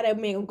feel bad. Now that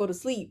man gonna go to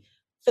sleep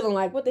feeling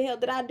like, what the hell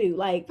did I do?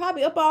 Like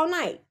probably up all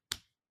night.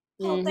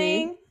 Whole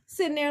thing,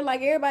 sitting there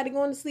like everybody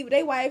going to sleep with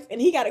their wife,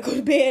 and he gotta go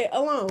to bed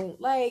alone.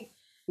 Like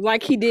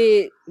he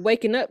did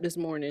waking up this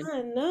morning.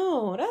 I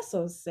know, that's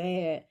so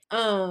sad.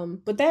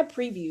 But that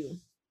preview,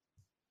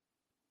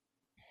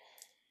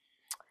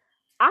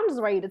 I'm just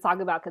ready to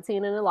talk about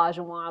Katina and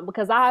Elijah Wan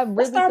because I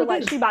really feel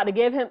like she about to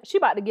give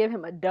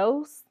him a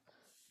dose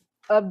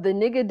of the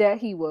nigga that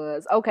he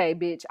was. Okay,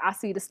 bitch, I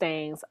see the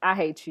stains. I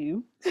hate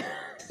you.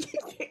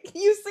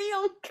 You see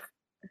him?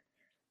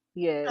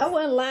 Yes. I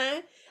wasn't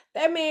lying.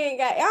 That man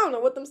got, I don't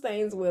know what them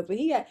stains was, but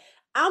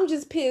I'm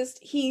just pissed.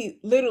 He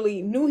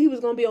literally knew he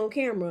was going to be on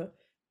camera,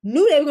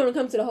 knew they were going to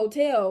come to the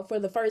hotel for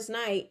the first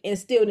night, and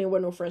still didn't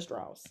wear no fresh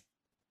drawers.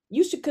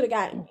 You could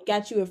have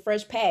got you a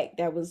fresh pack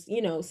that was,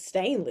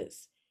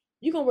 stainless.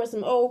 You gonna wear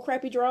some old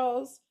crappy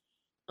drawers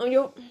on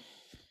your...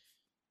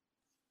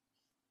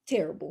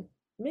 Terrible.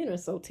 Men are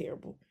so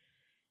terrible.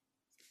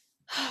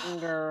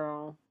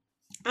 Girl.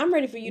 I'm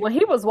ready for you. When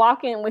he was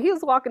walking in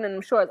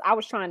them shorts, I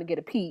was trying to get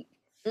a peek.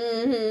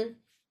 Mm-hmm.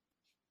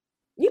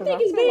 You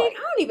think he's big? I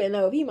don't even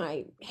know if he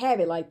might have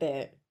it like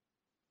that.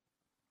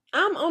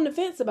 I'm on the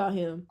fence about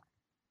him.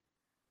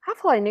 I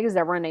feel like niggas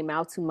that run their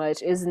mouth too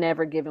much is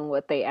never giving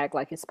what they act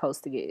like it's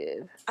supposed to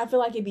give. I feel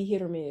like it'd be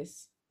hit or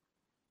miss.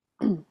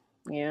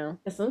 Yeah.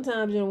 And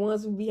sometimes, the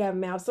ones who be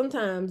having mouth,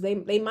 sometimes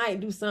they might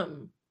do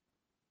something.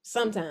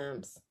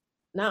 Sometimes.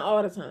 Not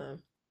all the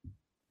time.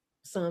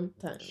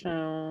 Sometimes.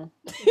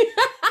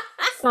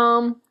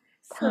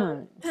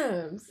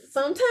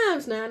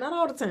 Sometimes now, not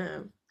all the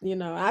time.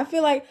 I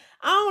feel like,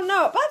 I don't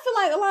know. I feel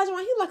like Elijah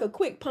Wan, he's like a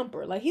quick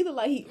pumper. Like he look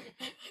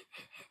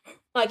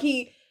like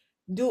he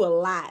do a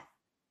lot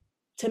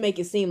to make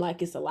it seem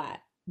like it's a lot,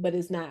 but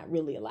it's not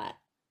really a lot.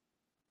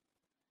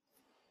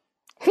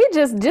 He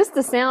just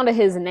the sound of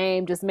his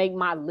name just make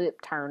my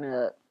lip turn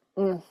up.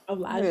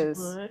 Elijah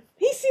Wan.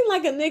 He seemed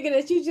like a nigga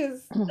that you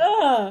just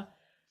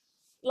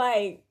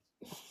like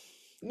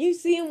you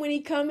see him when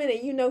he coming and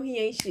he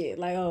ain't shit.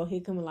 Like, oh,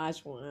 here come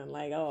Elijah Wan.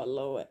 Like, oh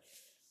Lord.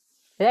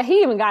 Yeah,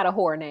 he even got a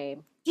whore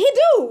name. He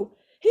do.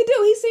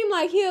 He seemed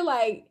like he'll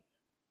like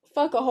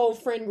fuck a whole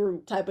friend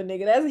group type of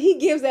nigga. He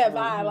gives that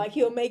vibe. Like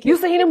he'll make You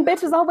his see them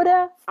bitches over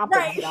there? I'm finna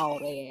Right. hit all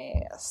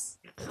their ass.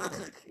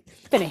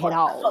 Finna hit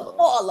all of them.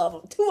 all of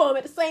them, two of them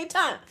at the same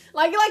time.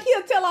 Like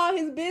he'll tell all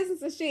his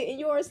business and shit, and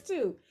yours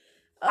too.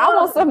 I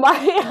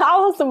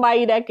want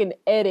somebody that can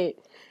edit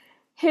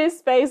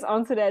his face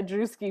onto that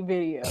Drewski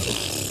video.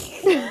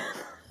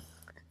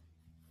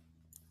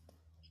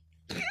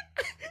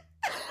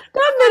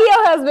 That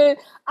video has been,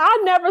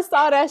 I never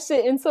saw that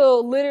shit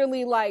until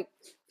literally like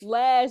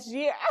last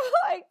year.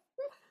 I'm like,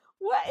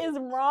 what is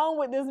wrong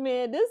with this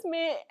man? This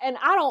man, and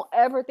I don't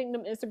ever think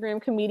them Instagram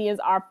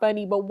comedians are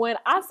funny, but when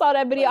I saw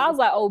that video, I was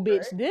like, oh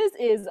bitch, this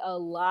is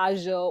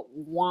Elijah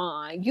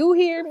Wan. You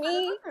hear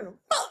me?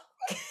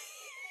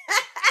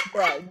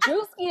 Bro,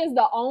 Drewski is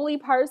the only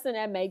person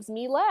that makes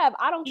me laugh.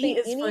 I don't think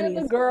any of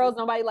the girls,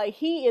 nobody, like,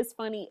 he is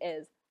funny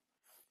as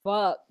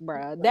fuck,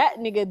 bro. That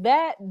nigga,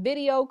 that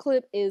video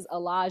clip is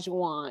Elijah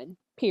Wan,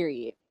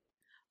 period.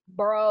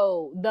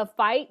 Bro, the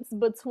fights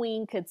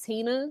between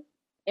Katina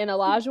and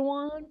Elijah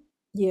Wan.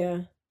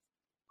 Yeah.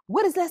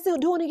 What is that still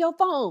doing in your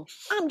phone?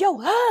 I'm your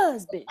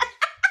husband.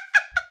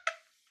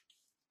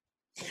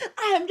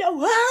 I am your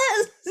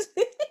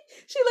husband.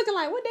 She looking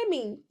like, what that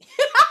mean?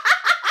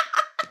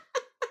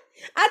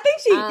 I think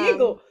she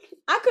giggled.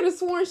 I could have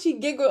sworn she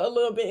giggled a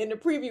little bit in the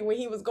preview when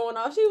he was going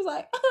off. She was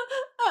like,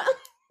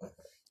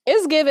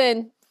 It's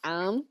given,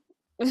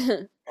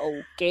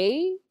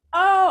 okay.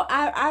 Oh,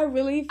 I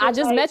really I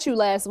just met you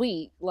last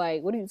week.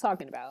 Like, what are you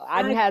talking about?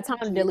 I didn't have time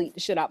to delete the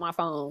shit out my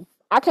phone.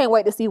 I can't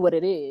wait to see what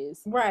it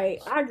is.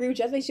 Right. I agree with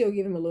you. I think she'll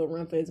give him a little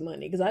run for his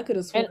money because I could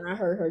have sworn I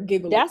heard her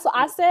giggle. That's what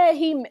I said.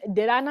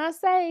 Did I not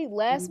say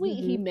last week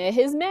he met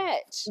his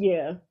match?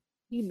 Yeah.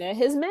 He met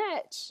his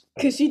match.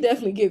 Because she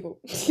definitely giggled.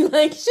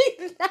 Like, she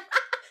said,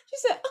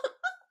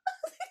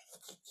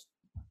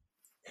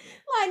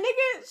 like,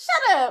 nigga,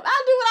 shut up.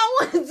 I'll do what I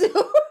want to do.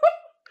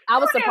 I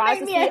was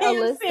surprised to see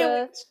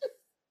Alyssa.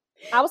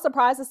 I was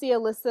surprised to see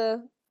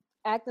Alyssa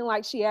acting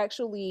like she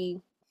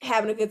actually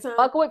having a good time.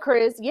 Fuck with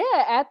Chris.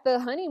 Yeah, at the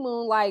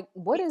honeymoon, like,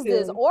 what is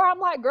this? Or I'm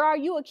like, girl, are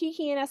you a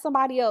kikiing at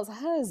somebody else's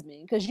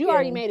husband? Because you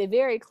already made it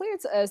very clear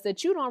to us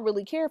that you don't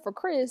really care for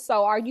Chris.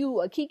 So are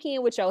you a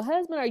kikiing with your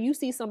husband, or you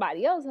see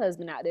somebody else's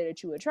husband out there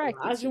that you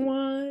attracted to?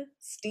 Elijah,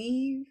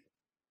 Steve.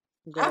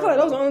 Girl. I feel like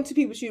those are the only two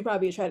people she would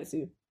probably be attracted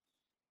to.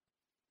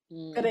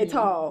 Because they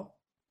tall.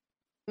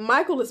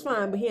 Michael is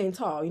fine, but he ain't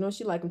tall. You know,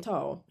 she like him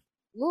tall.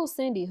 Little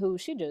Cindy, who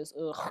she just,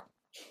 ugh.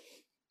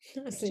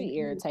 She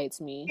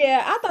irritates me.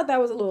 Yeah, I thought that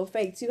was a little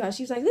fake too. How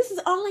she was like, "This is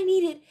all I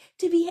needed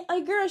to be."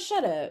 Like, girl,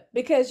 shut up.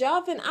 Because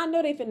y'all I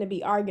know they finna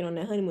be arguing on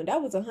that honeymoon.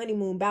 That was a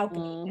honeymoon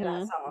balcony that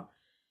I saw,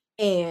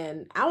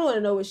 and I want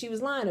to know what she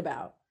was lying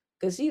about.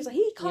 Because she was like,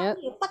 "He called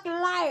me a fucking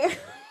liar."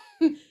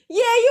 Yeah,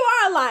 you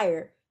are a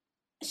liar.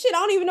 Shit, I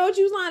don't even know what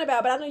you was lying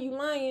about, but I know you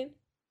lying,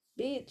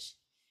 bitch.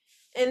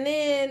 And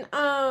then,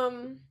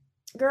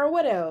 girl,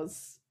 what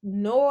else?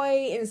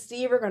 Noi and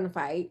Steve are gonna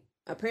fight.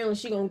 Apparently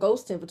she gonna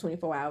ghost him for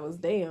 24 hours.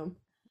 Damn.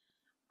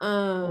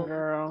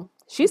 Girl.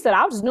 She said,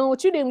 I was just doing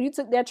what you did when you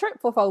took that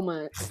trip for 4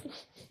 months.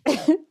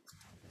 Because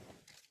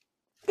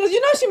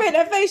you know she made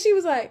that face. She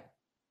was like,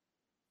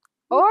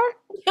 or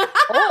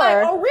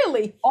oh,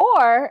 really?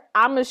 Or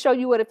I'm gonna show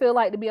you what it feels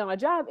like to be on a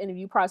job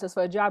interview process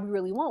for a job you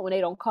really want when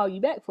they don't call you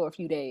back for a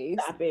few days.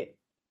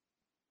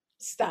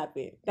 Stop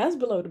it. That's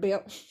below the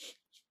belt.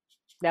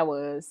 That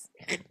was.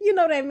 You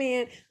know that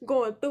man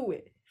going through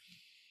it.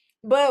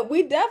 But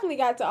we definitely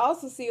got to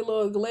also see a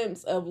little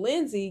glimpse of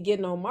Lindsay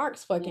getting on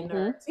Mark's fucking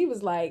nerves. He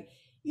was like,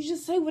 you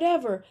just say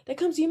whatever that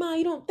comes to your mind.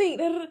 You don't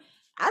think.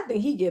 I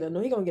think he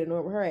gonna get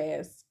annoyed with her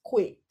ass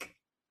quick.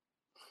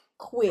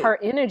 Her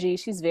energy,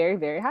 she's very,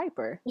 very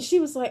hyper. She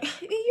was like,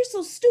 you're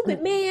so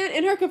stupid, man.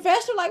 And her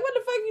confession, like, what the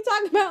fuck are you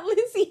talking about,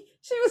 Lindsay?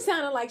 She was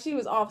sounding like she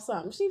was off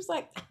something. She was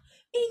like,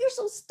 hey, you're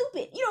so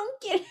stupid. You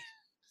don't get it.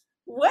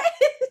 What?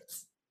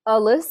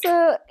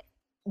 Alyssa,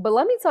 but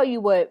let me tell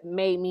you what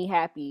made me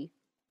happy.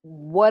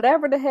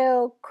 Whatever the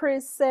hell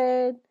Chris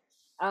said,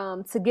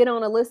 to get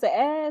on Alyssa's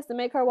ass to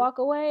make her walk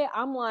away,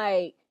 I'm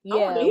like,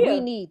 yeah, we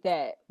need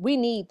that. We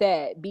need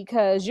that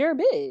because you're a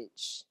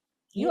bitch.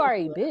 You are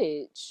a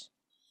bitch.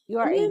 You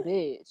are a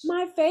bitch.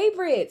 My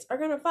favorites are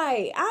gonna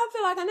fight. I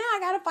feel like now I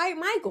gotta fight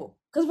Michael.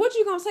 Cause what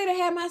you gonna say to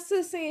have my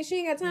sis saying she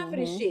ain't got time for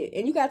this shit,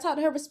 and you gotta talk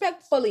to her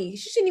respectfully.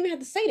 She shouldn't even have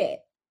to say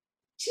that.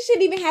 She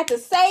shouldn't even have to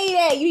say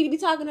that. You need to be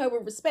talking to her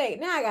with respect.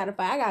 Now I gotta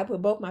fight. I gotta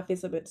put both my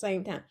fists up at the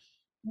same time.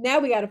 Now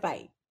we gotta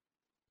fight.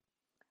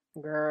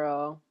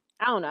 Girl,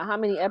 I don't know how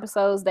many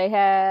episodes they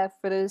have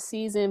for this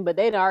season, but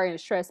they already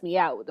stressed me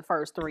out with the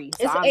first 3.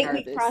 So it's an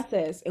 8-week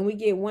process, and we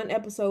get 1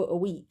 episode a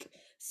week.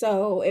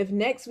 So if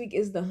next week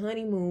is the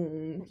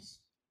honeymoon,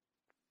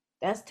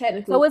 that's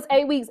technically. So it's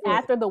 8 weeks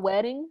after the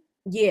wedding?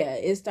 Yeah,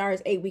 it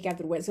starts 8 weeks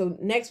after the wedding. So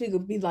next week will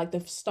be like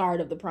the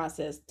start of the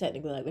process,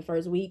 technically, like the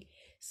first week.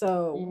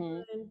 So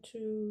 1,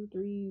 2,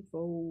 3,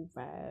 4,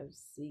 5,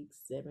 6,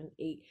 7,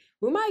 8.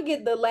 We might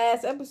get the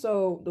last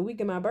episode the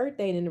week of my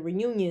birthday, and then the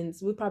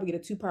reunions. We'll probably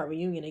get a 2-part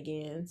reunion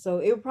again. So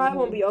it probably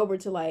won't be over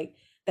to like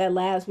that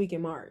last week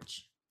in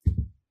March.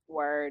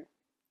 Word.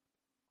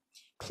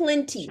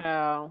 Plenty.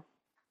 Child.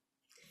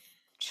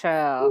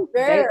 Child. Ooh,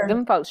 girl,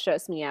 Them folks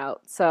stress me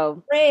out.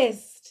 So,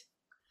 rest.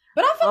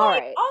 But I feel all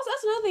like right. also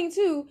that's another thing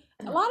too.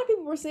 A lot of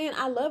people were saying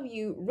 "I love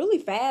you" really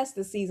fast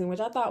this season, which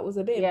I thought was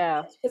a bit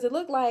Yeah. much because it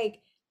looked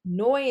like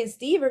Noi and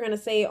Steve are gonna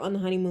say it on the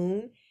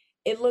honeymoon.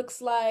 It looks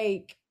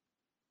like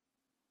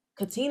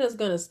Katina's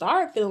gonna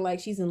start feeling like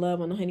she's in love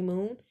on the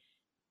honeymoon.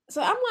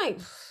 So I'm like,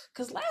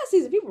 because last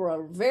season people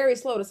were very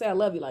slow to say I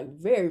love you, like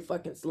very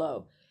fucking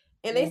slow.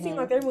 And they seem Hmm.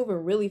 like they're moving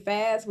really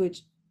fast,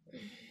 which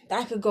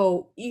that could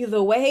go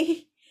either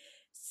way.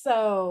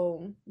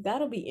 So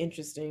that'll be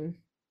interesting.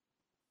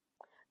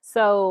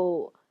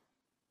 So,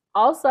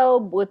 also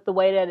with the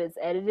way that it's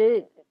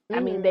edited, I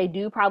mean, Hmm. they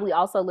do probably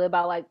also live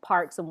by like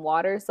parks and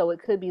water, so it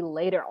could be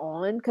later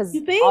on because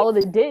You all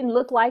think? of it didn't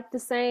look like the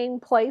same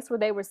place where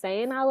they were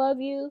saying "I love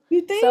you."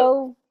 You think?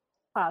 So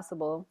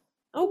possible.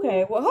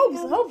 Okay, well,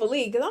 Yeah.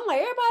 hopefully, because I'm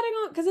like everybody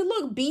gonna, because it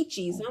looked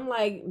beachy, so I'm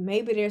like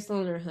maybe they're still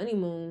on their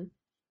honeymoon.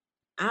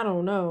 I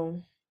don't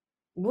know.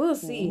 We'll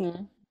see.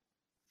 Hmm.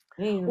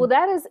 Well, Damn.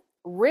 that is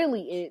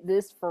really it.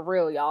 This for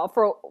real, y'all.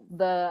 For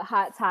the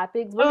hot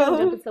topics, we're gonna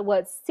jump Uh, into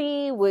what's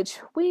tea, which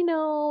we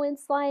know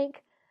it's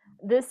like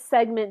this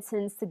segment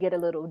tends to get a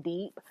little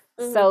deep.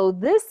 mhm. So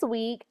this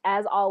week,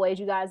 as always,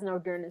 you guys know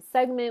during this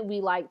segment,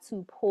 we like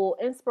to pull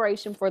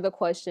inspiration for the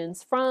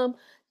questions from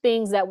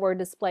things that were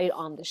displayed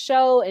on the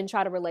show and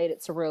try to relate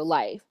it to real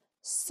life.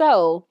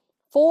 So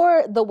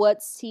for the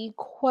what's tea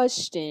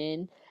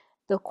question,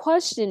 the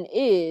question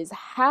is,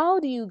 how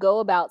do you go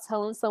about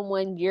telling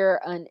someone you're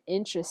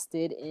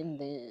uninterested in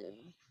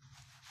them?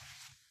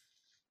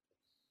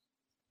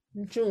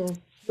 Sure.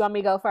 You want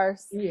me to go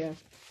first? Yeah.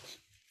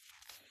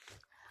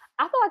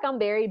 I feel like I'm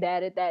very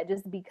bad at that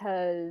just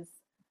because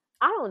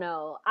I don't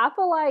know. I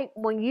feel like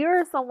when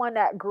you're someone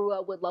that grew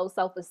up with low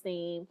self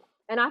esteem,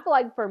 and I feel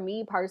like for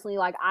me personally,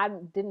 like I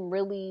didn't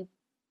really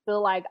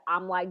feel like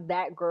I'm like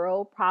that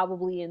girl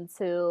probably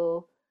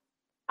until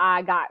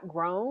I got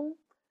grown.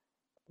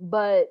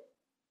 But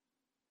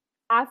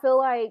I feel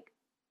like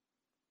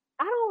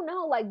I don't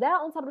know, like that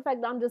on top of the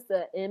fact that I'm just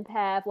an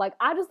empath. Like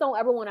I just don't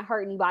ever want to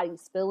hurt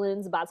anybody's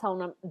feelings by telling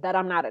them that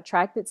I'm not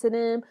attracted to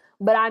them.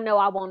 But I know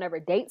I won't ever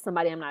date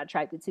somebody I'm not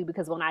attracted to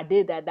because when I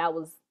did that, that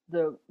was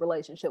the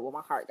relationship where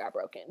my heart got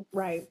broken.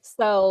 Right.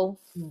 So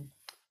Mm.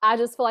 I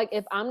just feel like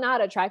if I'm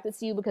not attracted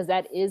to you because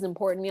that is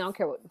important to me, I don't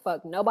care what the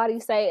fuck nobody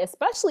say,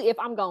 especially if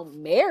I'm gonna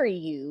marry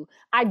you,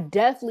 I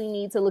definitely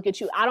need to look at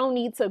you. I don't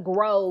need to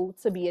grow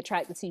to be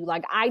attracted to you.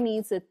 Like I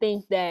need to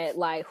think that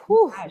like,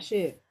 whew, Ah,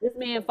 shit. this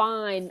man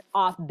fine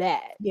off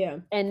that. Yeah.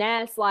 And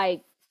that's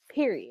like,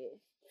 period.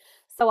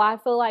 So I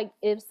feel like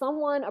if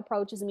someone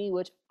approaches me,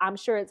 which I'm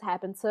sure it's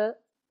happened to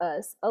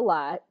us a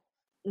lot,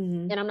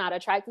 Hmm. and I'm not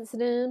attracted to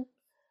them,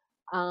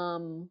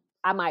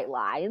 I might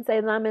lie and say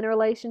that I'm in a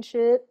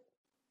relationship.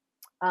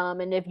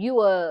 And if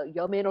you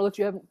your man or let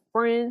you have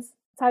friends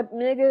type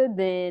nigga,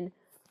 then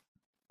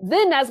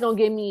that's gonna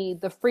give me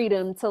the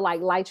freedom to like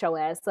light your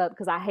ass up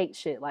because I hate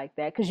shit like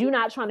that. Cause you're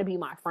not trying to be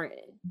my friend.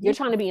 You're You.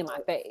 trying to be in my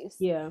face.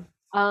 Yeah.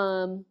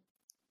 Um,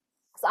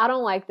 so I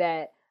don't like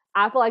that.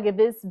 I feel like if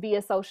it's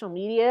via social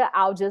media,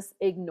 I'll just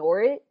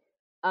ignore it.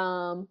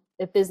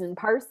 If it's in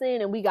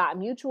person and we got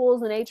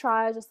mutuals and they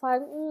try, just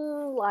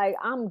like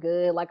I'm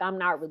good. Like I'm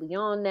not really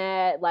on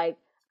that. Like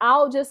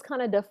I'll just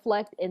kind of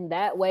deflect in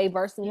that way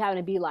versus me having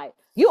to be like,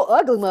 you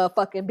ugly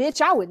motherfucking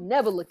bitch. I would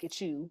never look at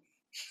you.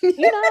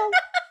 You know,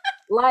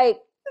 like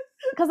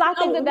because I I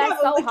think will that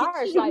that's never so look at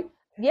harsh. Like,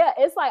 you. yeah,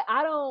 it's like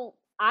I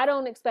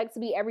don't expect to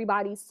be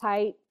everybody's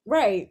type,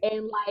 Right.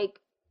 and like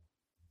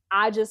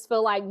I just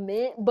feel like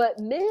men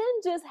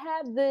just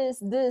have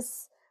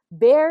this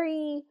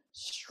very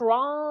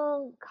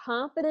strong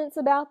confidence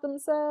about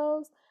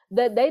themselves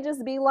that they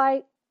just be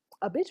like,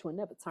 a bitch would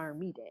never turn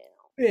me down.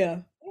 Yeah.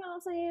 You know what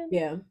I'm saying?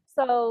 Yeah.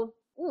 So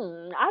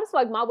I just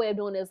feel like my way of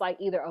doing it is like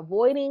either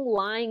avoiding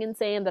lying and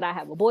saying that I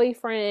have a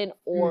boyfriend,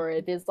 or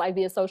if it's like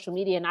via social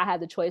media and I have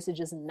the choice to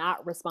just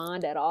not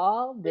respond at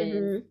all, then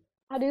Mm-hmm.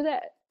 I do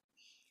that.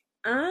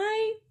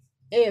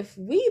 If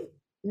we've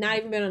not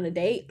even been on a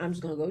date, I'm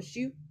just gonna ghost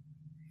you.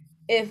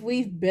 If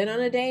we've been on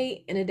a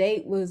date and a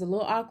date was a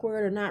little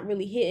awkward or not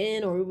really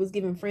hitting or it was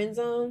giving friend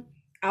zone,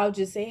 I'll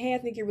just say, hey, I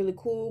think you're really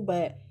cool,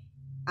 but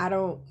I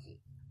don't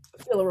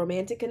feel a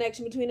romantic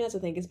connection between us. I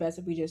think it's best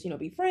if we just,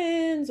 be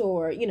friends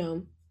or,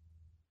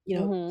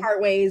 Hmm.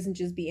 part ways and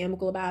just be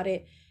amicable about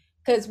it.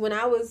 Because when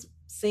I was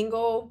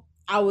single,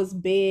 I was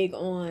big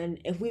on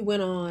if we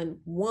went on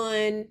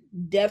one,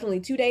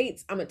 definitely two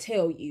dates, I'm gonna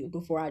tell you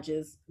before I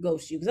just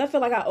ghost you because I feel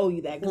like I owe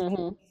you that because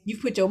Hmm. you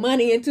put your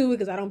money into it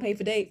because I don't pay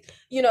for dates.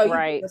 You put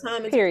Right. your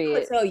time into it. I'm gonna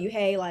Period. tell you,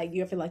 hey, like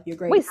you feel like you're a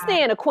great We guy.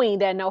 stand a queen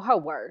that know her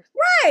worth.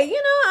 Right.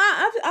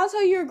 I'll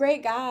tell you you're a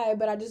great guy,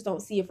 but I just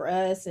don't see it for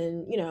us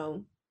and,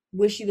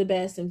 wish you the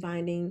best in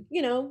finding,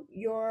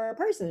 your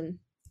person.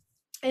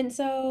 And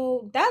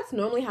so that's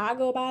normally how I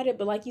go about it.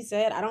 But like you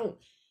said, I don't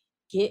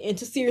get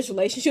into serious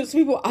relationships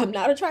with people I'm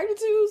not attracted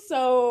to.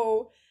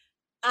 So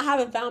I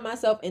haven't found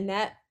myself in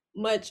that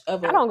much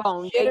of I a don't go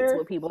on dates shitter.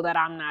 with people that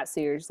I'm not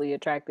seriously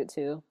attracted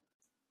to.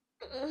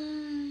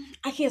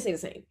 I can't say the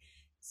same.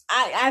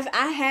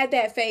 I had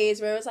that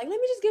phase where it's like, let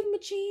me just give him a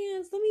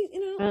chance. Let me,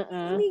 let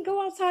Mm-mm. me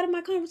go outside of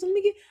my comfort zone. Let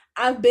me get.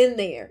 I've been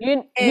there,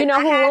 You and know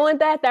I who had, ruined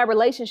that? That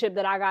relationship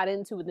that I got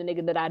into with the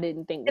nigga that I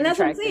didn't think and was that's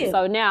what I'm attractive. saying.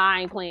 So now I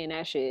ain't playing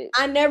that shit.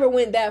 I never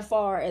went that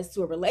far as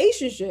to a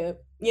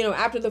relationship.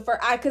 After the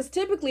first, because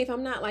typically if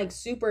I'm not like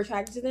super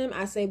attracted to them,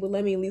 I say, well,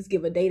 let me at least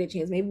give a date a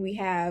chance. Maybe we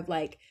have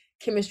like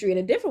chemistry in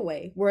a different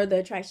way where the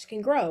attraction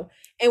can grow.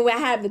 And when I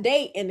have the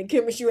date and the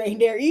chemistry ain't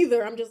there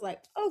either, I'm just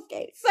like,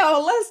 okay,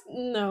 so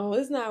no,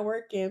 it's not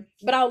working.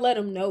 But I'll let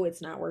them know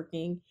it's not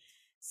working.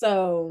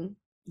 So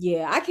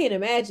yeah, I can't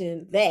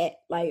imagine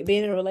that, like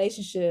being in a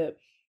relationship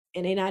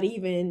and they not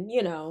even,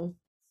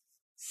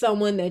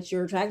 someone that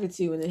you're attracted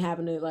to, and then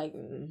having to like,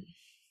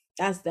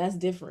 that's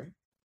different.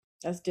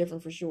 That's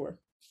different for sure.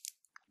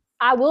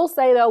 I will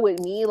say though, with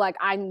me, like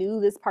I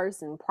knew this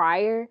person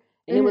prior,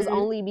 and it was Mhm.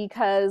 only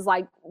because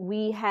like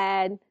we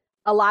had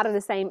a lot of the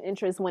same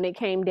interests when it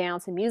came down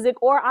to music,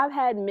 or I've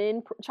had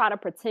men try to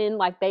pretend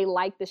like they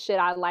like the shit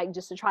I like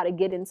just to try to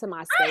get into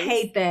my I space.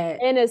 hate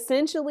that. And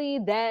essentially,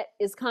 that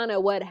is kind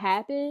of what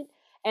happened.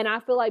 And I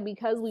feel like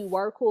because we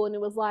were cool and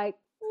it was like,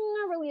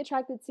 not really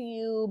attracted to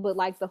you, but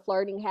like the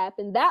flirting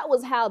happened, that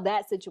was how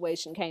that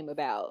situation came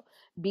about.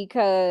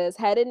 Because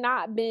had it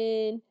not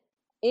been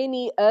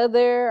any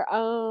other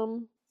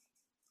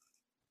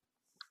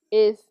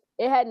if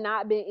it had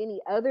not been any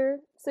other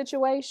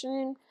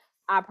situation,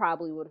 I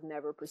probably would have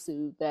never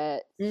pursued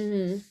that.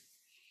 Mhm.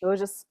 It was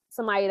just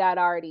somebody that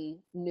I already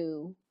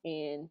knew,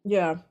 and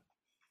Yeah.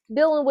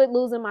 dealing with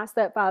losing my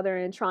stepfather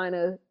and trying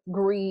to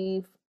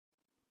grieve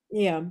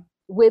Yeah.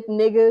 with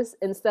niggas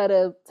instead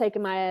of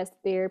taking my ass to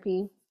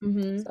therapy.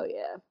 Mhm. So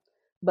yeah.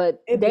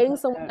 But It'd be dating like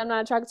someone that. I'm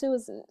not attracted to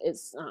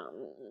is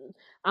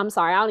I'm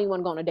sorry, I don't even want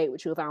to go on a date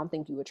with you if I don't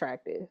think you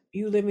attractive.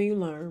 You live and you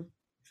learn.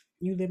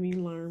 You live and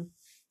you learn.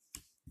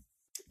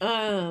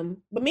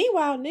 But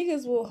meanwhile,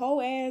 niggas will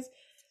whole ass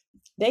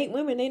date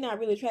women they not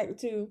really attracted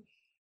to,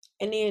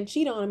 and then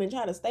cheat on them and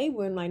try to stay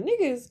with them. Like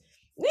niggas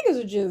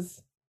are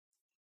just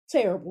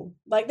terrible.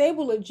 Like they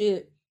will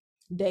legit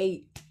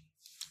date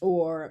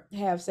or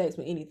have sex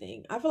with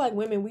anything. I feel like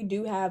women, we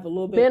do have a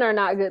little bit Men more are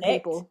not good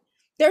respect. people.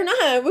 They're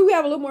not. We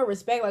have a little more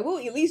respect. Like we'll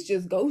at least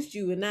just ghost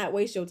you and not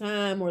waste your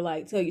time or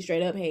like tell you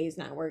straight up, hey, it's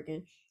not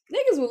working.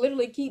 Niggas will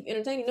literally keep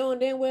entertaining, knowing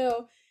damn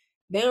well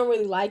they don't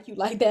really like you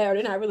like that or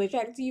they're not really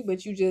attracted to you,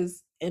 but you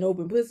just an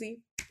open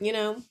pussy, you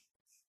know?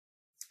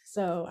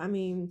 So I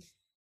mean,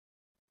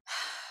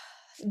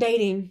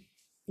 dating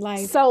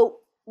life. So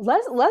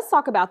let's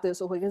talk about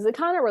this real quick because it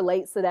kind of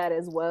relates to that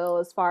as well,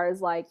 as far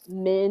as like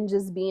men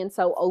just being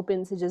so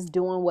open to just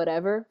doing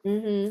whatever.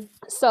 Mm-hmm.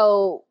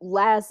 So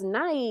last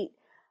night,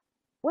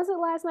 was it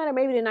last night or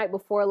maybe the night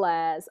before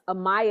last?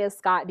 Amaya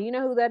Scott, do you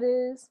know who that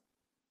is?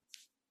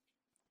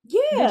 Did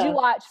you Yeah.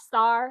 watch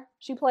Star?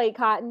 She played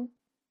Cotton.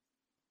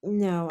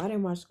 No, I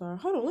didn't watch Scar.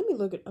 Hold on, let me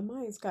look at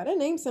Amaya Scott. That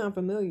name sound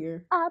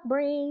familiar. I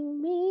bring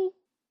me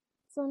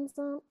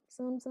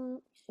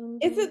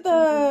Is it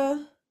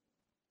some.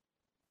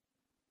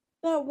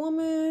 that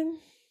woman?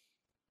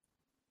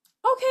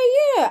 Okay,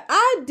 yeah.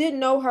 I didn't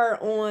know her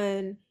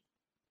on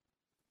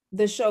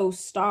the show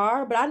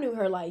Star, but I knew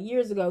her like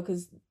years ago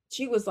because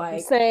she was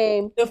like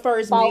Same. the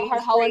first Follow her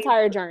whole mainstream.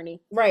 entire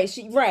journey. Right,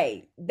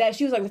 that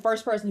she was like the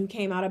first person who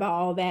came out about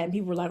all that, and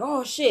people were like,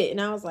 "Oh shit,"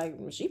 and I was like,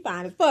 "She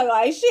fine as fuck,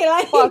 like shit."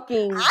 Like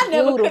Fucking I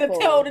never could have told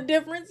beautiful. the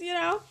difference.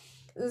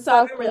 And so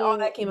I remember all Fucking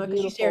that came out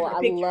because she shared beautiful. her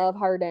I pictures. love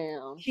her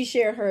down. She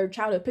shared her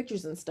childhood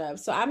pictures and stuff.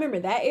 So I remember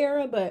that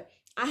era, but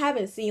I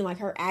haven't seen like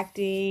her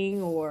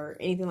acting or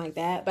anything like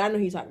that. But I know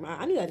who you're talking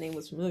about. I knew that name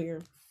was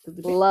familiar.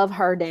 Love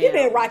her She been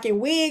down. rocking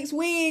wigs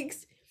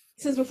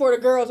since before the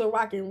girls were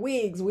rocking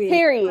wigs.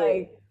 Period.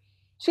 Like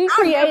She I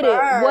remember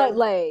created what her.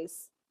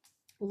 lace?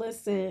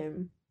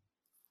 Listen,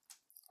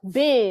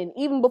 Ben,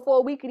 even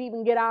before we could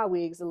even get our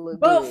wigs to look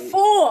good.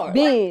 before like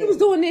she was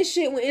Ben, doing this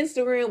shit when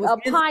Instagram was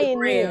a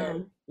pioneer.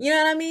 Instagram. You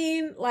know what I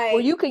mean? Where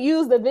Like you could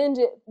use the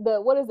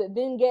what is it,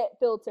 Vignette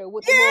filter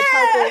with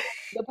yeah,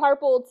 the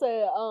purple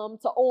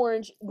to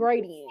orange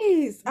gradient.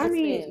 yes. I Yes,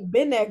 mean, ma'am.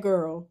 been that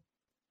girl.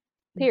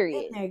 Been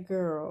Period. that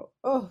girl.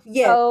 Oh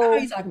yes, I know So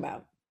you're talking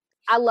about.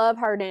 I love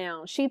her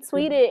down. She Mhm.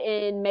 tweeted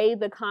and made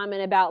the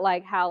comment about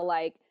like how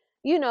like,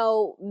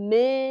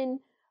 men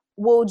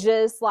will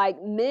just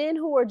like men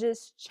who are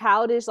just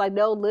childish, like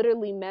they'll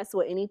literally mess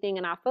with anything.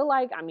 And I feel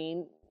like, I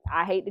mean,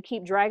 I hate to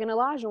keep dragging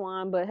Elijah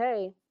on, but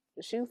hey,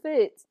 the shoe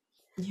fits.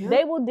 Yep.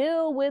 They will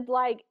deal with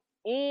like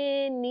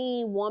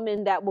any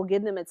woman that will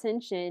give them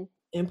attention.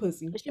 And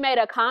pussy. She made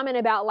a comment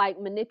about like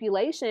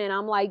manipulation.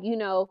 I'm like,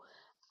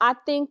 I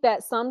think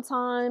that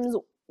sometimes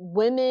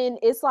women,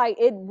 it's like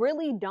it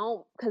really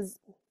don't, because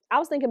I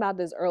was thinking about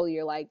this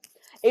earlier, like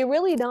it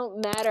really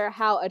don't matter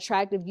how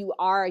attractive you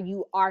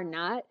are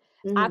not.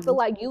 I feel Mhm.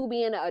 like you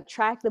being an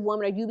attractive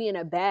woman or you being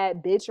a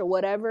bad bitch or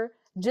whatever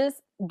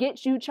just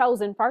gets you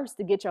chosen first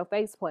to get your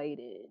face played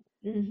in.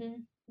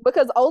 Mhm.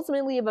 Because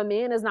ultimately, if a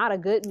man is not a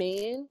good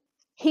man,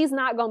 he's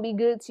not gonna be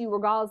good to you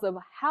regardless of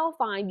how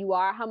fine you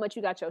are, how much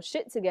you got your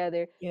shit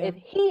together, Yeah. if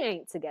he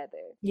ain't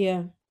together.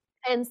 Yeah.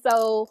 And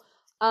so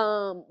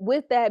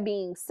with that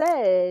being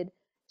said,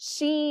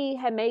 she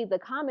had made the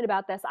comment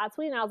about that. So I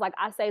tweeted, and I was like,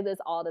 I say this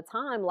all the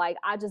time. Like,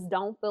 I just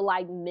don't feel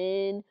like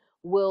men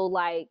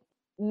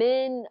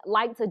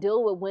like to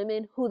deal with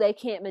women who they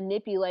can't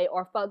manipulate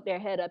or fuck their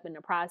head up in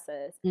the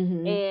process.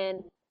 Mm-hmm.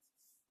 And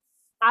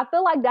I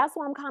feel like that's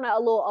why I'm kind of a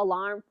little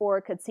alarmed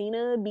for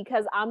Katina,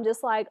 because I'm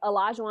just like,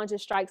 Olajuwon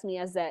just strikes me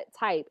as that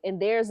type. And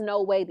there's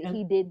no way that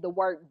he did the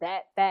work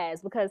that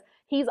fast, because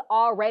he's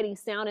already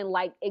sounding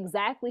like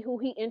exactly who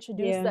he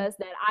introduced us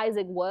that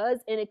Isaac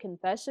was in a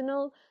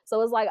confessional. So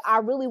it's like, I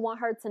really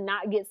want her to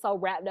not get so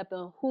wrapped up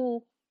in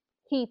who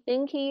he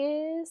think he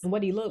is. And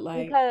what he looked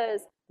like.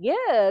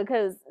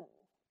 Because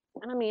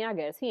I mean, I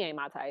guess he ain't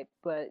my type,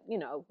 but you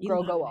know,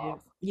 girl, go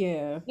off.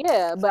 Yeah.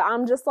 Yeah, but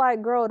I'm just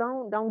like, girl,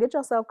 don't get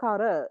yourself caught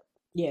up.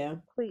 Yeah.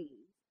 Please.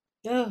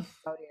 Ugh.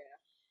 Oh yeah.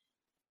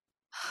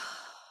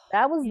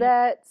 That was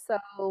that.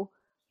 So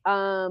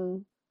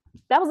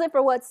that was it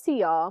for What's Tea,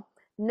 y'all.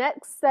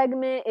 Next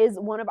segment is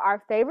one of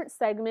our favorite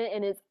segment,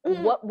 and it's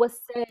What Was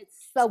Said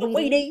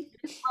Saweetie,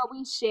 where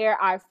we share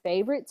our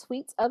favorite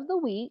tweets of the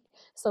week.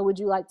 So would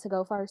you like to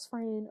go first,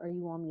 friend, or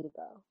you want me to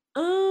go?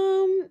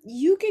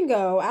 You can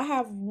go. I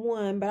have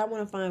one, but I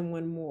want to find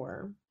one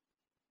more.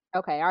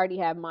 Okay, I already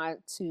have my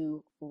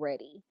 2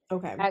 ready.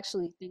 Okay. I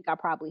actually think I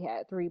probably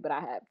had 3, but I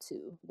have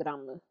 2 that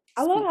I'm gonna.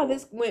 I love how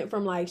this went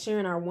from like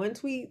sharing our one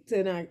tweet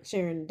to like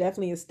sharing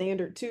definitely a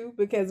standard 2,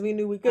 because we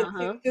knew we couldn't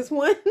do just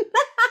one.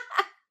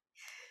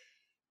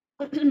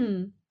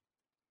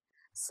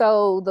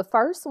 So the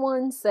first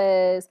one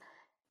says,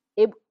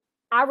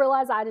 I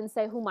realized I didn't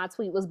say who my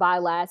tweet was by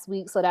last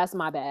week, so that's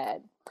my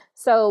bad.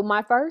 So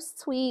my first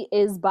tweet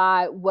is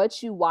by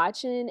What You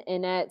Watching,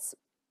 and that's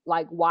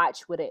like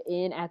watch with an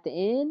N at the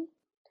end.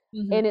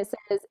 Mm-hmm. And it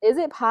says, is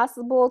it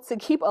possible to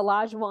keep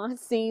Olajuwon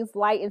scenes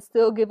light and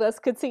still give us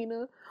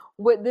Katina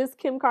with this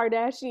Kim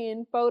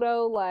Kardashian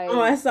photo? Like, oh,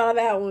 I saw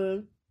that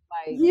one.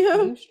 Like,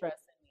 you stressing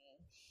me.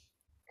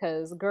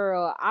 Cause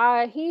girl,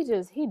 he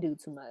do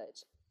too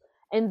much.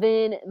 And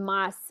then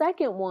my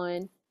second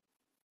one,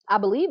 I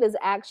believe, is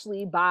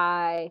actually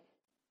by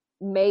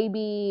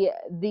maybe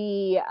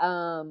the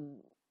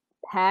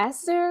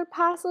pastor,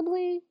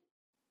 possibly.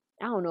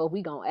 I don't know if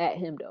we gonna at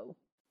him though.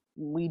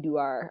 We do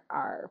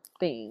our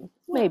thing,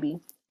 maybe.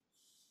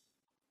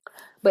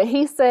 But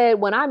he said,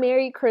 when I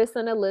married Chris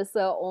and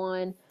Alyssa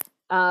on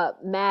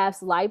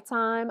Mav's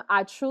Lifetime,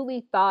 I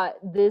truly thought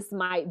this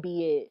might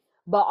be it.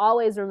 But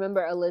always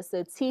remember,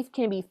 Alyssa, teeth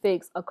can be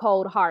fixed, a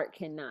cold heart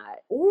cannot.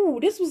 Ooh,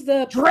 this was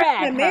the person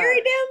that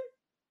married them?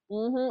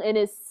 Mm-hmm. And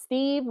it's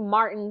Steve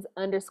Martins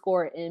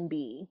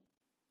 _NB.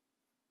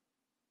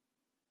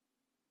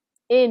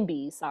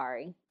 NB,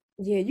 sorry.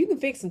 Yeah, you can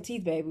fix some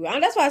teeth, baby.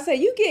 That's why I say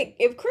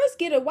if Chris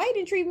get a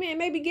whitening treatment and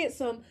maybe get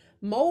some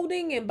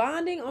molding and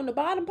bonding on the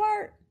bottom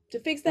part to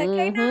fix that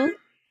canine,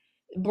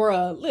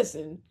 bruh,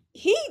 listen,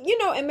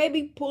 and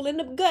maybe pull in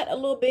the gut a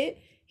little bit,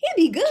 he'll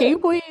be good. Can you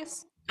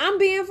please? I'm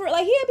being he'll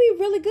be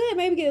really good.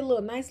 Maybe get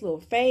a nice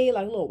little fade,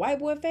 like a little white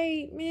boy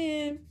fade.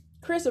 Man,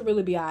 Chris will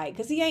really be all right,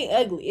 because he ain't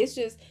ugly. It's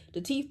just the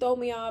teeth throw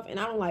me off, and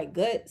I don't like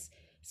guts.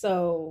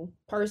 So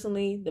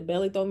personally, the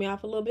belly throw me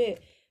off a little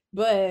bit.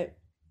 But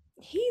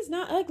he's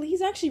not ugly.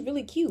 He's actually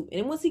really cute.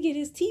 And once he get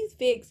his teeth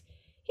fixed,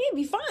 he'll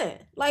be fine.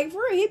 Like,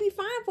 for real, he'll be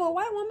fine for a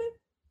white woman.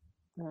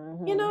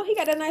 Mm-hmm. He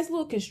got a nice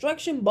little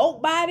construction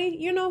bolt body.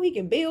 He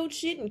can build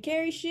shit and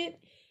carry shit.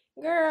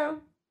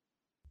 Girl.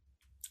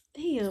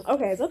 Damn.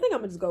 Okay, so I think I'm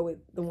gonna just go with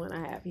the one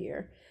I have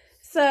here.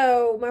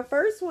 So my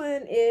first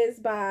one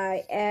is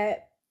by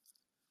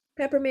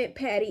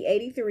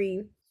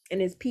 @PeppermintPatty83,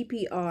 and it's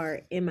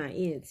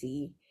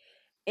PPRMINT.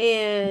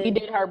 And we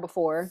did her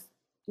before.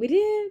 We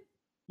did?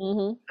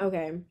 Mm-hmm.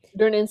 Okay.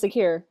 During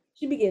Insecure.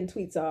 She be getting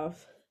tweets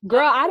off.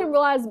 Girl, I didn't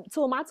realize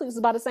 2 of my tweets was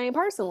by the same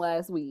person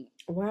last week.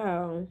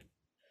 Wow.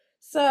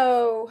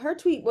 So her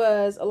tweet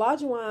was,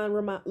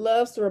 Olajuwon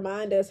loves to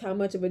remind us how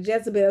much of a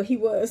Jezebel he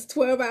was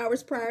 12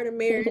 hours prior to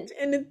marriage.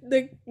 And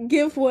the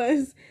gift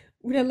was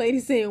that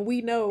lady saying,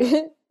 we know.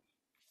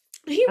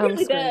 He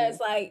really does.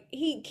 Like,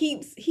 he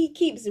keeps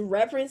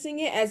referencing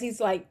it as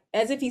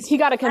if he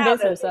got to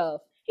convince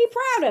himself. He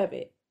proud of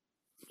it.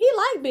 He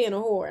like being a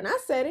whore. And I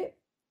said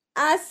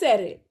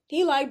it.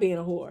 He like being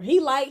a whore.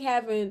 He like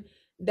having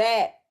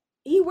that.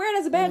 He wear it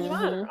as a badge of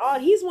honor.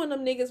 He's one of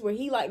them niggas where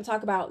he like to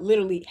talk about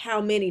literally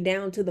how many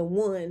down to the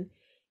one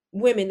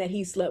women that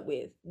he slept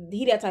with.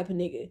 He that type of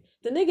nigga.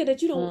 The nigga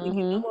that you don't want to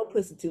give no more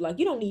pussy to. Like,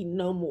 you don't need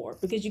no more,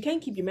 because you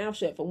can't keep your mouth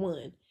shut for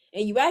one.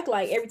 And you act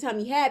like every time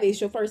you have it, it's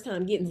your first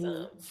time getting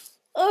some.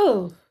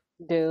 Oh.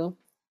 Do.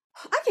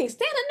 I can't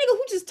stand a nigga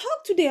who just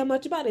talk too damn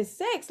much about his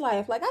sex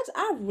life. Like,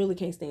 I really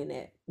can't stand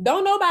that.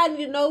 Don't nobody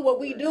to know what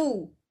we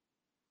do.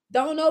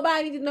 Don't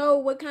nobody to know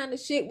what kind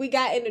of shit we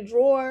got in the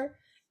drawer.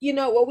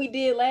 What we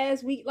did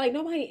last week. Like,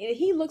 nobody. And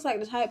he looks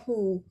like the type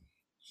who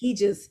he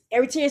just,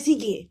 every chance he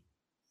get.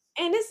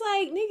 And it's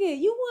like, nigga,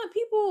 you want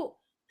people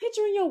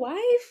picturing your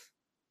wife?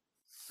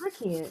 I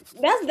can't.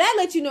 That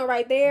lets you know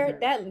right there.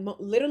 That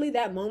literally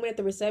that moment at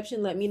the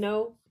reception let me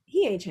know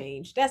he ain't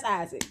changed. That's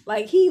Isaac.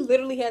 Like, he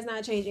literally has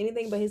not changed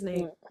anything but his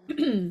name.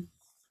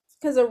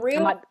 Because a I'm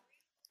real like,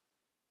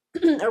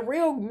 a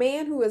real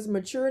man who is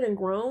matured and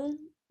grown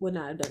would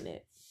not have done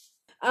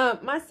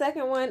that. My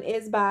second one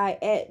is by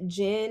at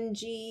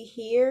Genji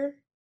here.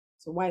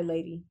 It's a white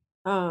lady.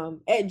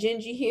 At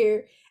Genji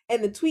here,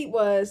 and the tweet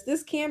was,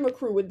 "This camera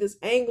crew with this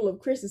angle of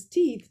Chris's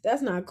teeth.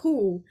 That's not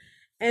cool."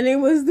 And it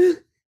was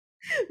the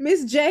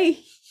Miss J, and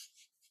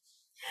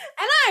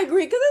I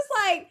agree because it's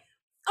like,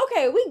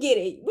 okay, we get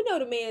it. We know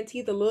the man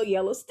teeth a little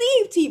yellow.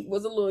 Steve teeth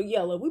was a little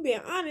yellow. We being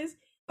honest,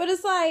 but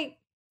it's like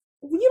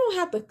you don't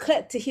have to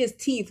cut to his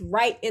teeth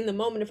right in the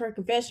moment of her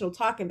confessional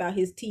talking about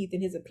his teeth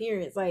and his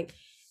appearance. Like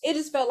it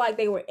just felt like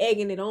they were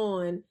egging it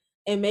on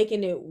and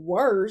making it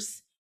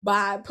worse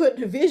by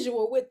putting a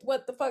visual with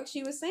what the fuck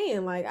she was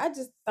saying. Like I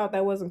just thought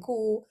that wasn't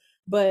cool.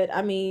 But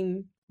I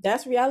mean,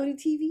 that's reality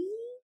TV.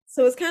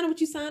 So it's kind of what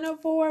you sign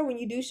up for when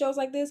you do shows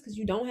like this because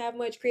you don't have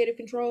much creative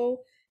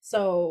control.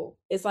 So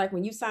it's like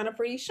when you sign up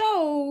for these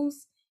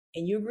shows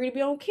and you agree to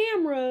be on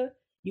camera,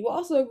 you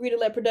also agree to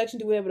let production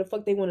do whatever the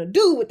fuck they want to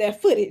do with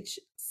that footage.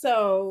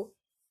 So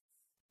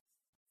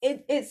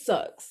it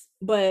sucks.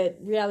 But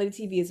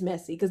reality TV is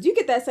messy because you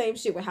get that same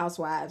shit with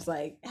Housewives.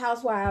 Like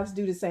Housewives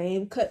do the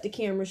same cut the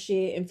camera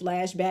shit and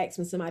flashbacks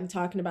when somebody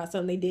talking about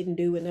something they didn't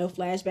do, and they'll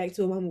flashback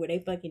to a moment where they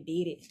fucking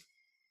did it.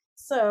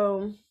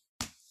 So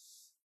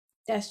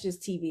that's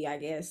just TV, I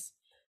guess.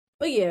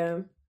 But yeah,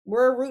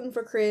 we're rooting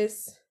for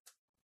Chris.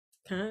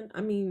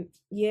 I mean,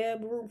 yeah,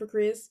 we're rooting for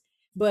Chris,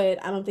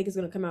 but I don't think it's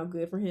gonna come out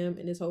good for him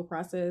in this whole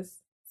process.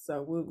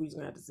 So we're just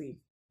gonna have to see.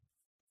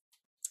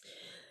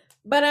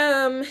 But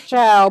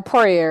child,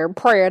 prayer.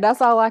 That's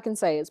all I can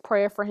say is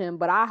prayer for him.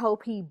 But I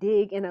hope he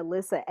dig in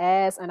Alyssa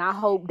ass, and I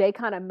hope they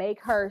kind of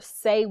make her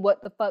say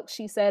what the fuck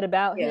she said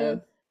about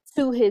him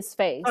to his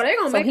face. Oh, they're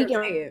gonna so make he her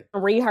can say it.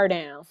 read her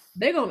down.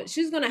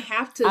 She's gonna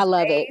have to. I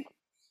love it.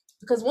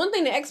 Because one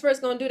thing the experts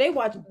gonna do,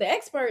 the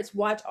experts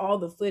watch all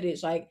the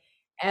footage, like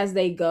as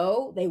they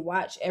go, they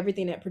watch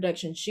everything that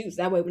production shoots.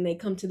 That way, when they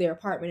come to their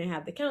apartment and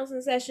have the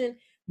counseling session,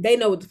 they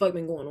know what the fuck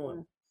been going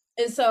on.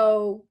 And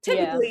so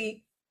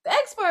typically, the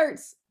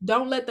experts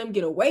don't let them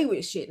get away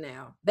with shit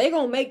now. They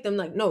gonna make them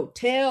like, no,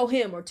 tell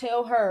him or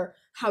tell her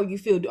how you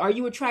feel. Are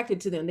you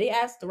attracted to them? They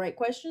ask the right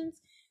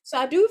questions. So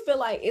I do feel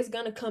like it's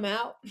gonna come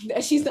out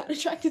that she's not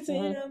attracted to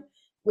him,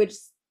 which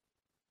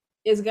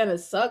is gonna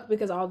suck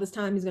because all this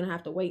time he's gonna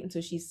have to wait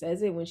until she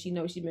says it when she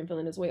knows she's been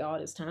feeling this way all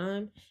this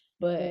time.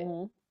 But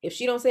if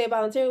she don't say it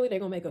voluntarily, they're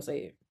gonna make her say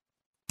it.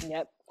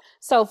 Yep.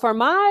 So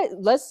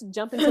let's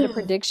jump into the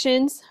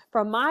predictions.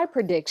 For my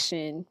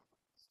prediction,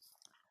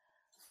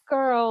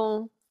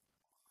 girl,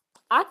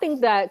 I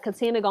think that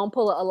Katina gonna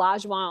pull a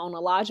Olajuwon on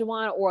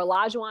Olajuwon, or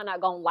Olajuwon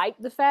not gonna like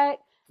the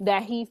fact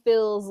that he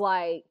feels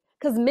like,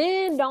 because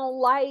men don't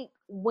like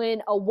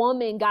when a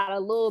woman got a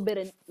little bit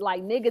of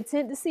like nigga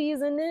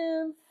tendencies in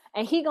them,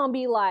 and he gonna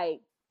be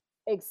like,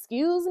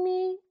 excuse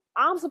me,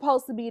 I'm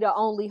supposed to be the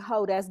only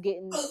hoe that's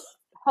getting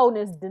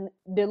wholeness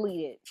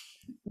deleted.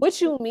 What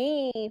you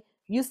mean?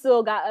 You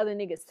still got other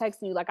niggas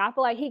texting you. Like, I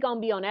feel like he gonna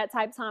be on that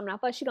type of time, and I feel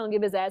like she gonna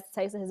give his ass a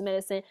taste of his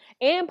medicine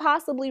and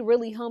possibly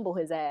really humble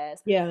his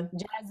ass. Yeah.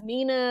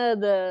 Jasmina,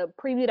 the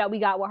preview that we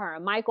got with her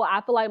and Michael, I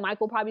feel like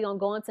Michael probably gonna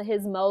go into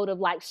his mode of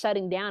like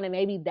shutting down, and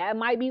maybe that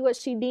might be what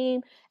she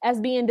deemed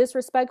as being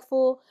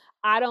disrespectful.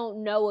 I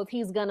don't know if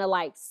he's gonna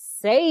like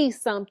say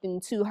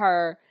something to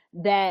her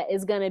that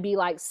is gonna be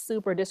like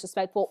super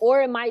disrespectful,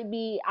 or it might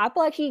be, I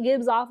feel like he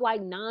gives off like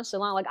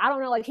nonchalant, like I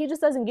don't know, like he just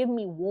doesn't give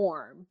me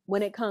warm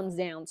when it comes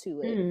down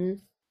to it.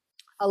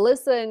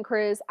 Alyssa and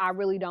Chris, I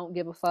really don't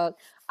give a fuck.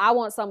 I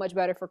want so much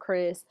better for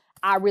Chris.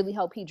 I really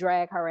hope he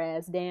drag her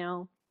ass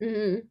down.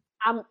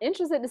 I'm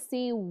interested to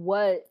see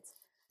what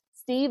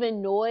Steve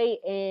and Noi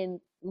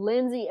and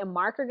Lindsay and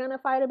Mark are gonna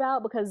fight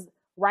about, because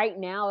right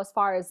now, as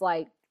far as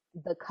like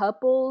the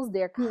couples,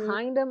 they're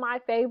kind of my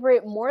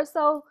favorite, more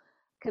so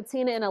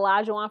Katina and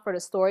Olajuwon for the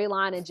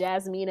storyline, and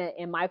Jasmina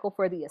and Michael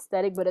for the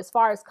aesthetic. But as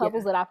far as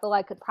couples that I feel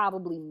like could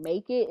probably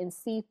make it and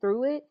see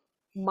through it,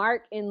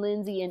 Mark and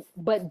Lindsay,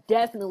 but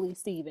definitely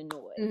Steve and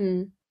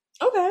Noi.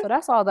 Okay. So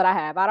that's all that I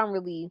have. I don't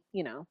really,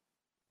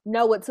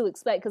 know what to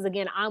expect, because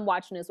again, I'm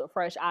watching this with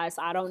fresh eyes,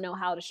 so I don't know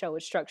how the show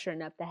is structured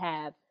enough to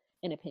have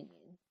an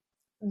opinion.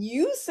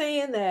 You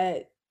saying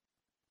that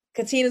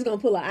Katina's gonna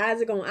pull an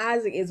Isaac on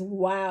Isaac is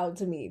wild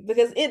to me,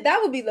 because that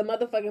would be the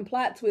motherfucking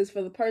plot twist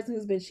for the person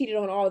who's been cheated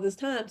on all this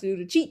time to do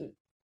the cheating.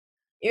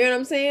 You know what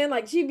I'm saying?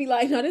 Like, she'd be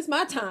like, no, this is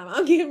my time.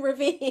 I'm getting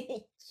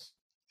revenge.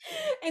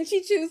 And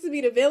she chooses to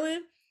be the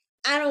villain.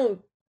 I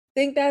don't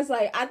think that's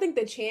like, I think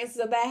the chances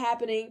of that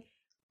happening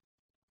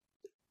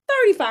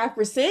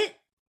 35%,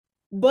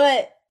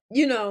 but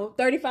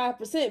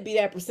 35% be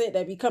that percent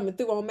that be coming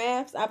through on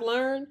maths, I've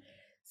learned.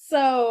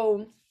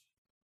 So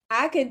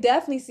I could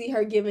definitely see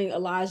her giving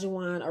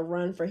Olajuwon a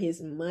run for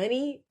his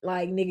money.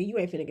 Like, nigga, you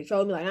ain't finna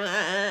control me.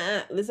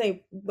 Like, this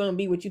ain't gonna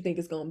be what you think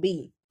it's gonna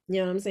be.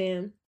 You know what I'm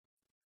saying?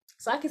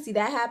 So I can see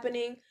that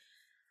happening.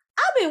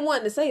 I've been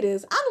wanting to say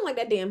this. I don't like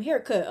that damn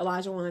haircut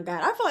Olajuwon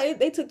got. I feel like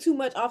they took too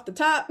much off the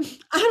top.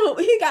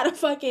 He got a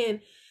fucking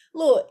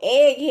little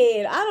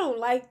egghead. I don't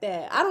like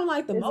that. I don't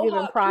like the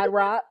mohawk. Pride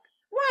Rock.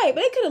 Right,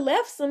 but they could have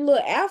left some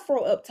little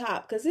afro up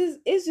top because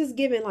it's just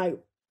giving like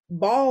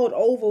bald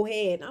oval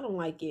head. I don't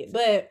like it,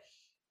 but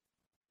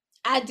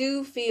I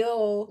do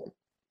feel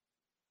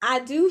I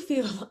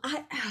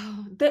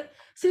the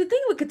see the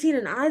thing with Katina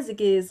and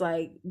Isaac is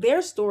like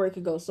their story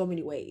could go so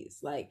many ways.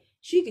 Like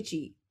she could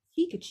cheat,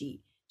 he could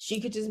cheat. She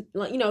could just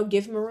like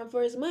give him a run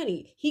for his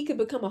money. He could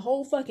become a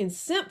whole fucking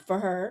simp for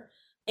her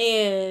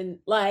and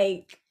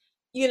like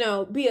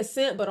be a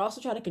simp but also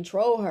try to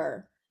control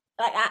her.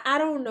 Like I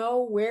don't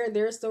know where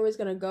their story's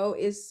gonna go.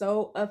 It's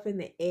so up in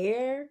the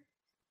air.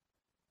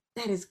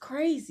 That is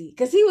crazy.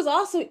 Cause he was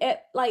also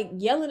at like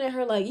yelling at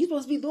her like you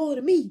supposed to be loyal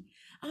to me.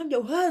 I'm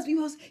your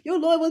husband. Your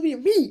loyal must be to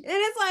me. And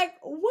it's like,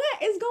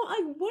 what is going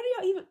like what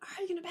are y'all even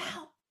arguing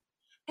about?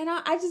 And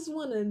I just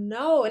want to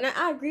know. And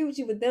I agree with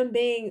you with them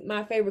being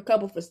my favorite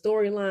couple for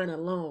storyline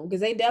alone.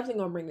 Because they definitely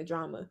gonna bring the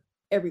drama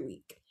every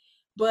week.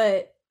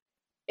 But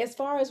as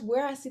far as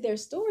where I see their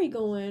story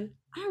going,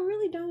 I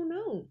really don't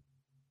know.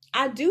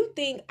 I do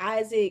think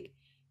Isaac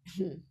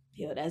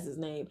yeah, that's his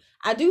name.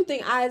 I do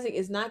think Isaac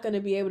is not going to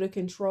be able to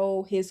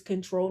control his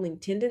controlling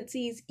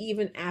tendencies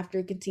even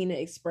after Katina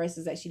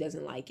expresses that she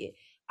doesn't like it.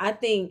 I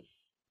think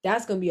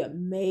that's going to be a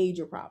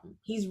major problem.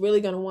 He's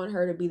really going to want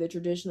her to be the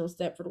traditional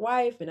Stepford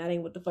wife, and that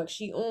ain't what the fuck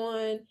she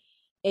on.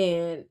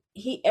 And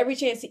he every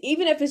chance,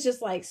 even if it's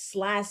just like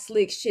sly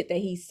slick shit that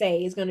he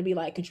say, is gonna be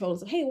like controlling.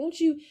 So, hey, won't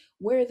you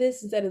wear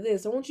this instead of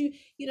this? Or won't you,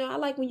 I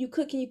like when you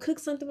cook. Can you cook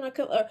something when I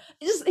cook? Or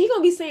just he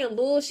gonna be saying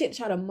little shit to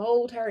try to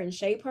mold her and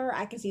shape her.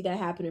 I can see that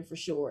happening for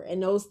sure,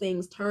 and those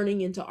things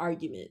turning into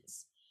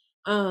arguments.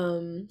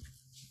 Um,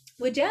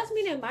 with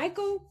Jasmine and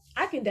Michael,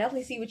 I can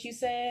definitely see what you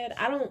said.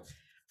 I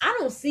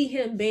don't see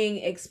him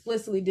being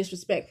explicitly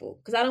disrespectful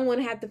because I don't want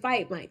to have to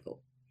fight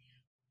Michael.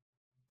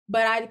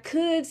 But I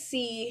could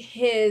see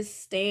his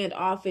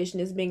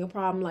standoffishness being a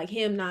problem, like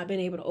him not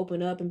being able to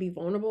open up and be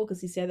vulnerable because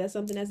he said that's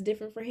something that's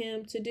different for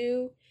him to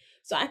do.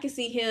 So I could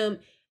see him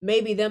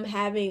maybe them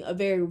having a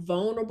very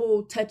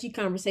vulnerable, touchy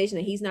conversation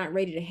that he's not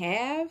ready to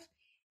have.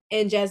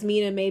 And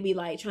Jasmina maybe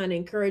like trying to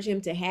encourage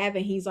him to have,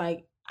 and he's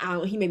like,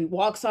 he maybe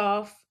walks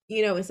off,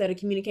 instead of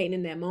communicating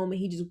in that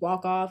moment, he just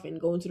walk off and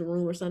go into the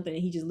room or something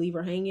and he just leave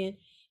her hanging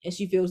and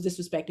she feels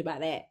disrespected by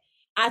that.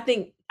 I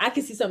think I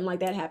could see something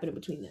like that happening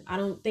between them. I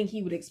don't think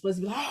he would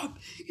explicitly be like,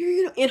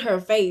 oh, in her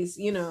face.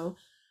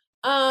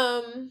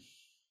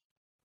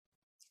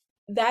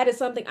 That is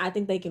something I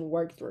think they can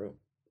work through.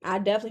 I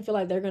definitely feel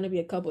like they're going to be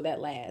a couple that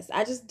lasts.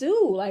 I just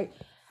do. Like,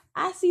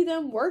 I see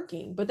them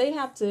working, but they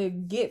have to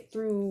get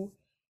through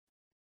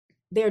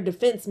their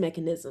defense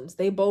mechanisms.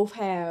 They both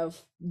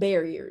have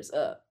barriers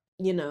up,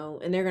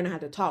 and they're going to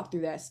have to talk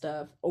through that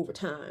stuff over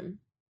time.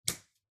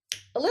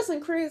 Alyssa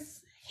and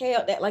Chris,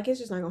 hell, that like it's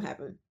just not going to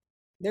happen.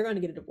 They're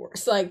gonna get a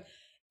divorce. Like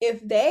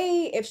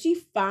if she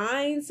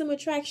finds some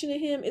attraction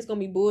in him, it's gonna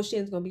be bullshit.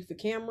 It's gonna be for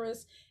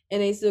cameras,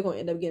 and they still gonna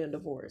end up getting a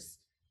divorce.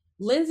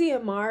 Lindsay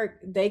and Mark,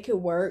 they could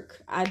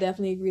work. I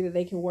definitely agree that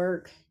they can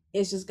work.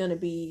 It's just gonna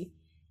be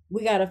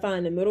we gotta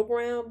find the middle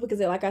ground because,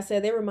 like I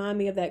said, they remind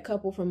me of that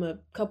couple from a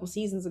couple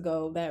seasons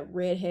ago. That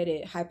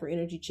redheaded hyper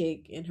energy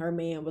chick and her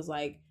man was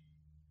like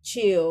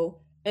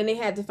chill, and they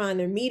had to find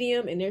their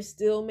medium, and they're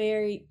still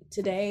married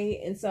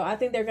today. And so I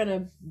think they're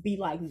gonna be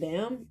like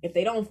them. If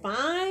they don't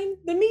find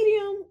the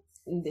medium,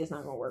 it's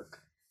not gonna work.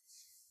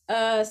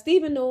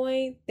 Steve and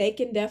Noi, they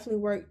can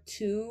definitely work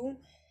too.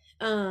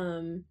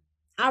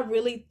 I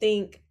really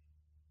think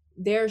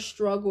their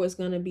struggle is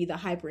gonna be the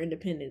hyper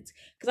independence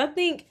because I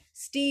think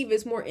Steve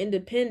is more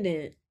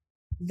independent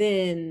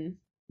than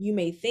you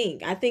may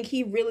think. I think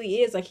he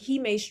really is. Like, he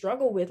may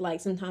struggle with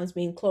like sometimes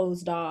being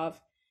closed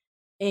off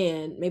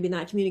and maybe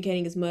not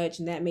communicating as much,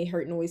 and that may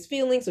hurt Noi's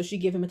feelings. So she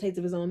give him a taste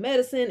of his own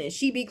medicine, and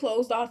she be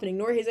closed off and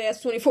ignore his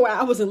ass 24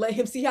 hours and let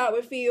him see how it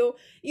would feel.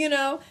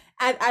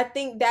 I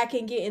think that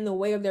can get in the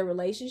way of their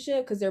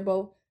relationship because they're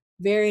both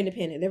very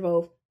independent. They're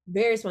both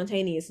very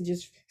spontaneous and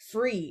just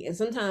free. And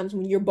sometimes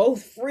when you're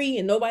both free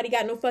and nobody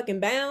got no fucking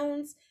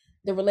bounds,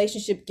 the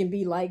relationship can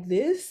be like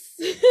this.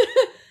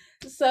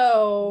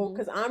 So,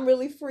 because I'm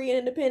really free and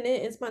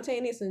independent and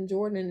spontaneous, and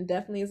Jordan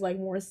definitely is like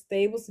more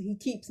stable, so he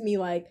keeps me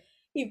like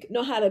you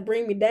know how to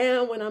bring me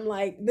down when I'm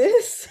like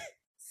this.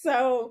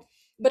 So,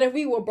 but if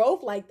we were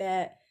both like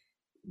that,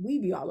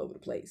 we'd be all over the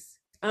place.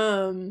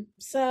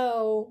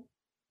 So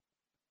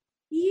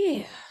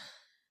yeah,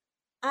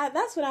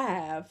 that's what I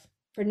have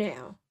for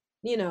now.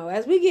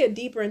 As we get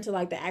deeper into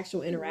like the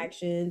actual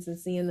interactions and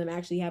seeing them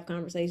actually have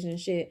conversations and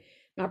shit,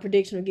 my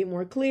prediction will get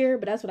more clear.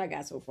 But that's what I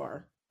got so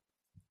far.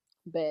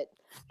 But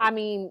I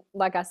mean,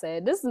 like I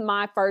said, this is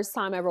my first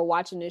time ever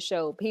watching this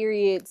show,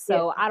 period.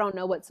 So I don't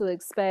know what to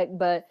expect,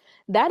 but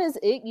that is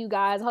it, you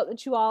guys. Hope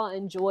that you all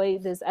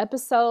enjoyed this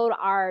episode.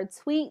 Our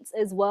tweets,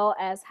 as well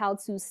as how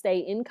to stay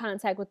in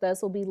contact with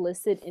us, will be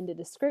listed in the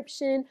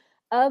description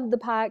of the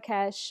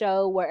podcast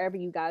show, wherever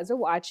you guys are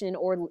watching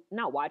or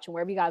not watching,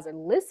 wherever you guys are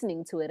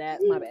listening to it at.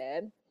 My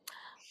bad.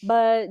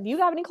 But do you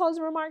have any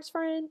closing remarks,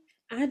 friend?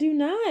 I do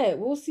not.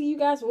 We'll see you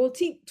guys. We'll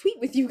tweet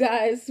with you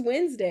guys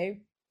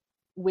Wednesday.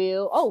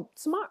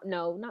 Tomorrow.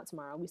 No, not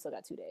tomorrow. We still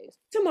got 2 days.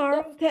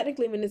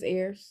 Technically, when this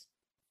airs.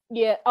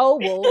 Yeah. Oh,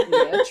 well,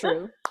 yeah,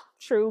 true.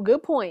 True.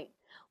 Good point.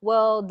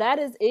 Well, that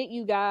is it,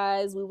 you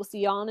guys. We will see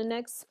y'all on the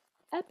next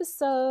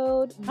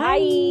episode.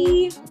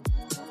 Bye. Bye.